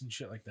chants and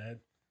shit like that.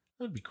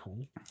 That would be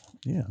cool.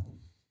 Yeah.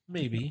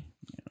 Maybe.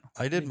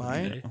 I did Maybe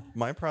my today.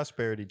 my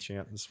prosperity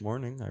chant this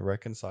morning. I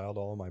reconciled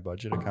all of my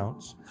budget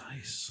accounts.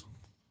 Nice.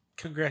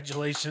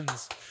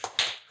 Congratulations.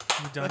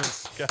 You've done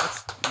it.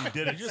 Guys. You did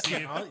You're it. just,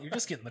 Steve. you're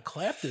just getting the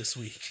clap this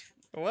week.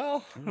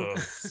 Well, Ugh.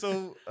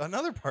 so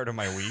another part of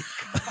my week.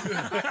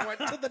 I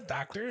went to the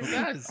doctor and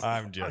guys,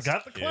 I'm just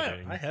got the clap.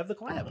 kidding. I have the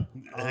clap.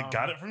 I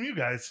got it from you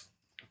guys.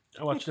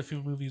 I watched a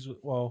few movies.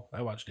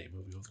 I watched a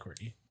movie with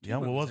Courtney. Yeah,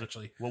 what was it?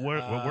 Actually, What were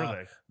Uh,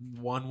 they?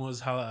 one was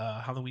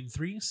Halloween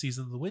 3: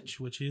 Season of the Witch,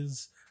 which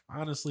is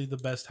honestly the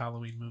best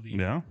Halloween movie.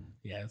 Yeah.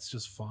 Yeah, it's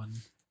just fun.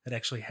 It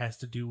actually has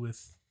to do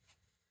with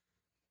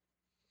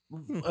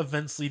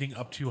events leading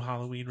up to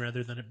Halloween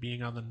rather than it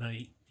being on the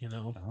night,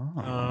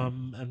 Oh.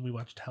 And we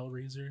watched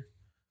Hellraiser,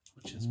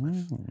 which is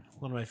Mm.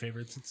 one of my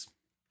favorites.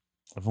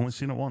 I've only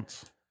seen it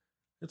once.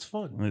 It's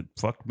fun. It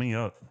fucked me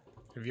up.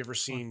 Have you ever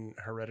seen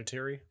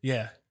Hereditary?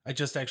 Yeah, I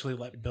just actually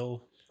let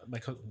Bill,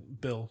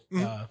 Bill,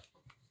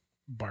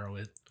 borrow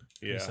it.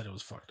 He said it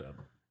was fucked up.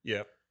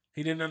 Yeah.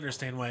 He didn't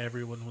understand why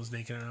everyone was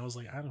naked, and I was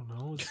like, I don't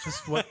know. It's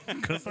just what.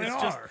 Because they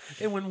it's just- are.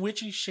 and when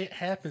witchy shit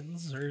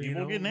happens, or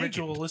People get naked.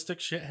 ritualistic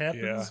shit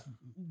happens,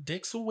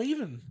 dicks are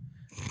waving.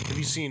 Have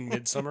you seen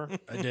Midsummer?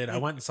 I did. I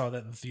went and saw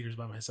that in the theaters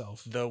by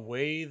myself. The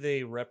way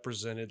they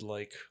represented,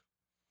 like,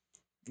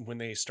 when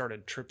they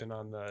started tripping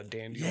on the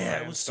dandelion. Yeah, it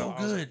and was stuff,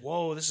 so I like, good.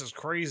 whoa, this is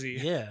crazy.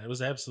 Yeah, it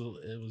was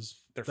absolutely. It was.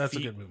 Their That's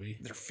feet- a good movie.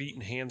 Their feet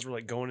and hands were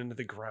like going into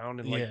the ground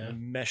and like Yeah.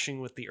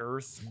 meshing with the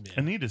earth. Yeah.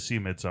 I need to see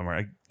Midsummer.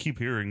 I keep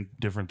hearing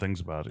different things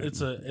about it.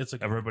 It's a.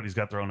 Everybody's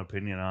got their own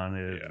opinion on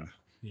it. Yeah.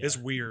 Yeah. It's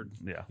weird.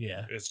 Yeah.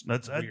 Yeah. It's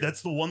That's weird.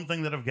 that's the one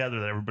thing that I've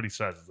gathered that everybody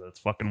says is that it's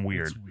fucking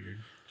weird. It's weird.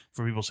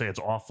 For people say it's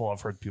awful.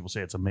 I've heard people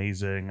say it's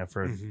amazing. I've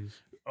heard, Mhm.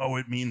 oh,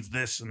 it means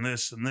this and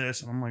this and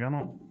this. And I'm like, I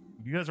don't.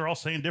 You guys are all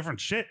saying different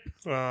shit.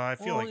 I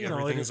feel Well, like you know,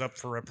 everything it- is up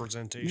for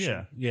representation.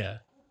 Yeah. Yeah.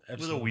 It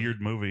was a absolutely.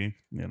 weird movie.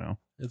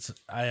 It's.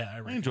 I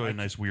I enjoy a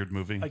nice weird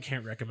movie. I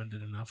can't recommend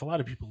it enough. A lot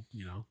of people,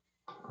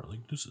 are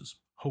like, "This is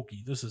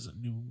hokey. This isn't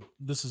new.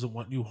 This isn't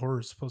what new horror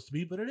is supposed to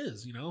be," but it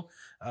is.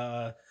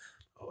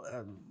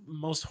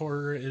 Most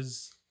horror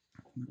is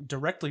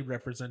directly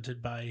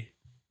represented by,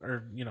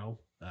 or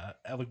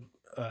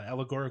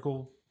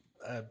allegorical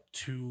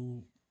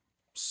to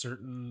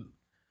certain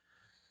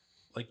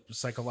like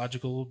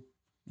psychological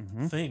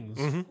Mhm. things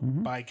Mhm.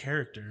 Mhm. by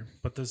character.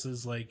 But this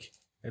is like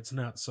it's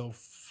not so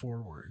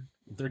forward.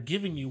 They're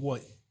giving you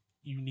what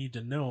you need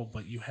to know,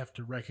 but you have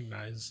to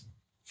recognize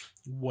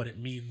what it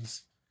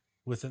means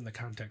within the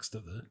context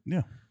of the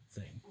Yeah.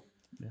 thing.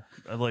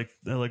 I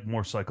like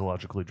more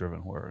psychologically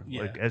driven horror.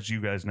 Yeah. Like as you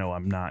guys know,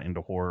 I'm not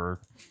into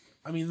horror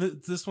I mean,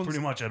 this one's pretty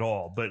much at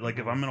all. But like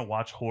if I'm gonna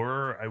watch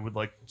horror, I would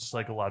like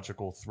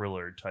psychological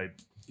thriller type.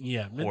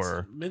 yeah.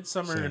 horror.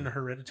 Midsummer Same. and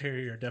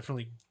Hereditary are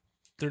definitely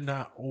they're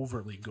not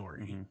overly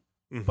gory, Mhm.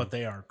 Mhm. but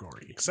they are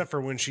gory. Except for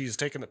when she's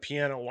taking the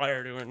piano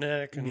wire to her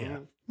neck. And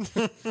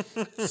Yeah.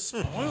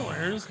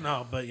 Spoilers,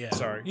 no, but yeah.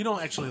 Sorry. you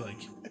don't actually like.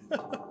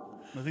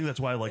 I think that's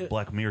why I like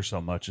Black Mirror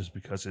so much, is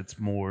because it's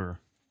more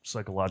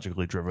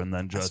psychologically driven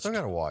than I just. still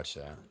gotta watch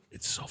that.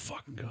 It's so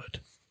fucking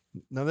good.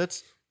 No,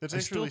 that's I still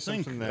actually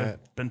think something that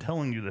I've been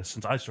telling you this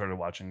since I started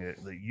watching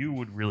it, that you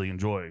would really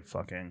enjoy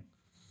fucking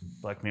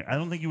Black Mirror. I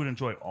don't think you would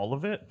enjoy all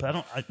of it, but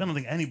I don't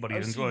think anybody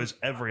I've enjoys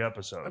every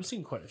episode. I've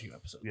seen quite a few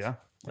episodes. Yeah.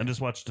 I just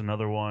watched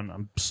another one.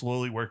 I'm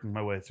slowly working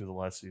my way through the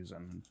last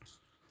season.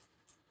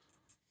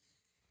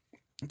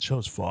 The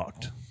show's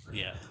fucked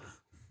Yeah.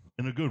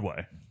 in a good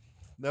way.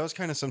 that was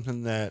kind of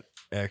something that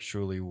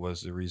actually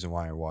was the reason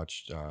why I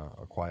watched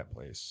A Quiet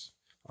Place.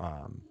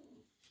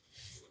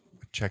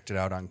 Checked it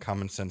out on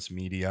Common Sense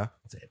Media.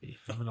 It's Abby.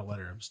 I'm gonna let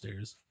her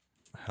upstairs.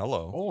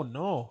 Hello. Oh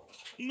no.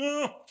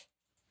 No.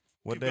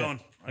 What Keep day? going.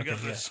 I got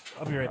Okay, yeah. this.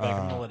 I'll be right back.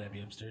 I'm gonna let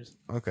Abby upstairs.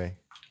 Okay.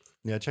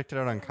 Yeah, I checked it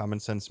out on Common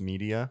Sense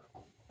Media.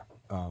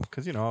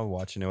 Because, I was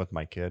watching it with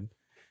my kid.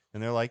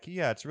 And they're like,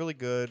 yeah, it's really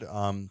good.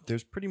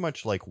 There's pretty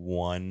much like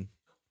one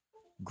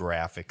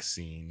graphic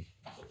scene.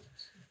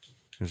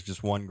 There's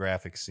just one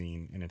graphic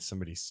scene, and it's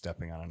somebody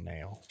stepping on a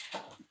nail.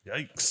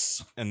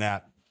 Yikes. And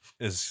that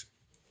is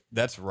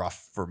that's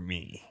rough for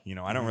me. You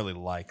know, I don't really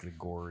like the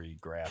gory,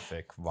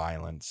 graphic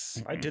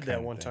violence. I did kind that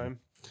of one thing. time.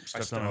 I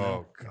Stepped stuck on a a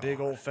nail. big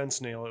old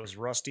fence nail. It was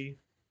rusty.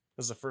 It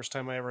was the first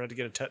time I ever had to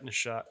get a tetanus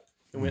shot.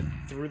 It went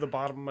through the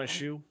bottom of my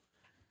shoe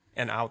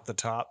and out the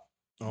top.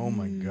 Oh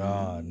my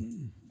god.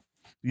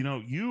 You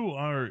know, you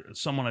are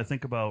someone I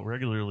think about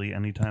regularly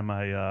anytime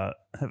I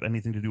have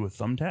anything to do with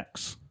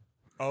thumbtacks.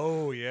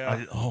 Oh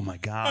yeah. Oh my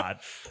god.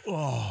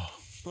 Oh,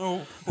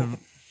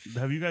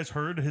 Have you guys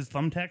heard his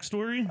thumbtack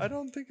story? I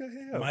don't think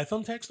I have. My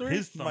thumbtack story?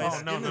 His My Oh,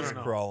 skin is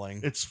crawling.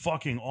 It's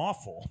fucking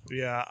awful.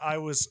 Yeah, I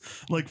was.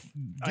 Like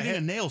getting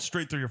a nail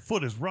straight through your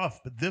foot is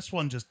rough, but this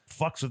one just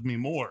fucks with me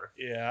more.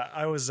 Yeah,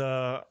 I was.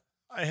 I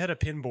had a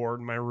pin board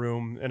in my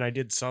room, and I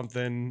did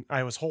something.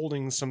 I was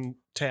holding some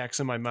tacks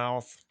in my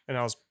mouth, and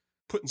I was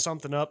putting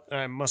something up, and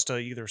I must have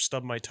either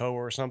stubbed my toe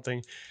or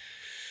something,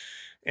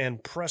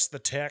 and pressed the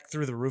tack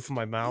through the roof of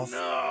my mouth.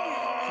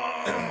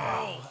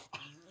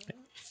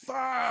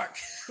 Fuck.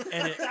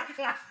 And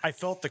I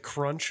felt the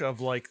crunch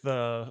of like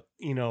the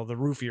the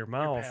roof of your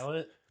mouth.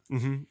 Palate?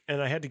 And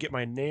I had to get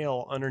my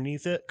nail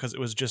underneath it because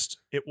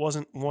it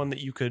wasn't one that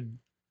you could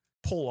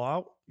pull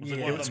out. Was it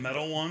Yeah. one of the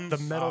metal ones? The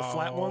metal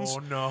flat ones. Oh,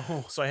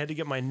 no. So I had to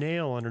get my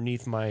nail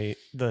underneath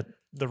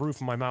the roof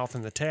of my mouth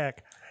and the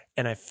tack,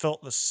 and I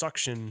felt the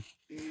suction.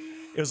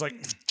 It was like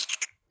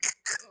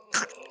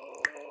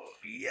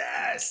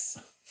Yes.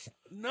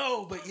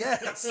 No, but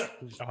yes.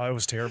 oh, it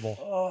was terrible.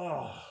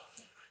 Oh.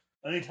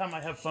 Anytime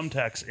I have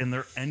thumbtacks and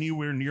they're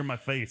anywhere near my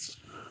face,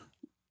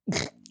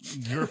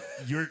 your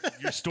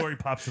story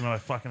pops into my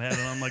fucking head,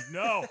 and I'm like,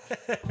 no,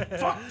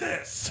 fuck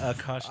this.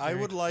 I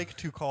would like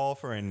to call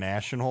for a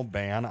national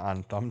ban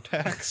on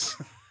thumbtacks.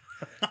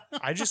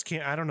 I just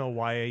can't. I don't know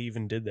why I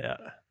even did that.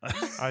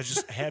 I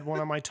just had one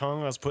on my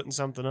tongue. I was putting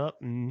something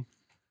up, and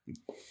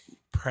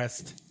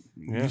Pressed.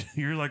 yeah.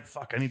 You're like,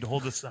 fuck, I need to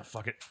hold this stuff.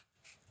 Fuck it.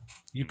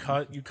 You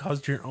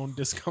caused your own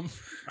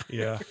discomfort.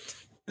 Yeah.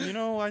 You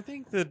know, I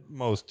think that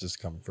most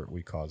discomfort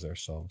we cause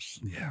ourselves.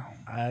 Yeah.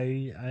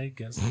 I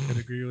guess I could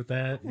agree with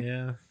that.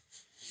 Yeah.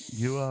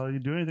 You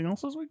do anything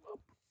else this week, Bob?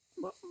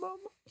 You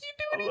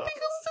do anything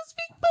else this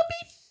week,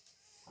 puppy?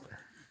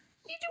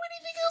 You do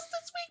anything else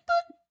this week,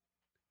 bud?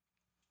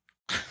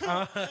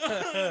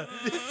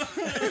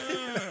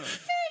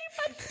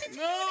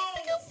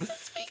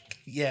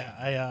 Yeah,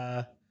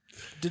 I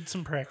did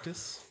some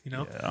practice. You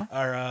know,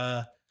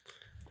 Yeah.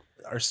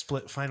 our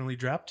split finally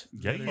dropped.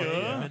 Yeah, the other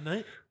day yeah. at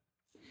midnight.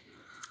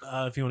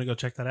 If you want to go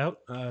check that out,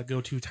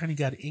 go to Tiny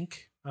God Inc.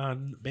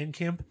 on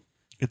Bandcamp.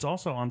 It's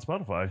also on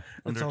Spotify. It's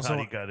Under also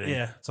Tiny God Inc.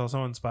 yeah, it's also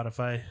on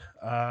Spotify.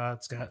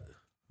 It's got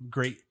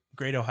great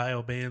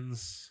Ohio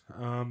bands.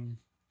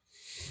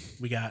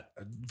 We got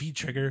V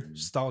Trigger,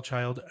 Stall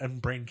Child,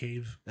 and Brain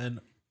Cave, and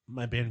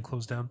my band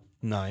closed down.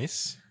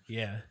 Nice.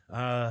 Yeah,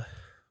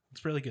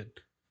 it's really good.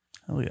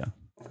 Hell yeah.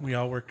 We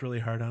all worked really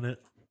hard on it.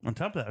 On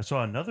top of that, I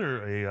saw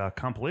a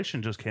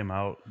compilation just came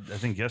out, I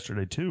think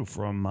yesterday too,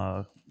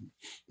 from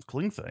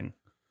Kling Thing.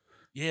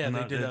 Yeah, And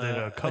they did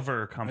a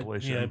cover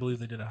compilation. I believe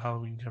they did a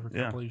Halloween cover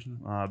Yeah. compilation.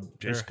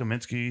 Jason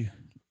Kaminsky,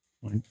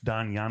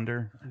 Don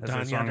Yonder. Has Don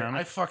that song Yonder. on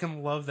I it.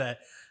 fucking love that.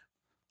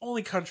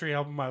 Only country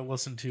album I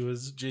listen to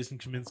is Jason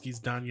Kaminsky's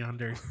Don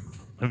Yonder.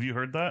 Have you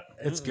heard that?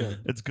 It's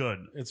good. It's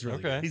good. It's really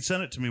Okay. He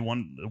sent it to me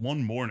one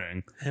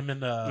morning. good. Him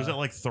and It was at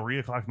like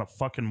 3:00 in the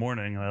fucking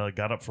morning, and I like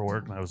got up for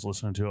work and I was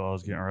listening to it. I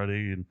was getting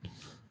ready, and I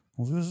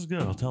was like, "This is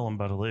good. I'll tell him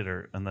about it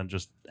later." And then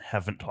just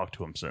haven't talked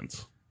to him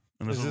since.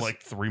 And this Is was this-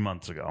 like 3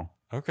 months ago.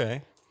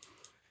 Okay.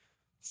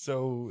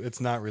 So it's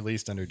not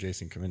released under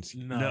Jason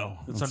Kaminsky. no,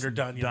 it's under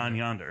Don Yonder. Don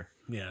Yonder.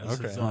 Yeah, this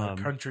Okay. is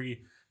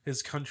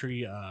his country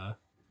You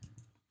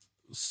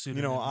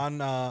pseudonym. know,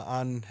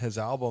 on his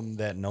album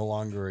that no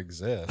longer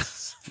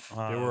exists,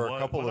 there were a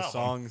couple of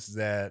songs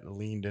that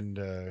leaned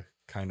into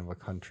kind of a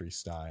country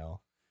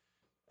style,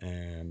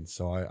 and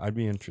so I'd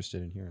be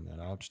interested in hearing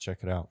that. I'll have to check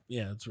it out.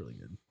 Yeah, it's really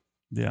good.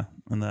 Yeah,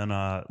 and then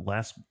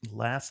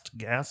last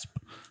gasp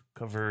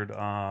covered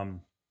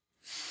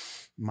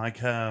Mike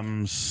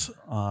Hem's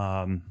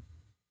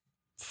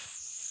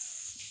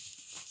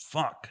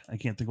fuck. I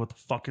can't think what the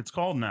fuck it's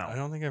called I now.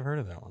 don't think I've heard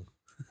of that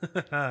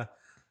one.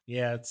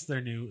 Yeah, it's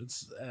their new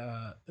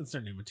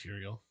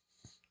material.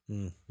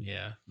 Hmm.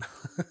 Yeah.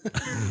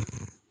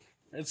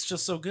 It's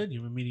just so good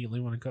you immediately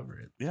want to cover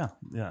it. Yeah.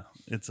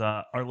 It's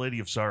Our Lady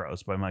of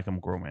Sorrows by Michael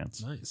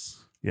McRomance.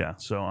 Nice. Yeah,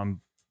 so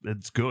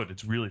it's good.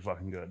 It's really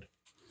fucking good.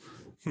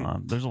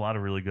 There's a lot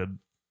of really good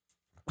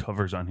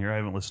covers on here. I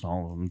haven't listened to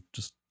all of them.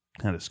 Just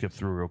kind of skip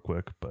through real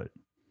quick, but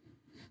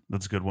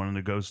that's a good one. And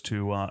it goes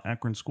to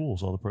Akron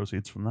Schools, all the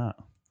proceeds from that.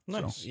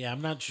 Nice. Yeah,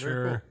 I'm not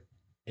Very sure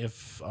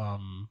if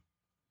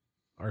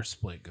our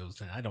split goes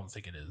down. I don't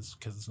think it is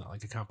because it's not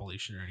like a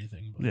compilation or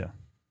anything. But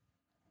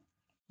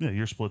Yeah,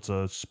 your split's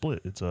a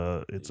split. It's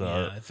I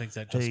think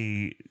that just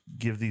hey,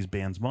 give these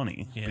bands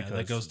money. Yeah, that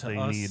because goes to they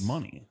us. need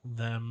money.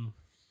 them,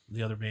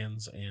 the other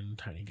bands, and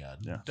Tiny God.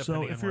 Yeah. So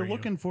depending if on you're where you-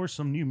 looking for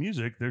some new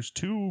music, there's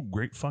two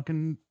great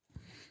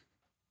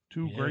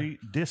Yeah.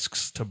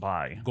 discs to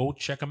buy. go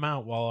check them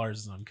out while ours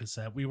is on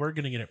cassette. We were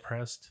gonna get it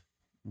pressed.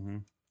 Mm-hmm.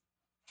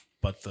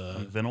 but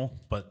Like Vinyl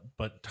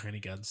but Tiny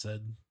God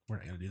said we're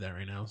not gonna do that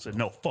right now. So said,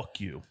 "No, fuck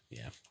you."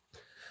 yeah.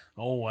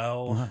 Oh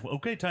well.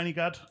 Okay, Tiny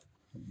God,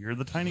 you're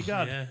the Tiny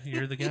God. Yeah,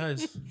 you're the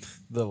guys.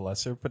 The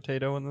lesser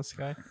potato in the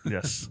sky.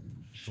 Yes,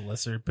 The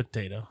lesser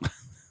potato.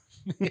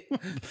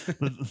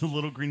 the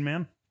little green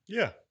man.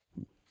 Yeah.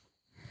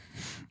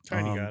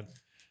 Tiny Um, God.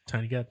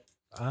 Tiny God.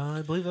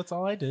 I believe that's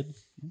all I did.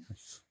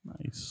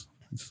 Nice.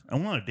 I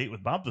went on a date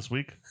with Bob this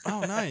week.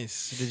 Oh,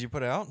 nice. Did you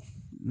put it out?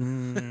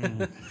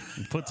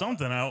 Put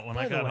something out when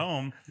By I the got way-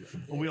 home.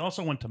 We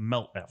also went to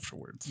Melt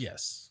afterwards.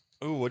 Yes.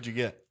 Ooh, what'd you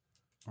get?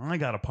 I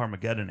got a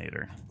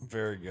Parmageddon-ator.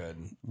 Very good.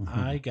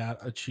 I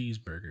got a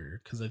cheeseburger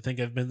because I think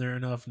I've been there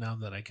enough now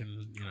that I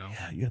can,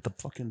 Yeah, you got the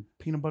fucking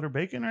peanut butter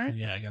bacon, right?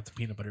 Yeah, I got the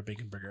peanut butter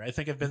bacon burger. I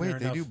think I've been Wait, there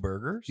they enough. do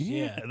burgers?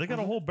 Yeah, they got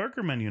a whole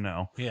burger menu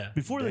now. Yeah.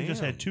 Before they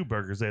just had Damn. 2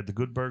 burgers. They had the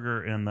Good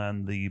Burger and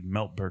then the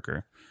Melt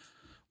Burger.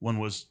 One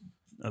was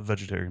a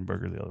vegetarian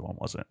burger, the other one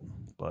wasn't.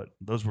 But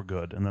those were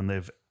good. And then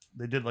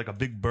they did like a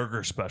big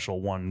burger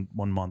special one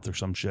month or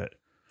some shit.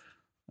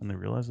 And they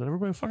realized that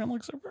everybody fucking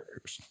likes their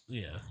burgers.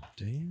 Yeah.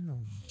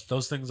 Damn.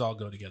 Those things all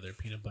go together: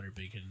 peanut butter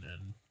bacon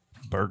and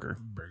Burger.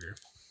 burger.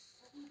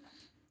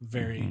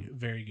 Very,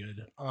 very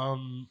good.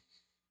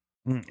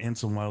 And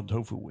some wild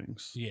tofu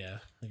wings. Yeah,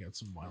 I got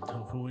some wild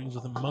tofu wings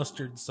with a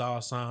mustard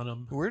sauce on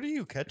them. Where do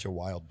you catch a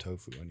wild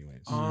tofu,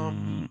 anyways?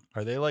 Mm.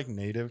 Are they like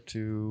native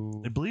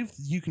to? I believe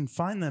you can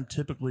find them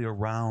typically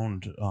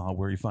around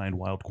where you find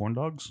wild corn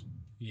dogs.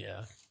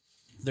 Yeah,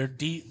 they're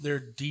deep. They're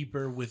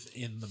deeper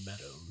within the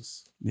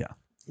meadows. Yeah.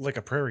 Like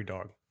a prairie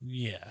dog.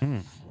 Yeah,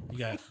 Mm. you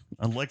got.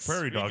 Unlike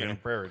prairie Speaking dogging.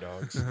 of prairie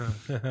dogs.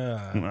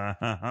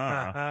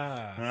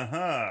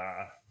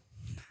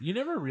 You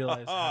never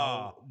realize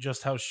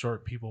just how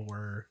short people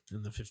were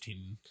in the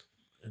 15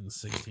 and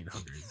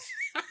 1600s.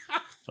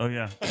 Oh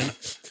yeah,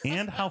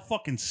 and how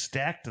fucking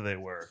stacked they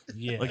were.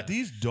 Yeah, Like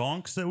these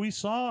donks that we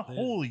saw.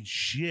 Holy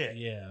shit!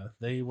 Yeah,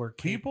 they were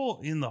People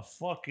in the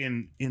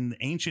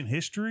ancient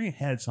history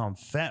had some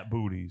fat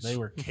booties. They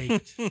were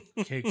caked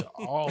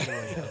all the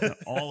way up.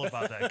 all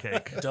about that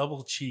cake.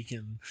 Double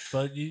cheeking,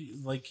 but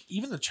like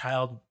even the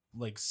child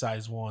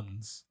size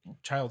ones,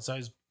 child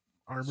size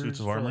armors Suits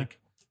of armor?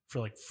 for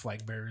like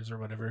flag bearers or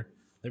whatever,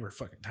 they were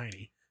fucking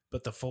tiny.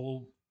 But the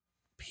full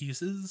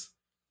pieces,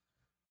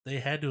 they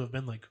had to have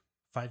been like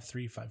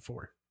 5'3",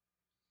 5'4".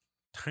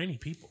 Tiny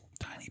people.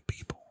 Tiny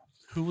people.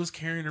 Who was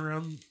carrying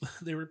around?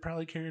 They were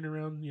probably carrying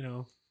around,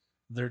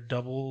 their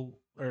double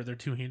or their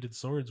 2-handed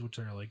swords, which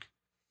are like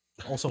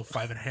also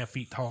 5.5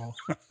 feet tall.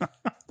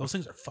 Those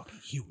things are fucking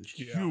huge.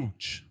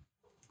 Huge.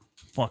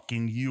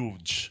 Fucking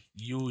huge.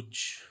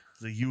 Huge.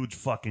 The huge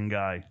fucking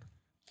guy.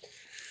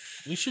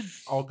 We should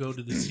all go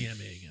to the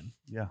CMA again.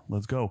 Yeah,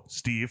 let's go,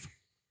 Steve.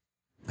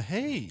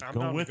 Hey, I'm Go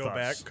down with to go us.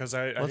 back because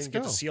I Let's didn't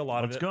get go. to see a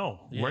lot Let's of it. go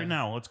Yeah. right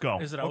now. Let's go.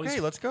 Is it always? okay,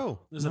 let's go.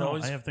 Is it No,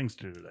 always? I have things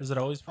to do today. Is it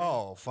always? Free?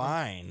 Oh,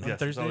 fine. On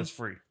Yes, it's always Thursdays?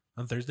 free.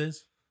 On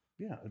Thursdays?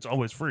 Yeah, it's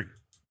always free.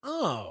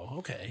 Oh,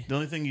 okay. The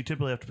only thing you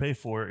typically have to pay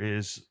for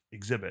is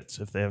exhibits.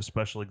 If they have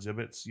special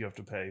exhibits, you have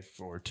to pay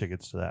for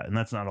tickets to that, and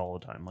that's not all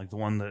the time. Like the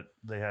one that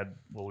they had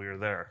while we were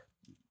there.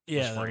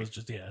 Yeah, that free. was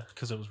just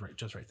because it was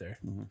just right there.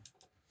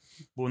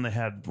 But when they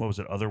had what was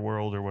it,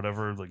 Otherworld or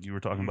whatever, like you were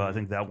talking about, I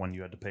think that one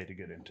you had to pay to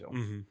get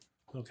into.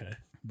 Okay,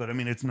 But I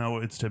mean, it's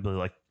typically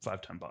like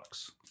 $5-10.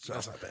 So,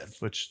 that's not bad.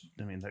 which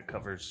I mean, that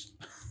covers.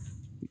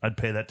 I'd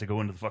pay that to go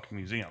into the fucking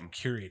museum.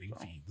 Curating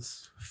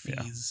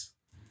fees.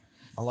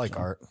 I like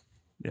art.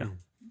 Yeah,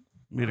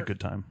 we had a good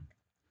time.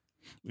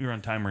 We were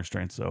on time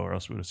restraints though, or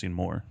else we would have seen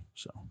more.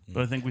 So,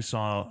 but I think we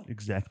saw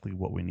exactly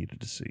what we needed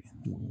to see,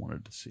 what we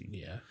wanted to see.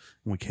 Yeah,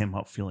 And we came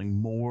out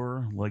feeling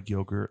more like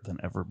yogurt than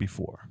ever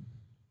before.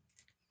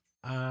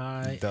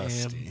 I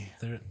Dusty.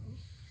 am.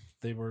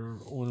 They were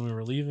when we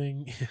were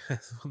leaving.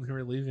 When we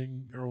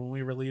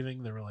were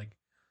leaving, they were like,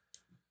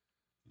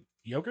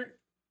 "Yogurt."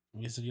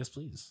 We said, "Yes,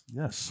 please."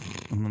 Yes.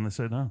 And then they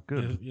said, "No,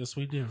 good." Yes,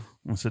 we do.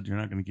 I said, "You're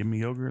not going to give me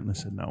yogurt?" And they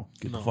said, "No,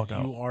 get the fuck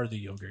out. You are the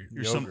yogurt.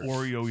 You're some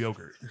Oreo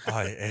yogurt."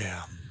 I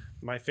am.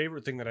 My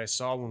favorite thing that I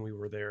saw when we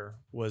were there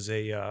was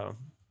a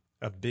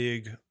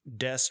big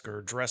desk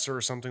or dresser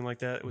or something like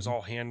that. It was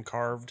all hand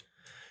carved,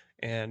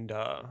 and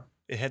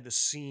it had the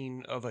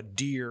scene of a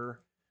deer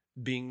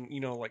being,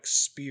 like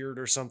speared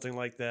or something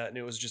like that, and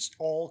it was just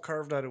all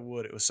carved out of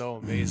wood. It was so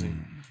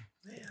amazing.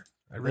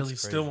 I really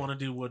That's still crazy. want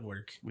to do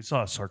woodwork. We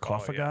saw a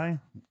sarcophagi yeah.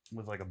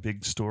 with like a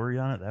big story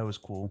on it. That was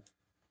cool.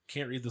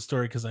 Can't read the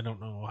story because I don't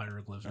know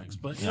hieroglyphics,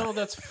 but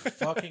that's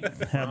fucking It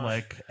had fun.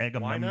 like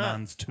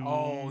Agamemnon's tomb.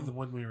 Oh, the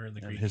one we were in the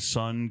and Greek. his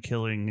son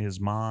killing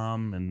his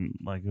mom, and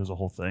like it was a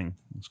whole thing.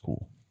 It was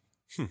cool.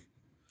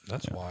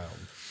 That's wild.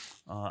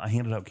 I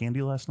handed out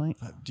candy last night.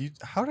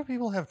 How do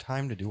people have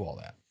time to do all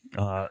that?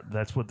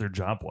 That's what their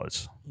job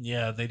was.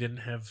 Yeah, they didn't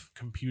have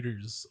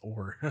computers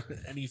or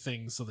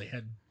anything, so they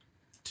had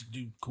to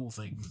do cool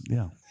things.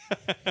 Yeah,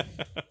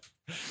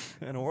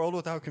 In a world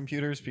without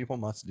computers, people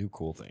must do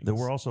cool things. there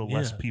were also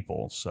less Yeah.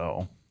 people,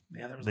 so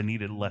Yeah, there was. they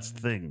needed less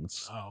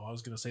things. Oh, I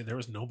was gonna say there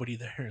was nobody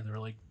there. There were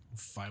like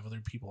 5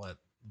 other people at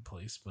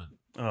place, but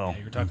Oh, yeah,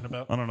 you're talking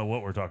about. I don't know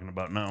what we're talking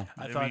about now.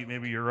 I Maybe, thought-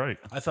 maybe you're right.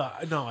 I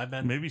thought no, I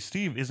meant. Maybe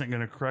Steve isn't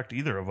going to correct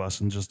either of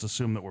us and just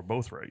assume that we're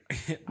both right.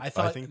 I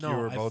thought. I think no, you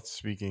were I, both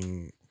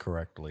speaking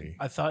correctly.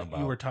 I thought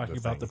you were talking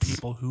about the things.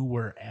 people who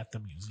were at the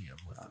museum.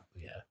 With,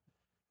 yeah.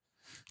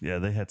 Yeah,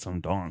 they had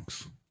some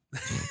donks.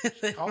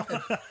 They all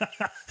had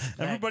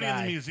Everybody in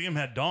the guy. museum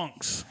had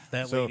donks.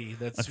 that So, lady.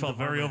 That's I felt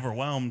very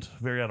overwhelmed. overwhelmed,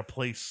 very out of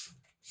place.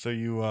 So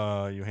you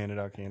handed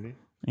out candy?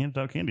 I handed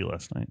out candy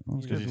last night. It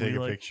was Did good. you take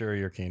We, a picture of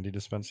your candy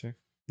dispenser?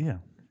 Yeah.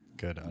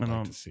 Good. I I'd like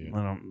don't, to see it.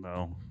 I don't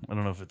know. I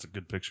don't know if it's a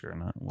good picture or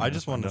not. We'll I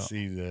just find wanted to out.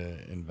 see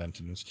the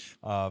inventiveness.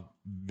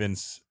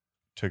 Vince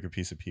took a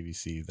piece of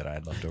PVC that I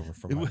had left over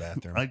from It my was-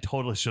 bathroom. I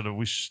totally should have.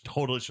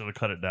 Totally should have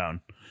cut it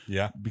down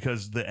yeah.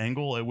 because the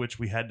angle at which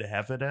we had to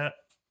have it at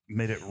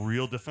made it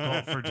real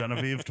difficult for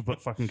Genevieve to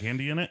put fucking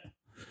candy in it.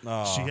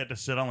 She had to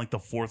sit on like the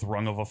fourth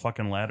rung of a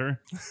fucking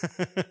ladder.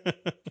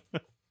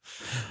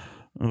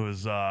 It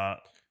was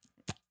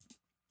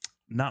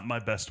not my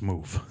best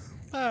move,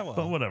 well.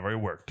 but whatever, it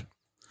worked.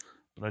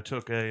 But I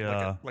took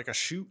a, like a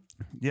shoot.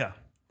 yeah,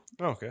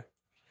 Oh, okay.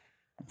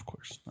 of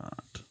course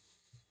not.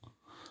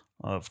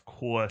 Of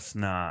course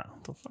not.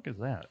 What the fuck is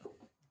that?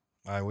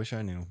 I wish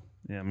I knew.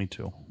 Yeah, me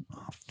too.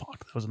 Oh,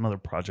 fuck. That was another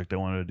project I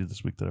wanted to do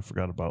this week that I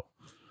forgot about.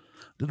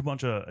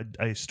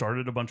 I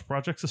started a bunch of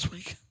projects this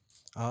week.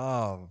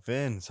 Oh,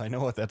 Vince, I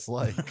know what that's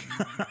like.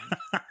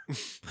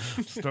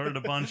 Started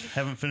a bunch,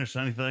 haven't finished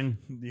anything.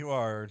 You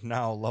are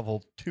now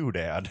level 2,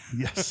 Dad.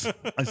 Yes.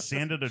 I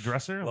sanded a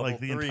dresser, Level like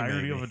the 3 entirety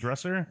maybe. of a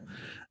dresser.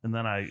 And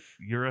then I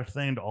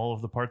urethaned all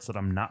of the parts that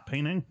I'm not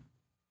painting.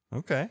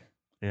 Okay.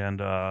 And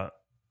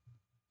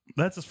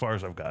that's as far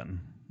as I've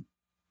gotten.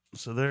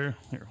 So here,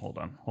 hold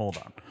on. Hold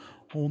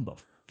the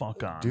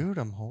fuck on. Dude,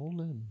 I'm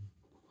holding.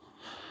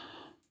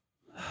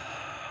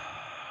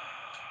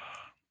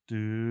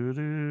 Do.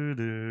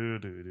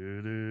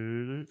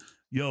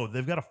 Yo,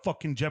 they've got a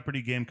fucking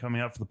Jeopardy game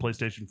coming out for the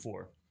PlayStation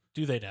 4.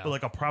 Do they now? But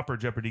like a proper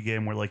Jeopardy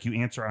game where like you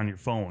answer on your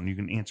phone. You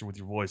can answer with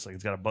your voice. Like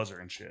it's got a buzzer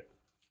and shit.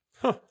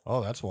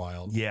 Oh, that's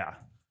wild. Yeah.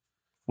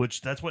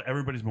 Which that's what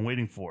everybody's been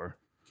waiting for.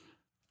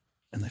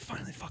 And they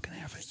finally fucking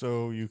have it.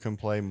 So you can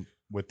play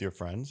with your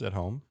friends at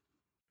home?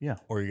 Yeah.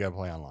 Or you got to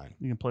play online?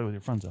 You can play with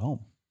your friends at home.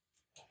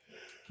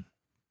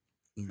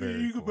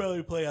 Very you could cool.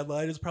 probably play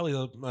online. It's probably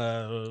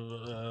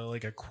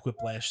like a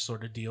Quiplash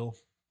sort of deal.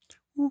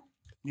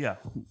 Yeah.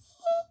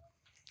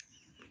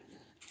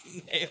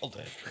 Nailed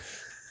it.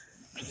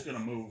 It's gonna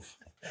move.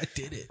 I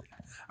did it.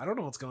 I don't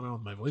know what's going on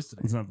with my voice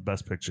today. It's not the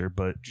best picture,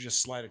 but Did you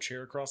just slide a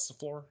chair across the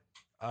floor?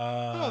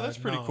 that's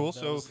pretty cool. that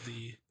So- was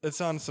the It's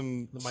on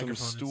some microphone, it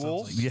sounds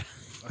stools like. yeah.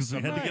 Because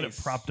we had to get it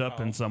Nice. propped up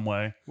in Oh. some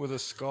way. with a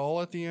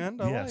skull at the end.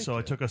 Yeah, like so I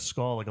it. took a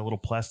skull, like a little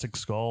plastic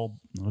skull.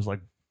 It was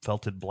like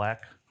felted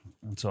black,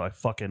 and so I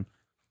fucking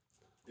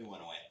It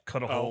went away.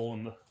 cut a hole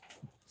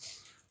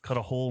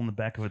in the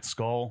back of its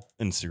skull.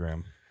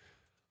 Instagram.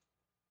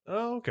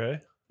 Oh,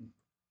 okay.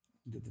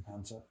 Get the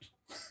concept.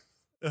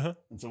 Uh-huh.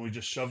 And so we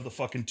just shoved the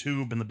fucking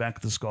tube in the back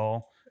of the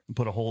skull and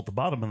put a hole at the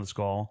bottom of the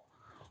skull.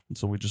 And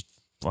so we just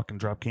fucking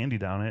drop candy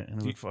down it,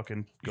 and it would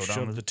fucking go You down.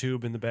 shoved the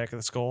tube in the back of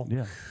the skull.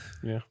 Yeah,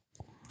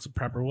 It's a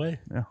proper way.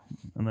 yeah.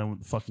 And then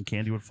the fucking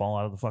candy would fall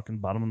out of the fucking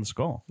bottom of the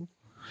skull.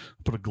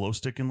 Put a glow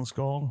stick in the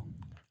skull.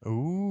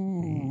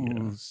 Ooh,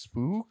 Yeah.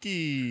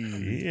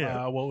 spooky.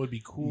 Yeah. What would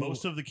be cool?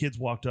 Most of the kids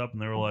walked up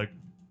and they were like,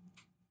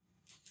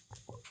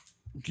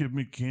 "Give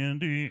me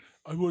candy."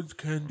 I want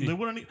candy. They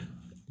wouldn't.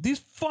 These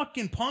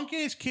fucking punk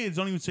ass kids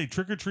don't even say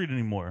trick or treat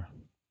anymore.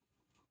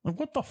 Like,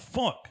 what the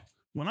fuck?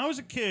 When I was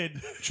a kid,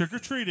 trick or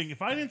treating,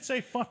 if I didn't say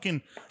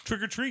fucking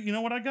trick or treat, you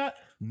know what I got?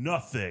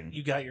 Nothing.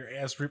 You got your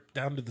ass ripped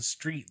down to the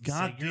street. and say,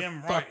 Goddamn "You're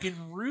right.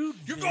 fucking rude.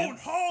 You're Vince. going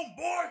home,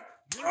 boy.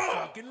 You're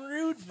fucking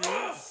rude,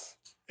 Vince."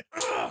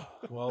 I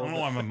don't know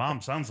why my mom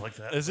sounds like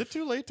that. Is it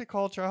too late to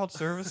call child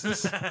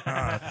services?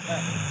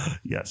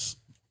 Yes.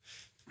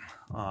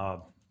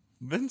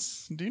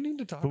 Vince, do you need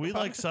to talk But we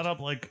about like it? set up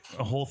like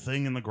a whole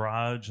thing in the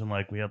garage, and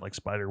like we had like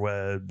spider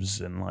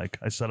webs, and like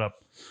I set up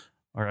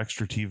our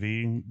extra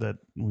TV that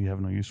we have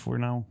no use for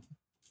now.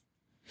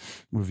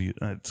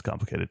 It's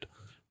complicated,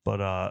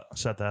 but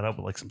set that up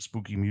with like some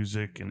spooky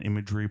music and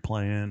imagery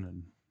playing,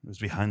 and it was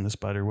behind the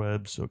spider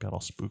web, so it got all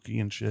spooky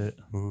and shit.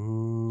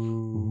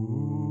 Ooh.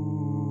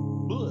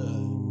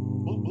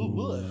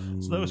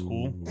 So that was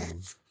cool.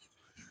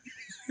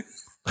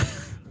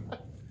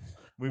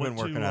 We've Went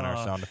been working to, on our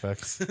sound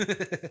effects.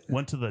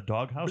 Went to the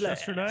dog house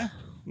yesterday,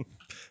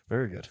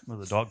 Very good. or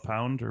the Dog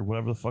Pound, or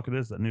whatever the fuck it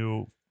is, that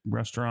new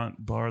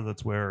restaurant bar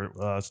that's where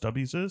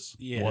Stubby's is.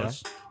 Yeah.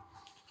 Was.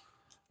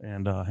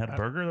 And had a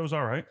burger that was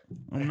all right.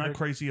 I'm not heard-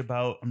 crazy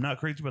about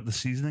the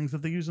seasonings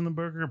that they use in the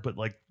burger, but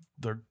like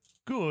they're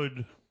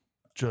good,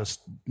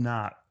 just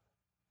not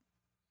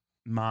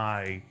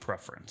my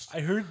preference. I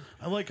heard.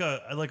 I like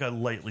a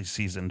lightly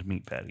seasoned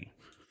meat patty.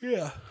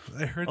 Yeah,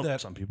 I heard Oh,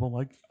 that some people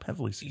like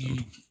heavily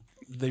seasoned.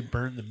 they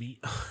burn the meat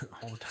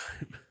all the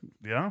time.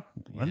 Yeah,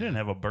 I didn't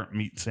have a burnt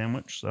meat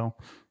sandwich, so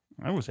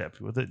I was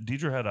happy with it.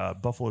 Deidre had a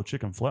buffalo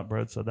chicken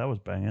flatbread, so that was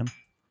banging.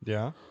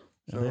 Yeah.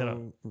 They had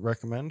So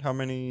recommend how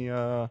many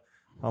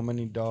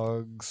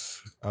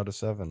dogs out of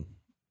 7?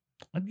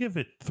 I'd give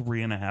it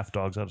 3.5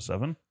 dogs out of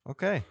 7.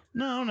 Okay.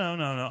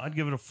 No. I'd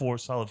give it a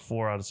solid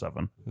 4 out of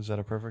 7. Is that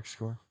a perfect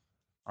score?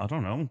 I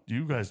don't know.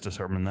 You guys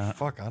determine that.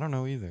 Fuck, I don't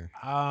know either.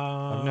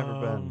 I've never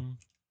been.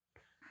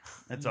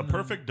 It's a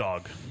perfect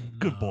dog.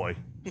 Good boy.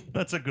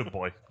 That's a good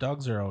boy.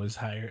 Dogs are always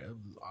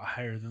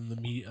higher than the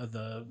meat of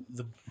the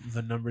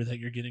number that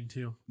you're getting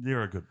to,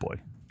 You're a good boy.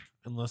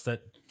 unless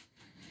that.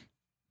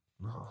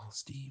 Oh,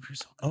 Steve, you're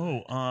so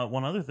good. Oh,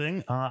 one other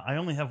thing. I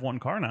only have one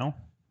car now.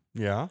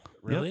 Yeah.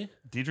 Really? Yep.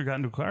 Deidre got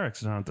into a car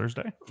accident on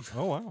Thursday.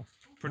 Oh wow.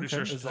 Pretty Okay.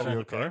 sure she Is totaled that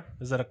the okay? car.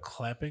 Is that a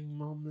clapping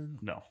moment?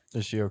 No.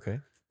 Is she okay?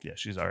 Yeah,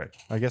 she's all right.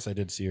 I guess I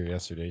did see her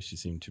yesterday. She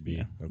seemed to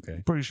be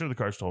okay. Pretty sure the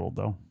car's totaled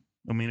though.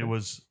 I mean,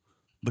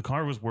 the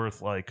car was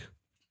worth like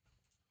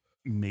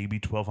maybe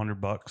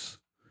 $1,200,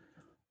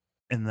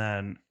 and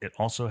then it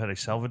also had a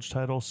salvage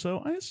title, so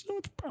I assume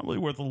it's probably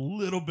worth a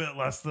little bit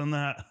less than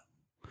that.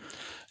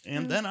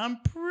 And then I'm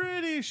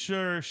pretty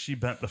sure she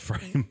bent the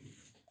frame,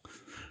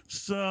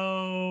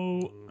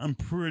 so I'm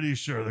pretty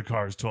sure the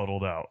car's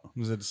totaled out.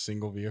 Was it a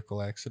single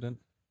vehicle accident?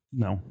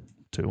 No,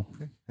 2.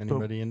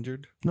 Anybody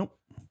injured? Nope.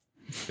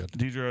 Good.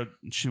 Deidre,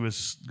 she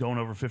was going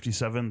over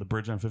 57, the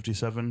bridge on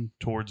 57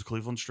 towards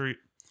Cleveland Street,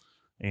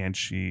 and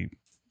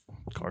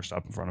car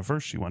stopped in front of her.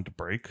 She went to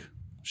brake.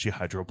 She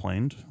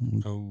hydroplaned.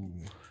 Oh.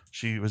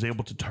 She was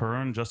able to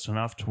turn just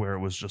enough to where it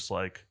was just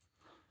like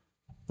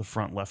the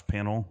front left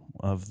panel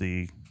of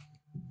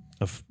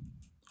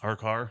our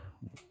car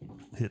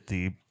hit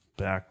the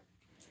back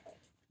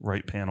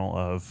right panel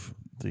of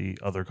the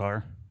other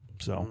car.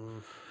 So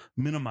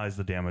minimize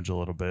the damage a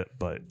little bit,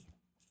 but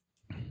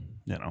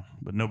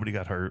but nobody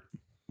got hurt.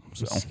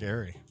 So It's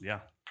scary. yeah.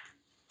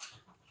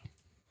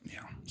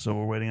 So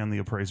we're waiting on the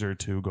appraiser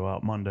to go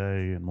out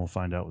Monday, and we'll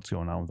find out what's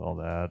going on with all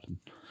that.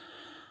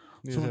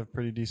 You So- guys have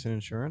pretty decent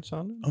insurance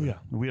on it? Oh yeah,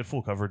 we had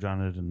full coverage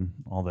on it and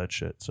all that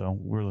shit. So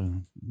we're really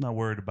not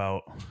worried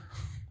about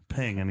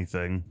paying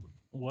anything.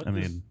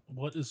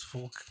 What's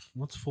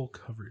full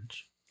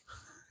coverage?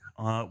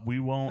 We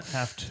won't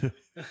have to.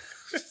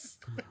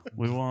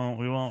 we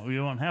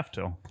won't have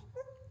to.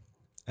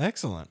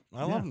 Excellent. I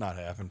Yeah. love not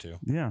having to.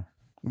 Yeah,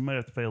 we might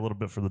have to pay a little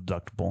bit for the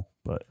deductible,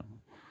 but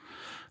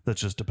that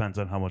just depends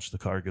on how much the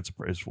car gets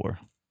appraised for.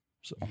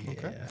 So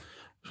Okay.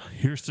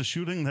 here's to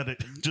shooting that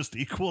it just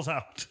equals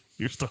out.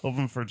 Here's to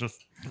hoping for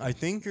just I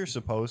think you're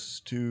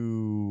supposed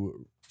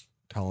to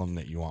tell them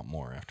that you want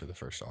more after the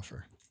first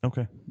offer.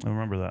 okay. I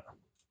remember that.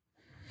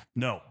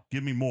 No,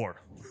 give me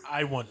more.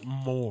 I want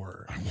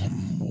more.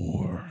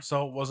 More.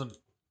 So it wasn't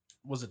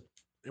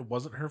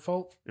her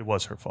fault? It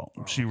was her fault.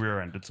 She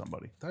rear-ended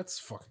somebody. That's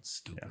fucking Yeah.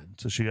 stupid.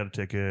 So she got a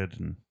ticket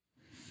and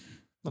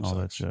That all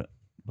that sucks. shit.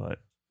 But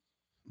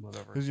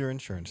whatever. Who's your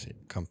insurance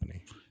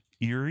company?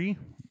 Erie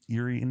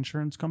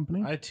Insurance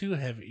Company. I too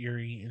have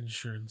Erie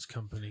Insurance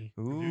Company.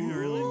 Ooh. you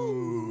really?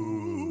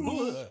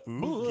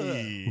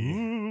 Spooky.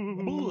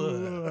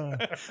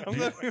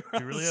 Do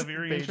you really have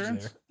Erie Page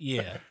Insurance? there.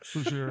 Yeah.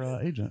 Who's your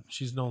agent?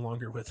 She's no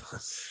longer with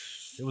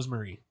us. It was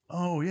Marie.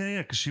 Oh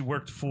yeah, because she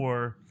worked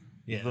for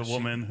Yeah, the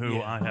woman who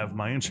yeah. I have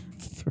my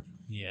insurance through.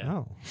 Yeah.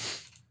 Oh.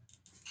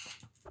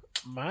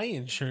 My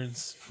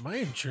insurance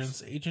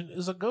agent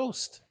is a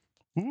ghost.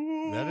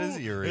 Ooh, That is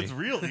eerie. It's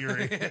real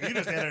eerie. You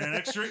just added an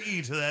extra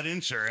E to that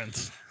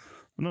insurance.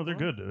 No, they're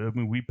good. I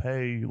mean, we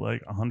pay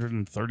like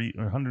 $130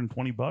 or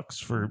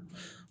 $120 for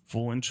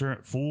full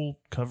insurance, full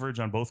coverage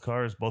on both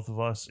cars, both of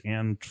us,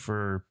 and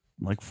for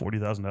like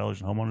 $40,000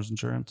 in homeowners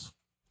insurance.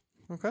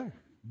 Okay.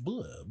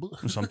 Blah, blah.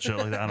 Or some shit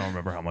like that. I don't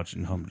remember how much,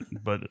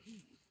 but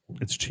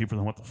it's cheaper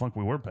than what the fuck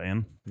we were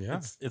paying. Yeah.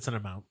 It's an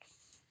amount.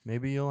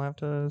 Maybe you'll have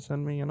to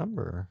send me a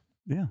number.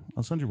 Yeah,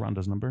 I'll send you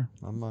Rhonda's number.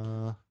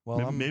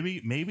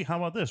 Maybe. How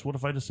about this? What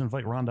if I just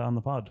invite Rhonda on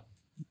the pod?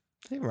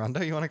 Hey,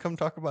 Rhonda, you want to come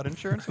talk about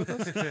insurance with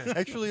us?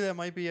 Actually, that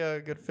might be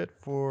a good fit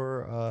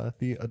for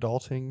the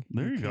Adulting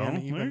There you go. Can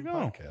There Even you go.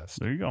 podcast.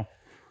 There you go.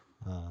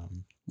 There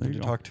Need you to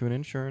go. talk to an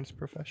insurance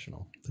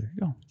professional. There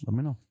you go. Let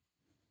me know.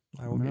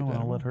 I will Let me get know, and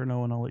that. I'll let her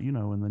know, and I'll let you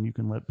know, and then you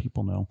can let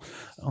people know.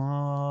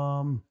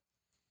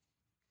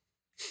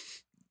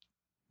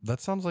 That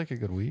sounds like a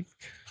good week.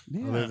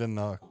 Yeah. Other than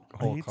the I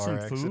whole ate car some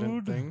accident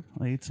food. thing.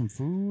 I ate some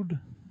food.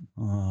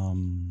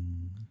 What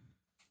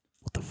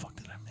the fuck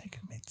did I make?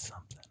 I made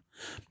something.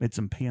 Made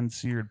some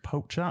pan-seared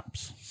pork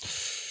chops.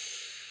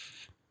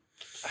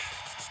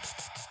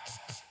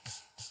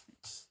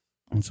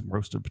 And some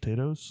roasted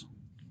potatoes.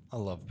 I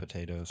love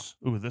potatoes.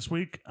 Ooh, this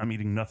week I'm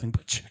eating nothing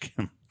but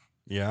chicken.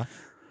 Yeah.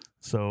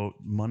 So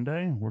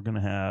Monday we're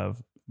gonna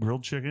have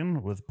grilled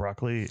chicken with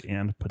broccoli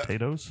and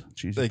potatoes,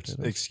 cheesy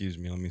potatoes. Excuse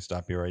me. Let me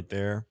stop you right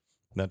there.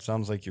 That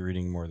sounds like you're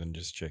eating more than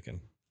just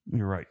chicken.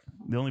 You're right.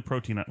 The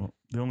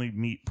only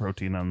meat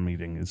protein I'm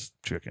eating is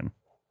chicken.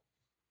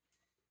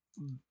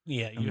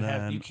 Yeah, And you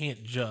then-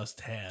 can't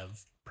just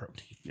have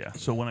protein. Yeah.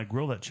 So when I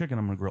grill that chicken,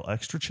 I'm gonna grill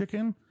extra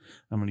chicken.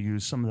 I'm gonna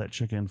use some of that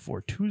chicken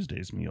for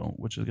Tuesday's meal,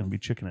 which is gonna be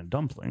chicken and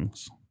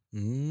dumplings.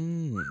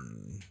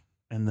 Mm.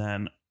 And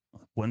then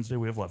Wednesday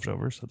we have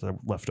leftovers. That's a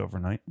leftover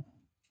night.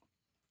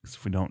 Because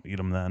if we don't eat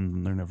them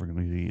then they're never going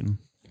to be eaten.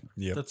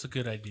 Yep. That's a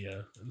good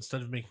idea.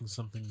 Instead of making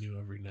something new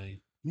every night,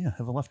 Yeah,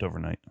 have a leftover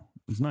night.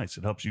 It's nice.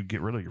 It helps you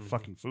get rid of your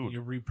fucking food.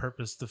 you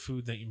repurpose the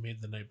food that you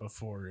made the night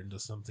before into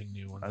something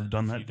new. And I've then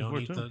done if that you don't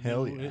before, eat too. the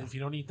Hell new, yeah. If you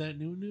don't eat that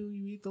new,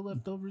 you eat the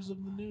leftovers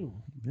of the new.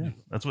 Yeah,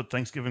 that's what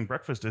Thanksgiving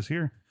breakfast is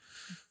here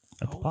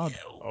at the pod.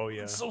 Oh,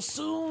 yeah. So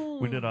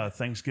soon. We did a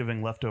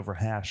Thanksgiving leftover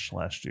hash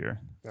last year.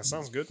 That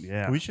sounds good.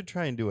 Yeah. We should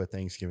try and do a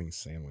Thanksgiving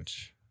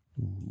sandwich.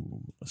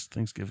 Ooh, a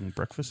Thanksgiving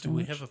breakfast. Do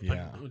we sandwich? have a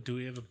Yeah. do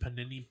we have a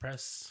panini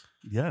press?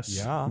 Yes.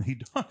 Yeah. He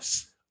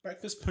does.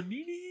 Breakfast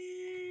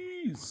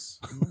paninis.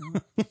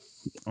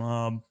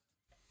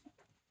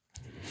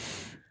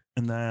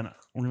 And then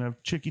we're gonna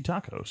have chicky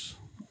tacos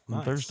on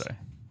Nice. Thursday.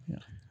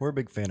 We're a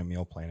big fan of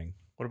meal planning.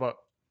 What about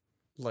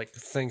like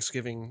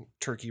Thanksgiving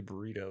turkey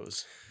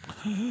burritos?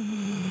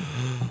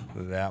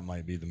 That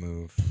might be the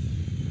move.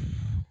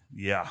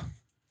 Yeah.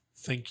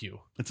 Thank you.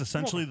 It's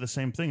essentially the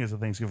same thing as a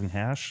Thanksgiving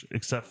hash,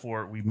 except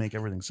for we make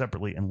everything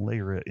separately and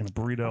layer it in a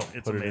burrito.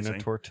 It's Put amazing. it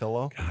in a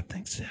tortilla. God,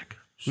 thanks, Zach.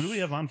 Who do we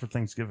have on for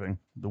Thanksgiving?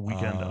 The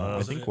weekend I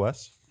of think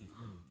Wes.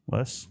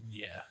 Wes.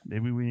 Yeah.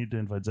 Maybe we need to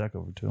invite Zach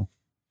over too.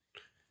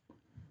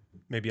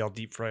 Maybe I'll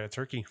deep fry a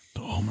turkey.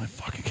 Oh my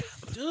fucking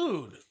god!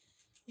 Dude.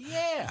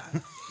 Yeah.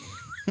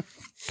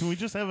 Can we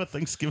just have a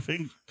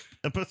Thanksgiving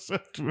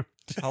episode? where-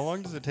 How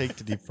long does it take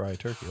to deep fry a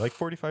turkey? Like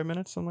 45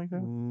 minutes, something like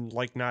that?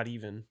 Like not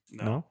even.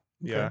 No?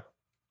 Yeah.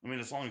 I mean,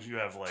 as long as you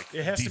have like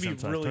It has to be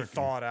decent-sized really turkey.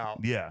 thought out.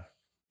 Yeah.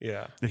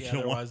 Yeah. You Yeah,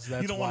 don't, want, otherwise you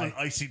that's don't want an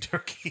why- icy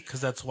turkey.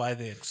 Because that's why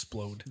they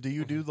explode. Do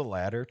you do the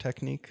ladder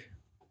technique?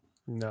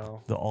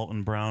 No. The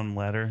Alton Brown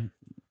ladder.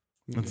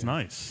 It's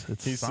nice.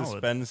 It's He solid.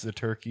 suspends the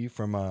turkey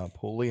from a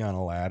pulley on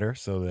a ladder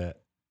so that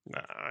Nah,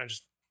 I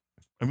just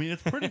I mean,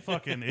 it's pretty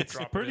fucking. It's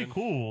Drop it pretty in.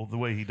 cool the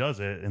way he does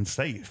it and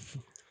safe.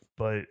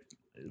 But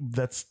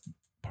that's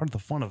part of the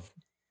fun of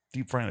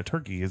deep frying a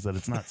turkey is that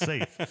it's not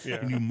safe Yeah.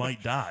 and you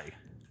might die.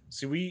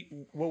 see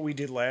what we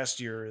did last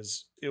year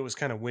is it was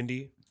kind of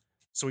windy,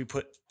 so we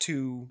put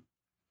 2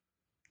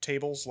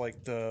 tables,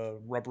 like the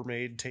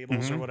Rubbermaid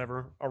tables or Mhm.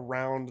 whatever,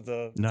 around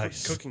the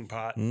Nice. cooking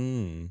pot.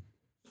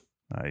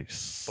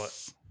 Nice.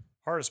 But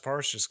hardest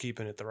part's just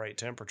keeping it the right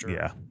temperature.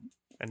 Yeah.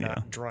 And Yeah.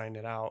 not drying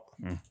it out.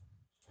 I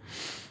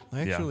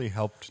Yeah. actually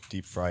helped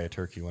deep fry a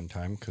turkey one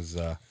time because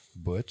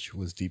Butch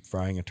was deep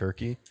frying a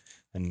turkey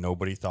and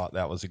nobody thought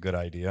that was a good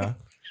idea.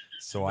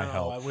 So I No,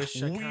 helped. I wish.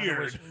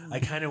 Weird. I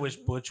kind of wish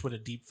Butch would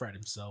have deep fried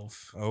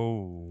himself.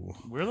 Oh,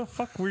 Where the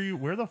fuck were you?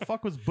 Where the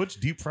fuck was Butch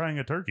deep frying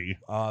a turkey?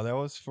 that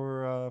was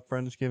for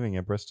Friendsgiving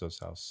at Bristow's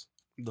house.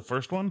 The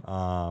first one?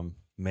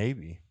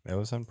 Maybe that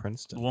was on The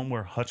Princeton. one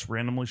where Hutch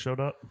randomly showed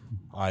up?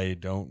 I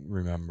don't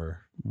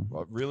remember.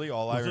 Well, really,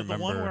 all I Was it remember.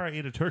 the one where I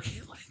ate a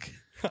turkey? Like,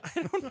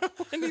 I don't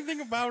know anything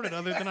about it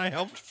other than I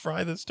helped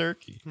fry this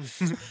turkey.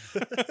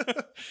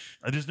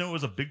 I just know it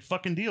was a big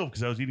fucking deal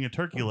because I was eating a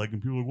turkey leg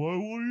and people were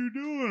like, what are you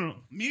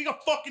doing? I'm eating a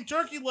fucking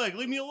turkey leg.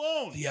 Leave me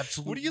alone. The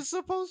absolute. What are you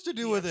supposed to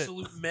do the with it?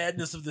 absolute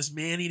madness of this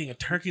man eating a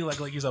turkey like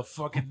he's a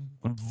fucking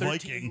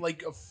Viking.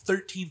 like a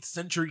 13th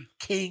century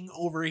king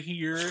over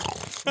here.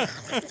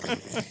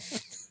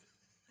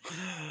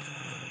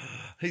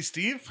 Hey,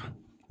 Steve.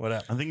 What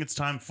up? I think it's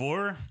time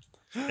for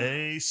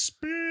a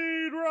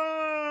speed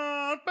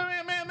run.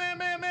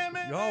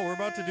 Y'all, we're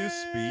about to do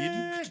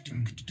speed.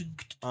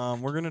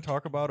 We're gonna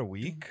talk about a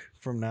week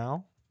from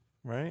now,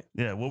 right?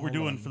 Yeah, what we're Hold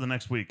doing on. for the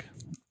next week.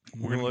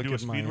 I'm We're gonna going to do a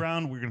look at speed my-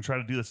 round. We're going to try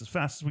to do this as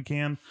fast as we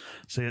can.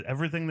 Say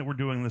everything that we're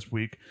doing this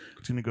week.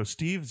 It's going to go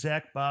Steve,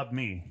 Zach, Bob,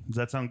 me. Does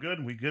that sound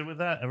good? We good with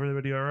that?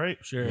 Everybody all right?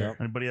 Sure. Yep.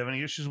 Anybody have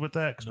any issues with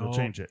that? Because we'll No.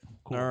 change it.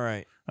 Cool. All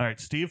right. All right,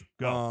 Steve,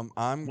 go.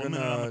 I'm 1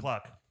 minute on the gonna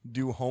clock.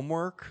 do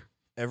homework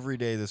every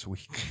day this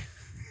week,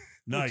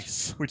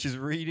 Nice. which is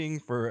reading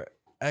for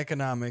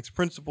economics,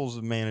 principles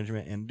of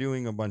management, and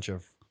doing a bunch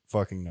of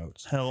fucking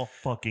notes. Hell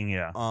fucking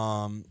yeah.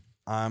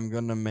 I'm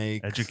gonna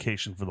make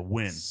Education for the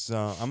win.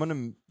 So I'm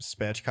gonna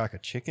spatchcock a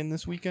chicken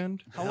this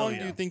weekend. How Hell long do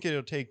yeah. you think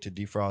it'll take to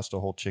defrost a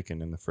whole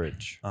chicken in the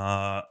fridge?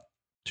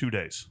 2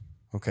 days.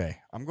 Okay,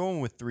 I'm going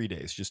with 3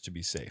 days just to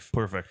be safe.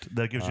 Perfect.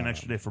 That gives you an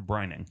extra day for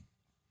brining.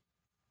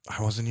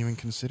 I wasn't even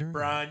considering. that.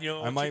 Brine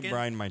your I might chicken?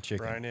 brine my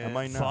chicken. Brine I it.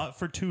 might not. Thawed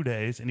for 2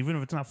 days, and even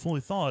if it's not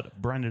fully thawed,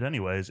 brine it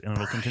anyways, and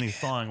it'll continue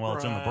thawing while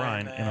it's in the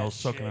brine, and it'll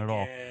soak in it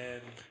all.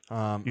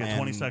 You got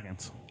 20 and,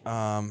 seconds.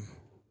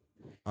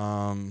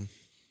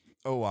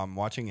 Oh, I'm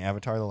watching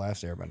Avatar: The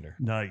Last Airbender.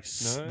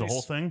 Nice. The Nice.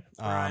 whole thing?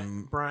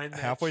 Brine that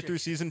Halfway through chicken.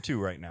 season 2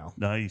 right now.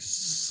 Nice.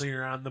 So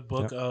you're on the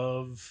book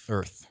of.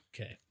 Earth.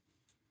 Okay.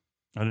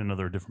 I didn't know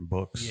there were different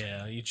books.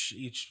 Yeah.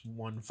 Each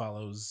one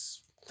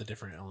follows the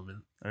different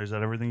element. Is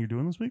that everything you're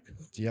doing this week?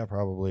 Yeah,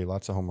 probably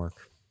lots of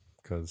homework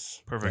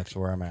because Perfect. that's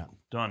where I'm at.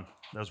 Done.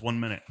 That was 1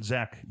 minute.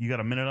 Zach, you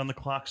got a minute on the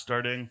clock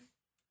starting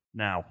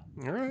now.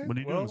 All right. What are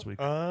you doing this week?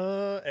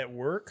 At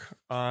work,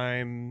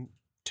 I'm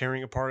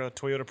tearing apart a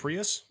Toyota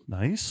Prius,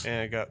 Nice.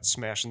 and I got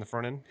smashed in the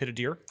front end, hit a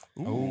deer,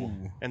 Oh,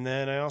 and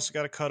then I also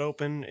got to cut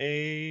open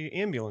a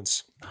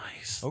ambulance.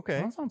 Nice.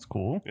 Okay. That sounds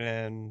cool.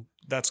 And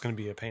that's going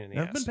to be a pain in the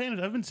I've ass.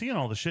 been seeing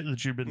all the shit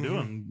that you've been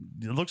doing.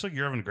 It looks like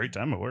you're having a great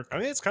time at work. I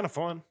mean, it's kind of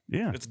fun.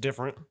 Yeah. It's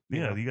different. you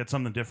Yeah, know? you got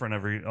something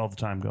different all the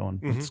time going.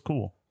 It's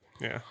cool.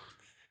 Yeah.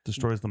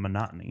 Destroys the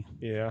monotony.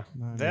 Yeah.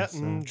 That That makes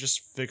and sense.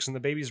 just fixing the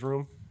baby's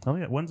room. Oh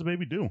yeah, when's the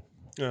baby due?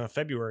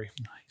 February.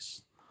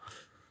 Nice.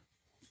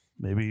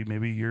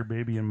 Maybe your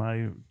baby and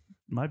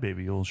my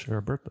baby will share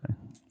a birthday.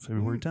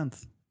 February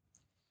 10th.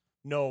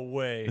 No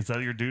way. Is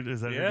that your due?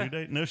 Is that your Yeah. due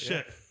date? No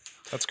shit.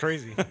 That's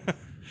crazy.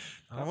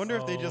 I wonder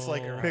if they just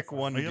like Oh. pick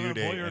one Are you having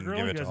due a boy date or a and girl?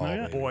 give You it to guys know all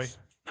yet? babies.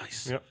 Boy.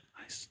 Nice. Yep.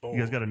 Nice. You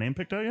guys got a name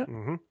picked out yet?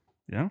 Mm-hmm.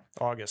 Yeah.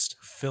 August.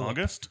 Philip.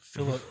 August.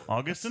 Philip.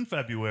 August and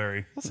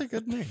February. That's a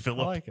good name.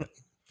 Philip. I like it.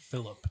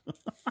 Philip.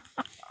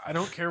 I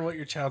don't care what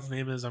your child's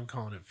name is. I'm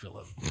calling it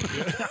Philip.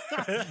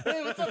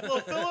 Hey, what's up, little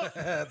Philip?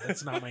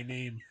 That's not my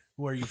name.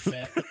 Who are you,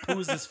 fat? Who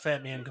is this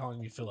fat man calling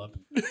me Philip?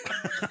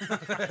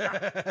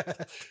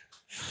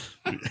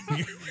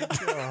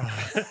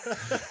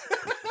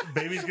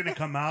 Baby's gonna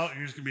come out.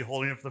 You're just gonna be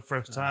holding it for the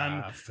first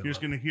time. You're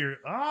just gonna hear,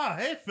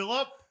 hey,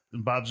 Philip.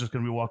 And Bob's just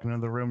gonna be walking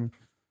into the room.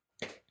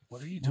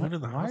 What are you doing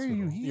in the Why are hospital?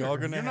 you here? You're all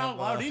gonna You're not have,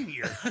 allowed in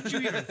here. How'd you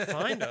even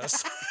find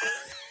us?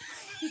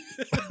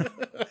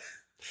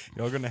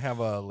 Y'all gonna have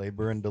a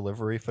labor and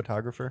delivery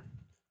photographer?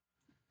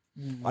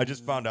 I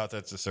just found out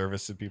that's a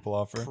service that people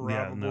offer.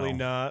 Yeah, Probably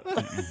no. not.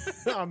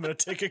 I'm going to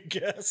take a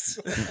guess.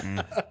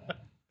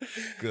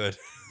 Good.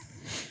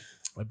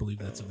 I believe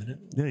that's a minute.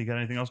 Yeah, you got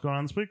anything else going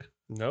on this week?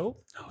 No,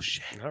 Oh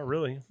shit! not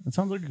really. It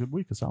sounds like a good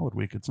week, a solid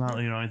week. It's not,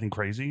 anything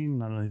crazy,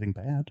 not anything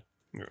bad.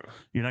 Yeah.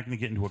 You're not going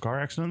to get into a car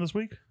accident this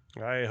week?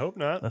 I hope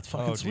not. That's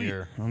fucking Oh, sweet.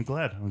 dear. I'm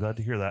glad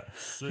to hear that.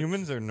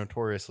 Humans are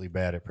notoriously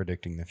bad at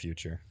predicting the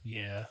future.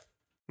 Yeah.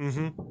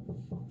 Mm-hmm.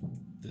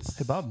 This.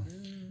 Hey, Bob.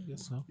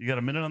 Guess so. You got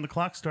a minute on the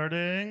clock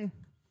starting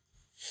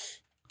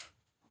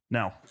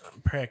now.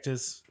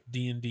 Practice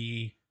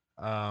D&D.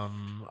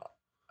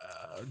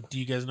 Do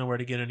you guys know where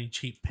to get any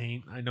cheap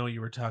paint? I know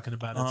you were talking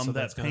about it. So That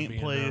that's going to paint be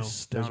a no.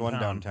 place. There's one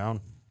downtown.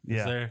 Is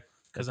Yeah. there?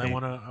 Because The I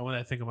paint.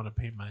 I think I want to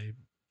paint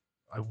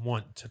I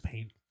want to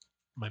paint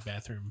my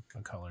bathroom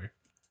a color.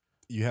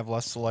 You have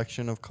less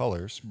selection of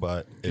colors,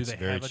 but Do it's they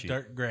very have a cheap.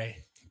 dark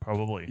gray?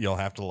 Probably. You'll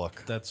have to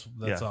look. That's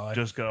Yeah, all. I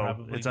just go.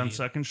 probably It's on need.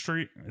 2nd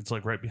Street. It's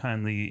like right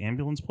behind the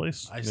ambulance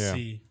place. I Yeah.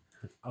 see.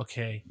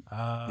 Okay.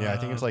 Yeah, I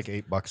think it's like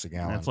 $8 a And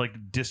gallon. it's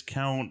like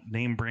discount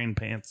name brand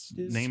pants.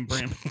 Dis- Name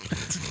brand.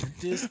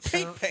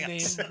 discount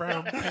pants. name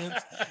brown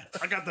pants.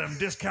 I got them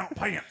discount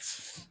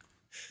pants.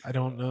 I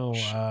don't know.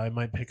 I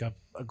might pick up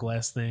a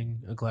glass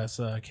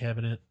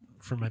cabinet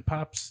for my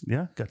pops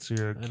Yeah, got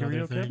your and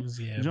curio other kit. things.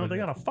 Yeah. You know but they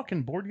got a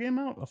fucking board game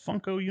out, a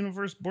Funko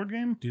Universe board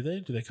game. Do they?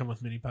 Do they come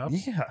with mini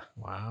pops? Yeah,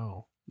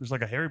 Wow. there's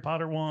like a Harry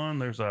Potter one.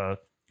 There's a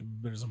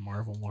There's a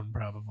Marvel one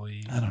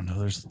probably. I don't know.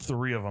 There's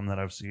 3 of them that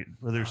I've seen.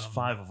 Or there's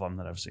 5 of them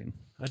that I've seen.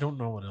 I don't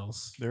know what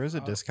else. there is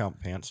a discount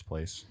pants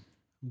place.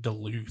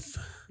 Duluth.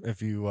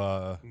 If you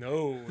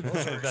No,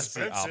 those are That's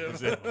the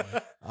expensive.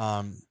 opposite.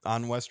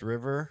 On West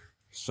River,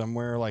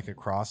 somewhere like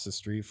across the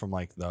street from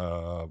like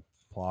the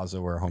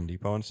plaza where Home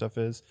Depot and stuff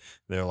is,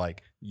 they're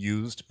like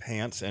used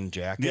pants and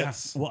jackets.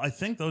 Yes. Well, I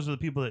think those are the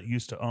people that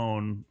used to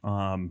own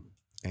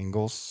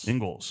Angles.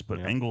 Ingles, but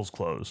Yeah. Ingles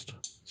closed.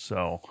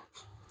 So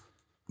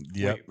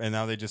Yep. Wait. And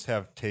now they just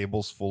have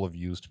tables full of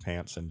used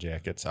pants and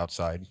jackets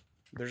outside.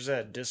 There's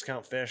that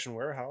discount fashion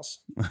warehouse.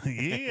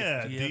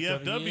 yeah,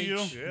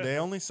 DFW. Yeah. They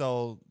only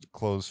sell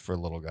clothes for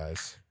little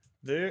guys.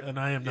 There, And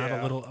I am not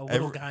Yeah. a little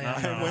Every- guy. Not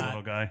I'm a went- not.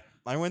 little guy.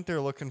 I went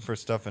there looking for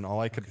stuff and all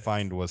I could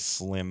find was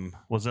slim.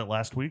 Was it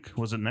last week?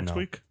 Was it next No.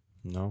 week?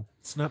 No.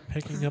 It's not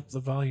picking up the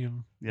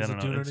volume. Yeah, Is I it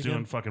don't know. doing It's it doing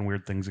again? fucking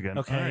weird things again.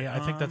 Okay, All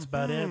right, I think that's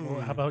about it.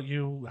 Well, how about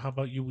you? How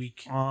about you,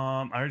 week?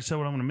 I already said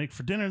what I'm going to make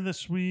for dinner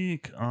this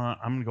week. I'm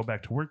going to go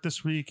back to work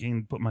this week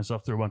and put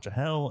myself through a bunch of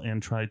hell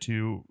and try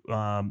to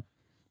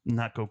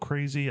not go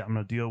crazy. I'm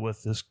going to deal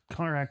with this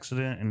car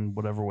accident in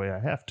whatever way I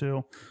have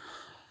to.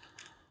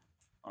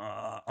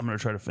 I'm going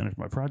to try to finish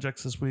my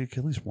projects this week,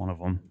 at least one of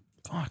them.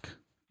 Fuck.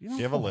 Do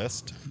you have a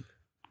list?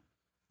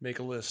 make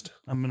a list.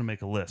 I'm going to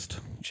make a list.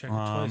 Check it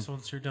twice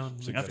once you're done.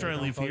 After I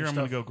Dump leave all here, your I'm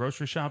going to stuff. go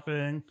grocery shopping.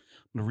 I'm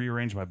going to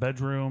rearrange my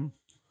bedroom.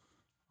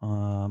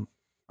 I'm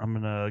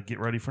going to get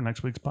ready for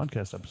next week's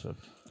podcast episode.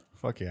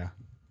 Fuck yeah.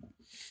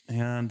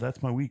 And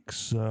that's my week.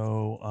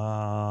 So,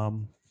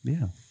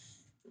 yeah,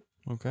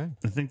 Okay.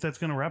 I think that's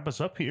going to wrap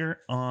us up here.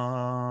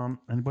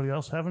 Anybody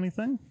else have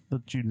anything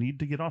that you need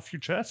to get off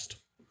your chest?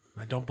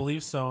 I don't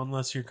believe so,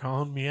 unless you're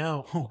calling me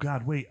out. Oh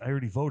God, wait! I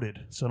already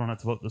voted, so I don't have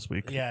to vote this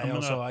week. Yeah,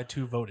 I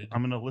too voted.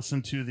 I'm going to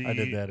listen to I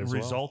did that the as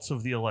well. results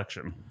of the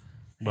election.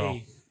 Well,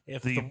 Hey,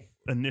 if the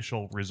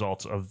initial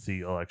results of the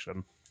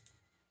election.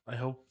 I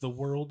hope the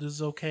world is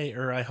okay,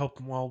 or I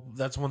hope. Well,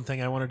 that's one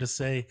thing I wanted to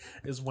say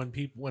is when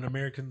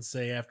Americans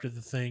say after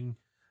the thing,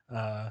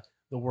 the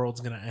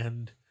world's gonna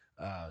end.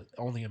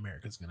 Only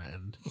America's gonna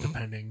end,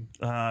 depending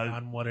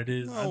on what it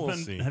is. Oh, we'll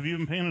see. Have you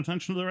been paying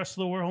attention to the rest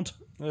of the world?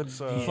 It's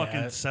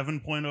Fucking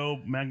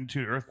 7.0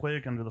 magnitude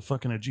earthquake under the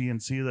fucking Aegean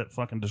Sea that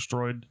fucking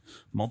destroyed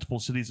multiple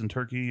cities in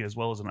Turkey as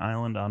well as an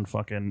island on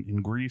fucking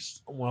in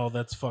Greece Well,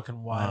 that's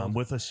fucking wild.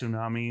 with a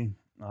tsunami.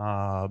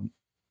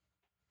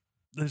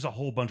 There's a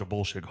whole bunch of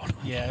bullshit going on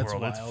Yeah, in the it's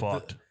world. It's wild.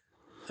 fucked.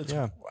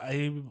 Yeah.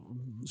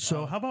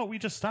 So how about we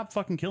just stop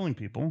fucking killing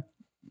people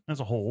as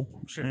a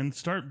whole Sure. and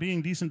start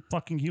being decent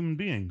fucking human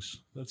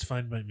beings? That's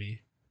fine by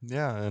me.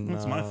 Yeah, and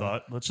That's my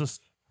thought. Let's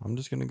just. I'm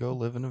just gonna go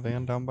live in a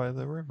van down by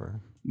the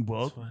river.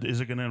 Well, That's fine.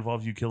 is it going to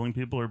involve you killing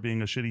people or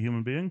being a shitty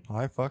human being?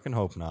 I fucking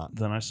hope not.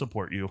 Then I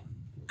support you.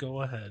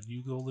 Go ahead.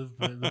 You go live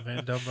by the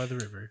van down by the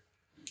river.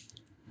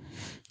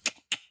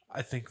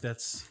 I think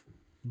that's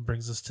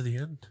brings us to the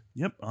end.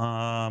 Yep.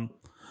 I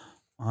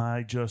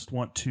just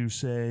want to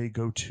say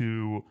go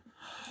to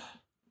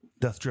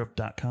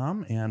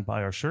deathdrip.com and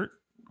buy our shirt.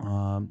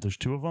 There's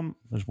two of them.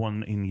 There's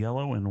one in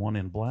yellow and one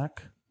in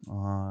black.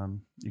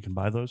 You can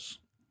buy those.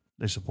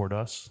 They support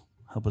us,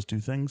 help us do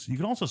things. You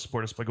can also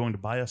support us by going to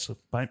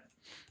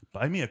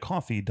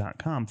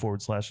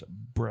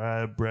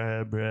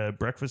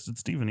buymeacoffee.com/breakfast at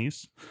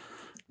Stephenie's.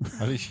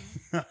 How do you,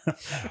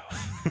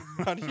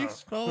 how do you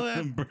spell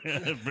that?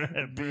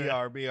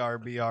 BR.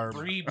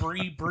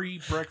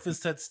 Bree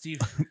breakfast at Steve.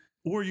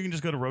 Or you can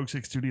just go to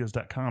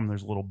rogue6studios.com.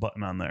 There's a little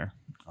button on there.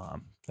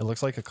 It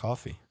looks like a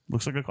coffee.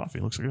 Looks like a coffee.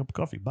 Looks like a cup of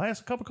coffee. Buy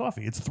us a cup of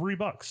coffee. It's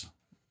 $3.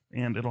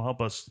 And it'll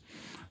help us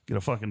get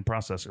a fucking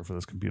processor for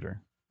this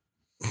computer.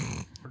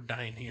 We're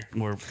dying here.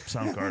 Or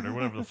sound card or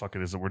whatever the fuck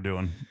it is that we're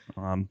doing.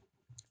 Oh,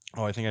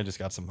 I think I just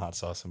got some hot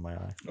sauce in my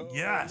eye.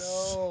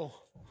 Yes. No.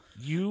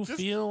 You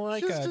feel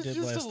like I did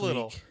last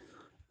week.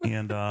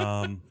 And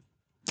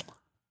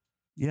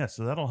yeah,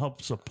 so that'll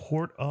help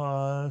support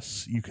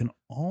us. You can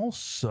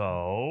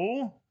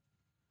also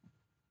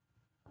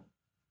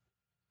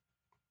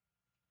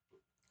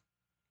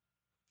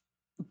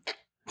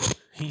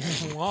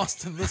He's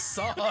lost in the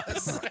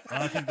sauce.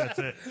 I think that's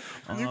it.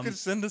 You can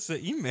send us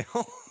an email.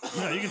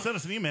 Yeah, you can send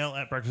us an email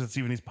at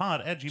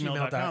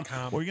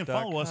breakfastatstephenniespod@gmail.com, or you can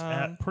follow us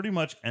at pretty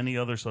much any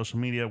other social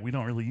media. We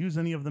don't really use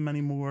any of them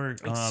anymore.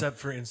 Except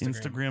for Instagram.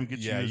 Instagram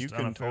gets Yeah, used you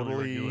on can a fairly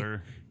totally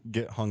regular.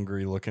 get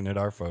hungry looking at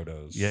our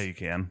photos. Yeah, you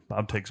can.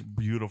 Bob takes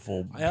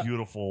beautiful.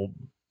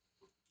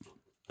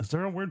 Is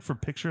there a word for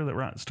picture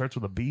that starts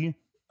with a B?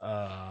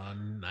 I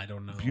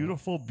don't know.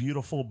 Beautiful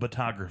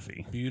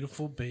photography.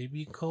 Beautiful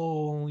baby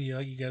Cole. Yeah,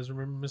 you guys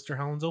remember Mr.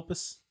 Holland's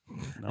Opus?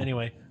 No.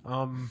 Anyway,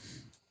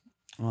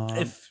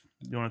 if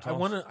you want to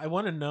I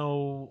want to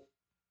know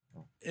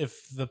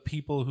if the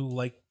people who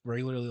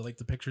regularly like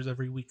the pictures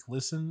every week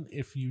listen.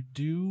 If you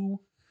do,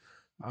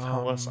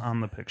 tell us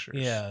on the pictures.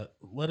 Yeah,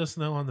 let us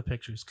know on the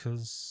pictures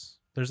because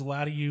there's a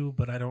lot of you,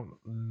 but I don't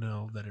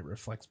know that it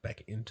reflects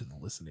back into the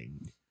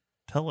listening.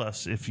 Tell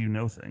us if you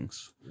know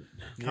things.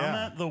 Yeah.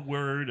 Comment the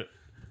word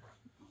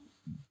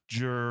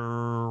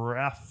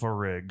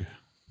girafferig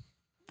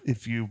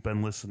if you've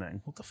been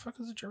listening. What the fuck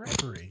is a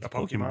giraffe ring? A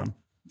Pokemon.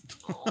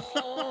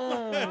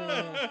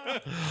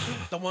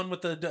 The one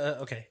with the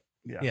okay.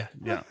 Yeah.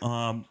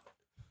 I'm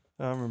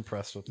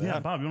impressed with that. Yeah,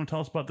 Bob, you want to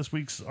tell us about this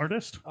week's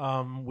artist?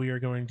 We are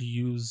going to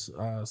use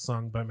a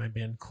song by my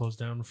band Close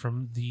Down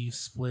from the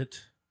Split.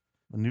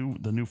 The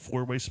new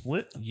 4-way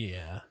split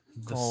Yeah,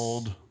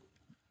 called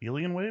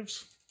Alien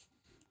Waves?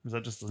 Or is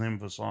that just the name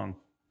of a song?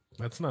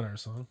 That's not our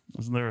song.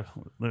 Isn't there?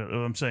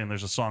 I'm saying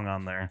there's a song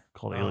on there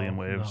called Alien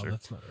Waves. No, Or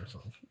that's not our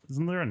song.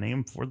 isn't there a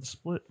name for the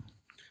split?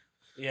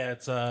 Yeah,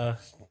 it's Ohio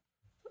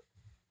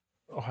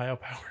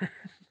Power.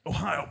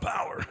 Ohio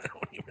Power. I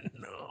don't even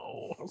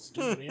know. How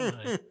stupid am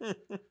I?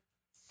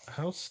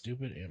 How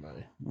stupid am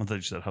I? I thought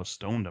you said how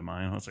stoned am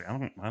I? I was like, I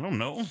don't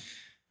know.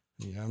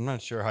 Yeah, I'm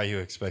not sure how you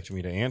expect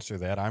me to answer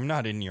that. I'm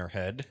not in your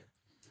head.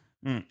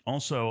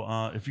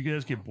 Also, if you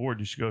guys get bored,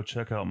 you should go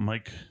check out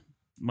Mike.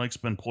 Mike's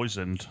Been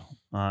Poisoned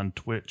on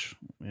Twitch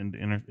and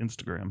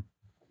Instagram.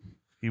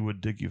 He would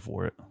dig you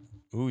for it.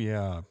 Ooh,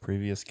 yeah.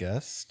 Previous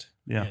guest.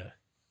 Yeah.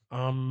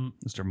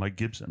 Mr. Mike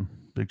Gibson.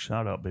 Big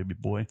shout out, baby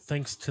boy.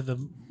 Thanks to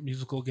the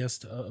musical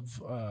guest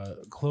of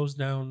Close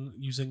Down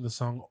using the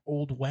song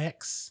Old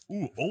Wax.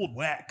 Ooh, Old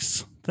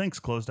Wax. Thanks,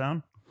 Close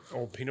Down.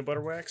 Old peanut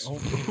butter wax.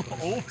 Old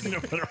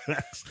peanut butter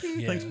wax.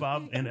 Yeah. Thanks,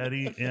 Bob and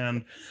Eddie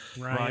and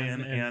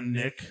Ryan and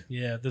Nick.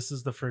 Yeah, this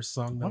is the first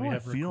song that Why we do I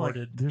have feel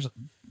recorded. like there's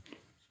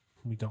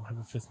We don't have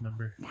a fifth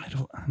member. I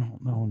don't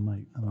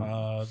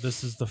know.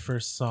 This is the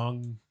first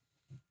song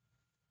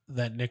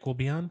that Nick will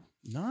be on.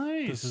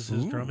 Nice. This is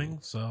his drumming,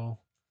 so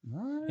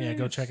Nice. yeah,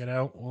 go check it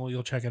out. Well,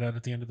 you'll check it out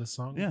at the end of the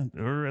song. Yeah,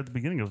 or at the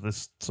beginning of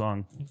this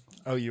song.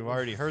 Oh, you've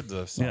already heard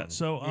the song. Yeah.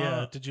 So,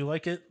 Yeah, did you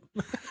like it?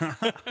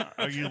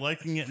 are you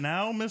liking it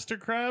now, Mr.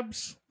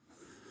 Krabs?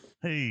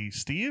 Hey,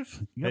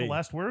 Steve, you got Hey. a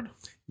last word?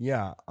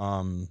 Yeah.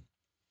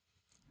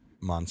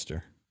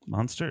 Monster.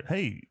 Monster.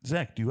 Hey,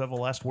 Zach, do you have a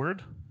last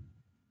word?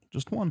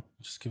 Just one.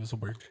 Just give us a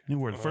word. Any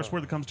word. The first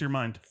word that comes to your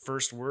mind.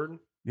 First word,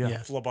 Yeah.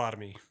 Yeah.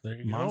 phlebotomy. There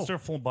you Monster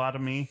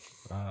phlebotomy.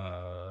 go.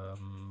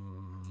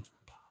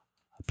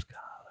 Bob's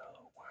got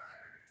a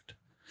word,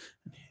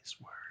 and his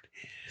word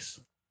is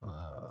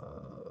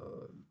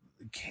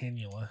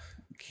Cannula.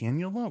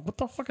 cannula. What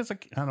the fuck is a?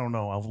 I don't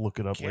know. I'll look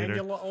it up later.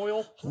 Cannula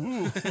oil.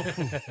 Ooh.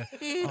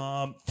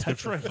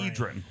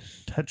 Tetrahedron.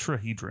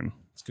 Tetrahedron.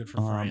 It's good for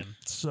Brian.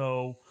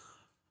 So,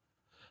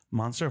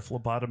 monster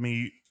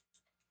phlebotomy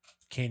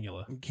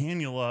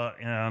Cannula.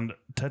 and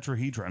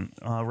tetrahedron.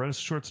 Write us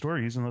a short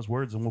story using those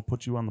words, and we'll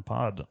put you on the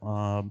pod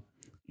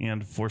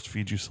and force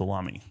feed you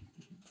salami.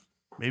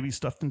 Maybe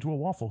stuffed into a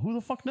waffle. Who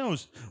the fuck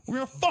knows? We're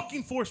gonna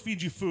fucking force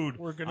feed you food.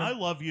 I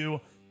love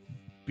you.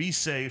 Be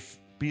safe.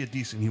 Be a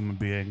decent human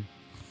being.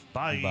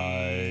 Bye.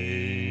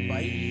 Bye.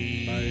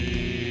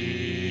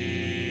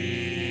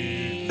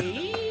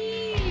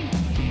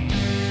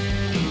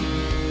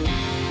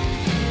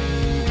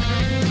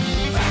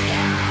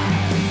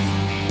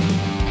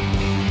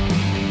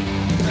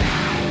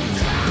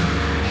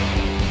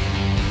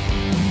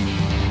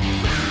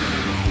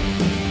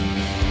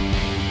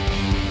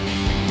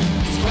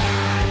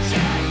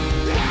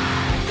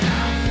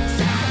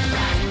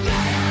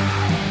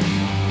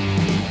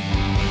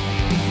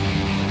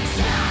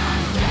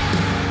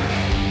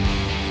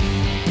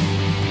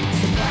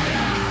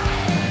 Spider!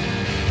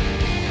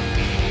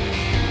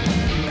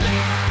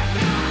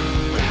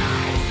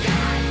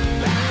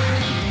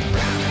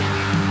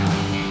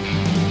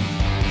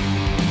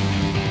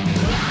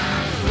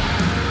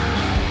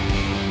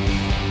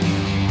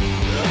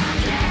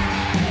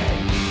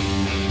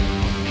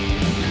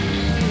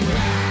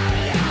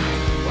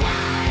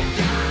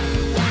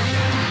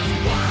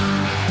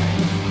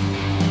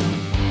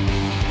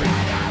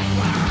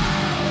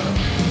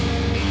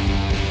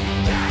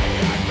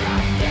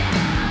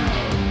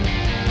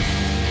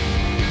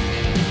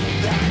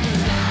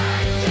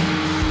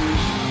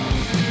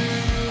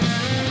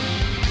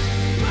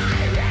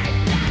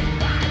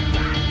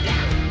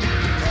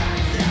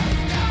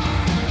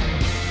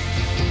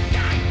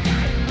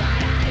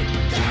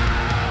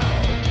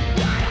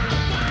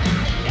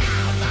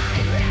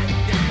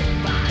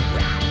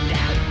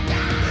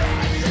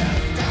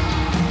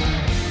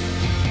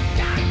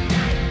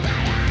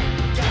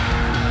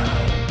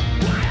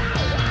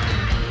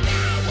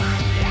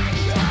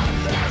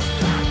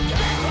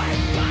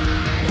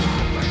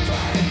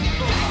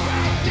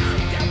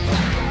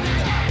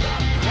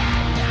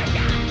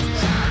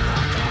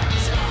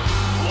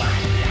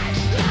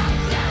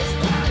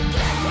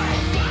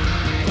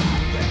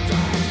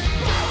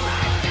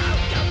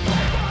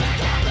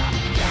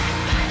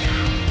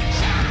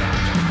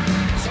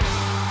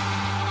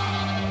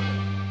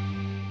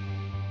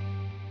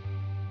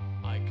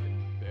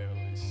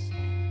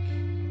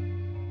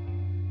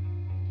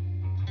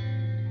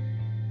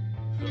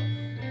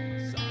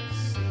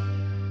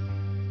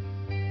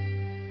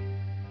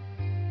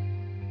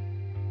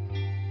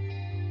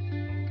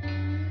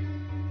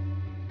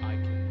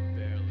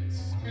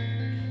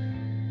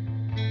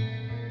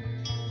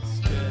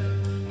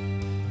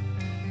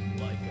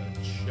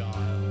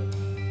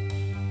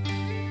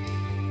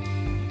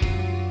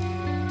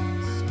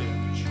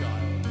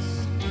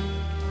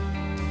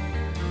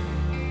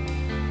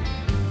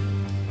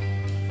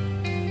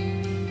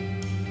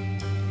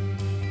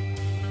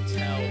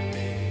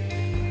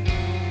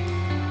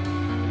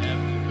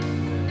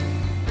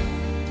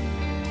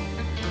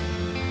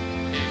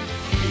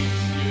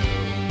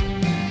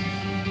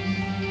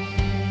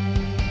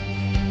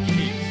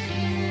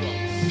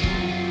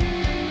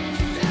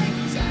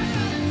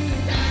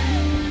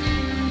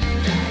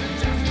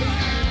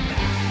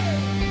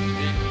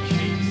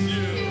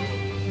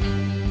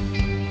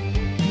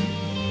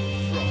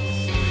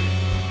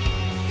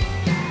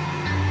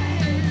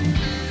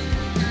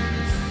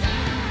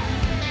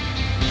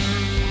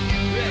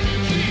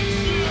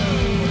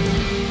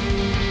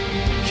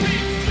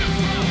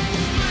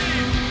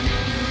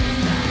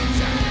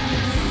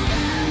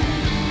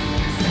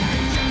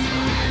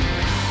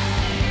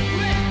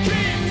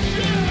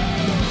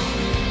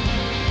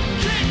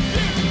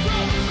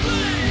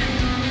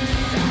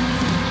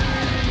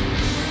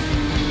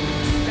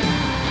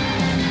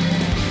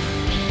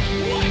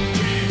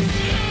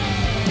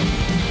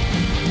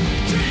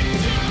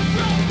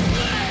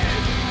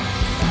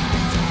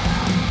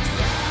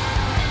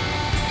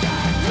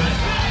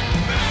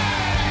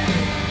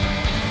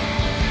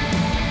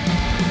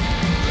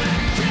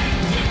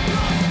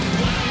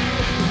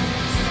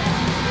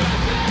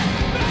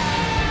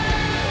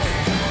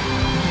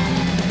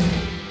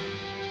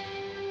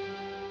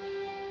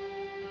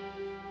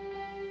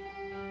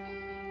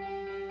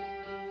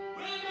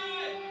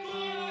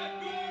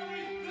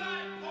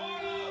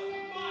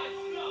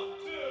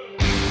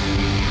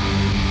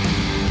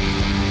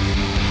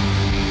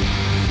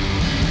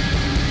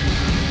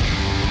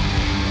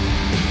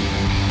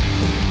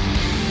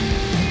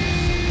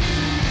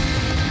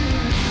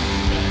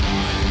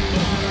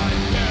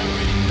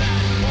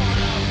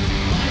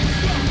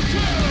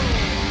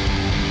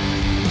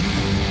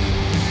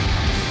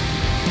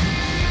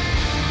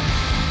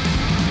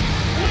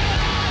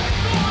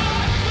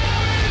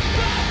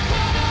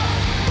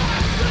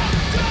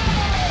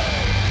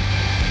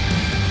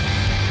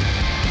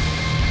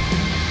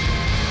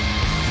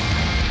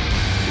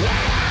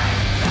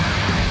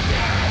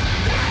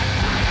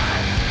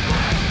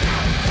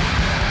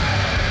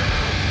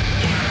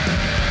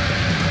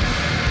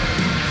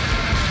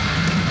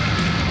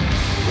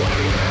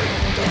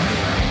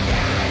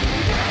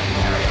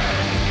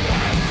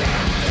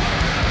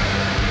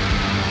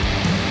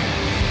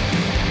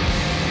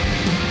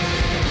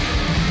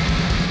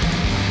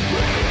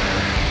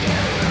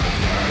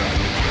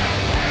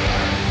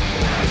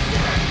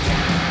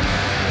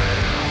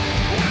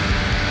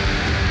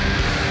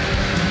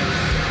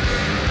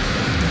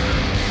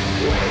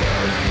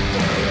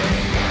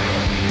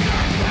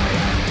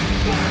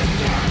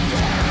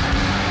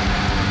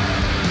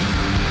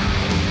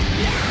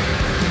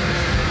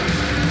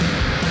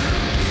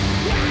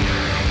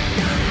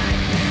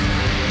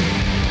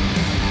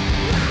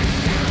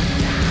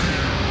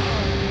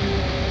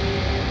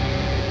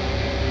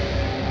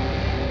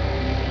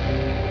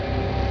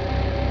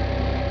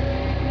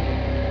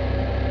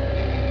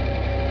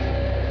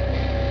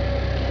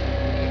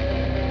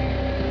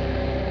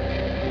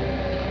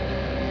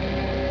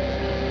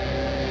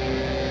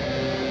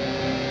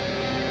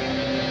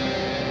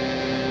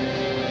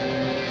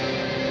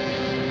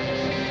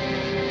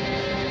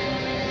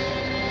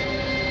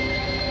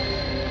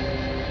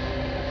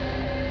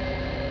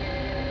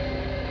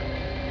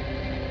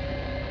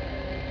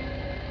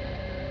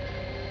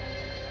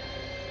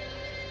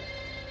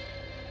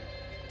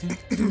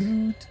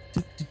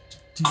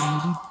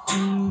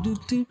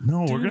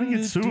 No, we're gonna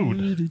get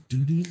sued.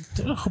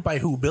 By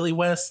who? Billy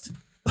West?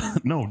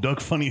 No,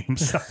 Doug Funny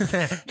himself.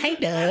 Hey,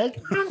 Doug.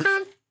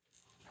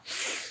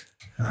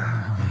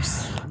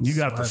 You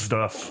got the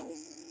stuff.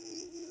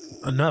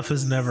 Enough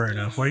is never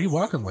enough. Why are you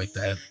walking like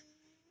that?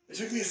 It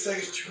took me a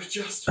second to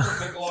adjust from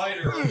the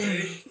glider,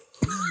 okay?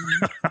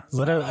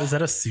 Is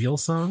that a Seal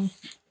song?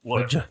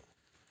 What?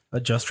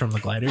 Adjust from the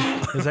glider?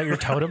 Is that your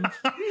totem?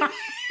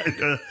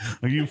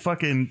 Are you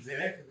fucking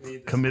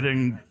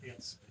committing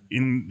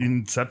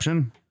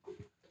Inception?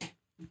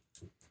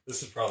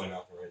 This is probably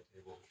not the right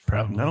table.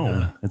 Probably No,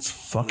 not. it's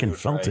fucking We'll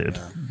try felted.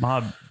 again.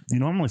 Bob, you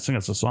normally sing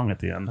us a song at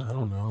the end. I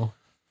don't know.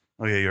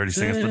 Oh yeah, you already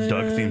sang us the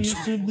Doug theme Used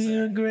song. to be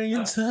a great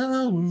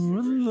tower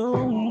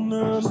alone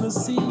on the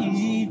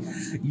sea.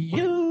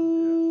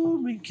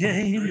 You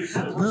became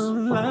the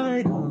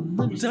light on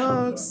the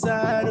dark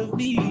side of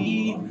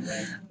me.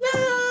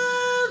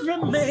 Love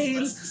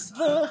remains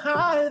the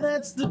high,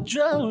 that's the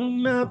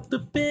drum, not the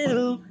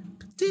pill.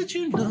 But did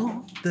you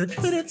know that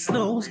when it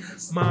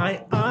snows,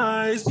 my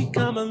eyes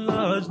become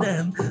enlarged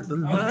and the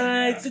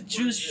light that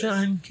you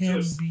shine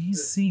can be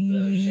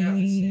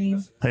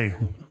seen? Hey,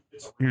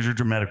 here's your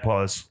dramatic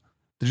pause.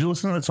 Did you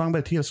listen to that song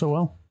by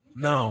TSOL?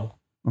 No.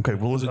 Okay,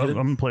 well, it I'm good?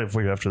 gonna play it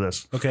for you after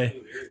this. Okay.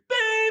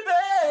 Baby,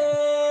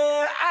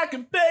 I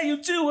can pay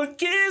you to a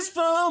kiss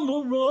from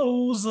a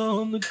rose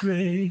on the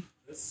grave.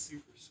 That's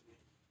super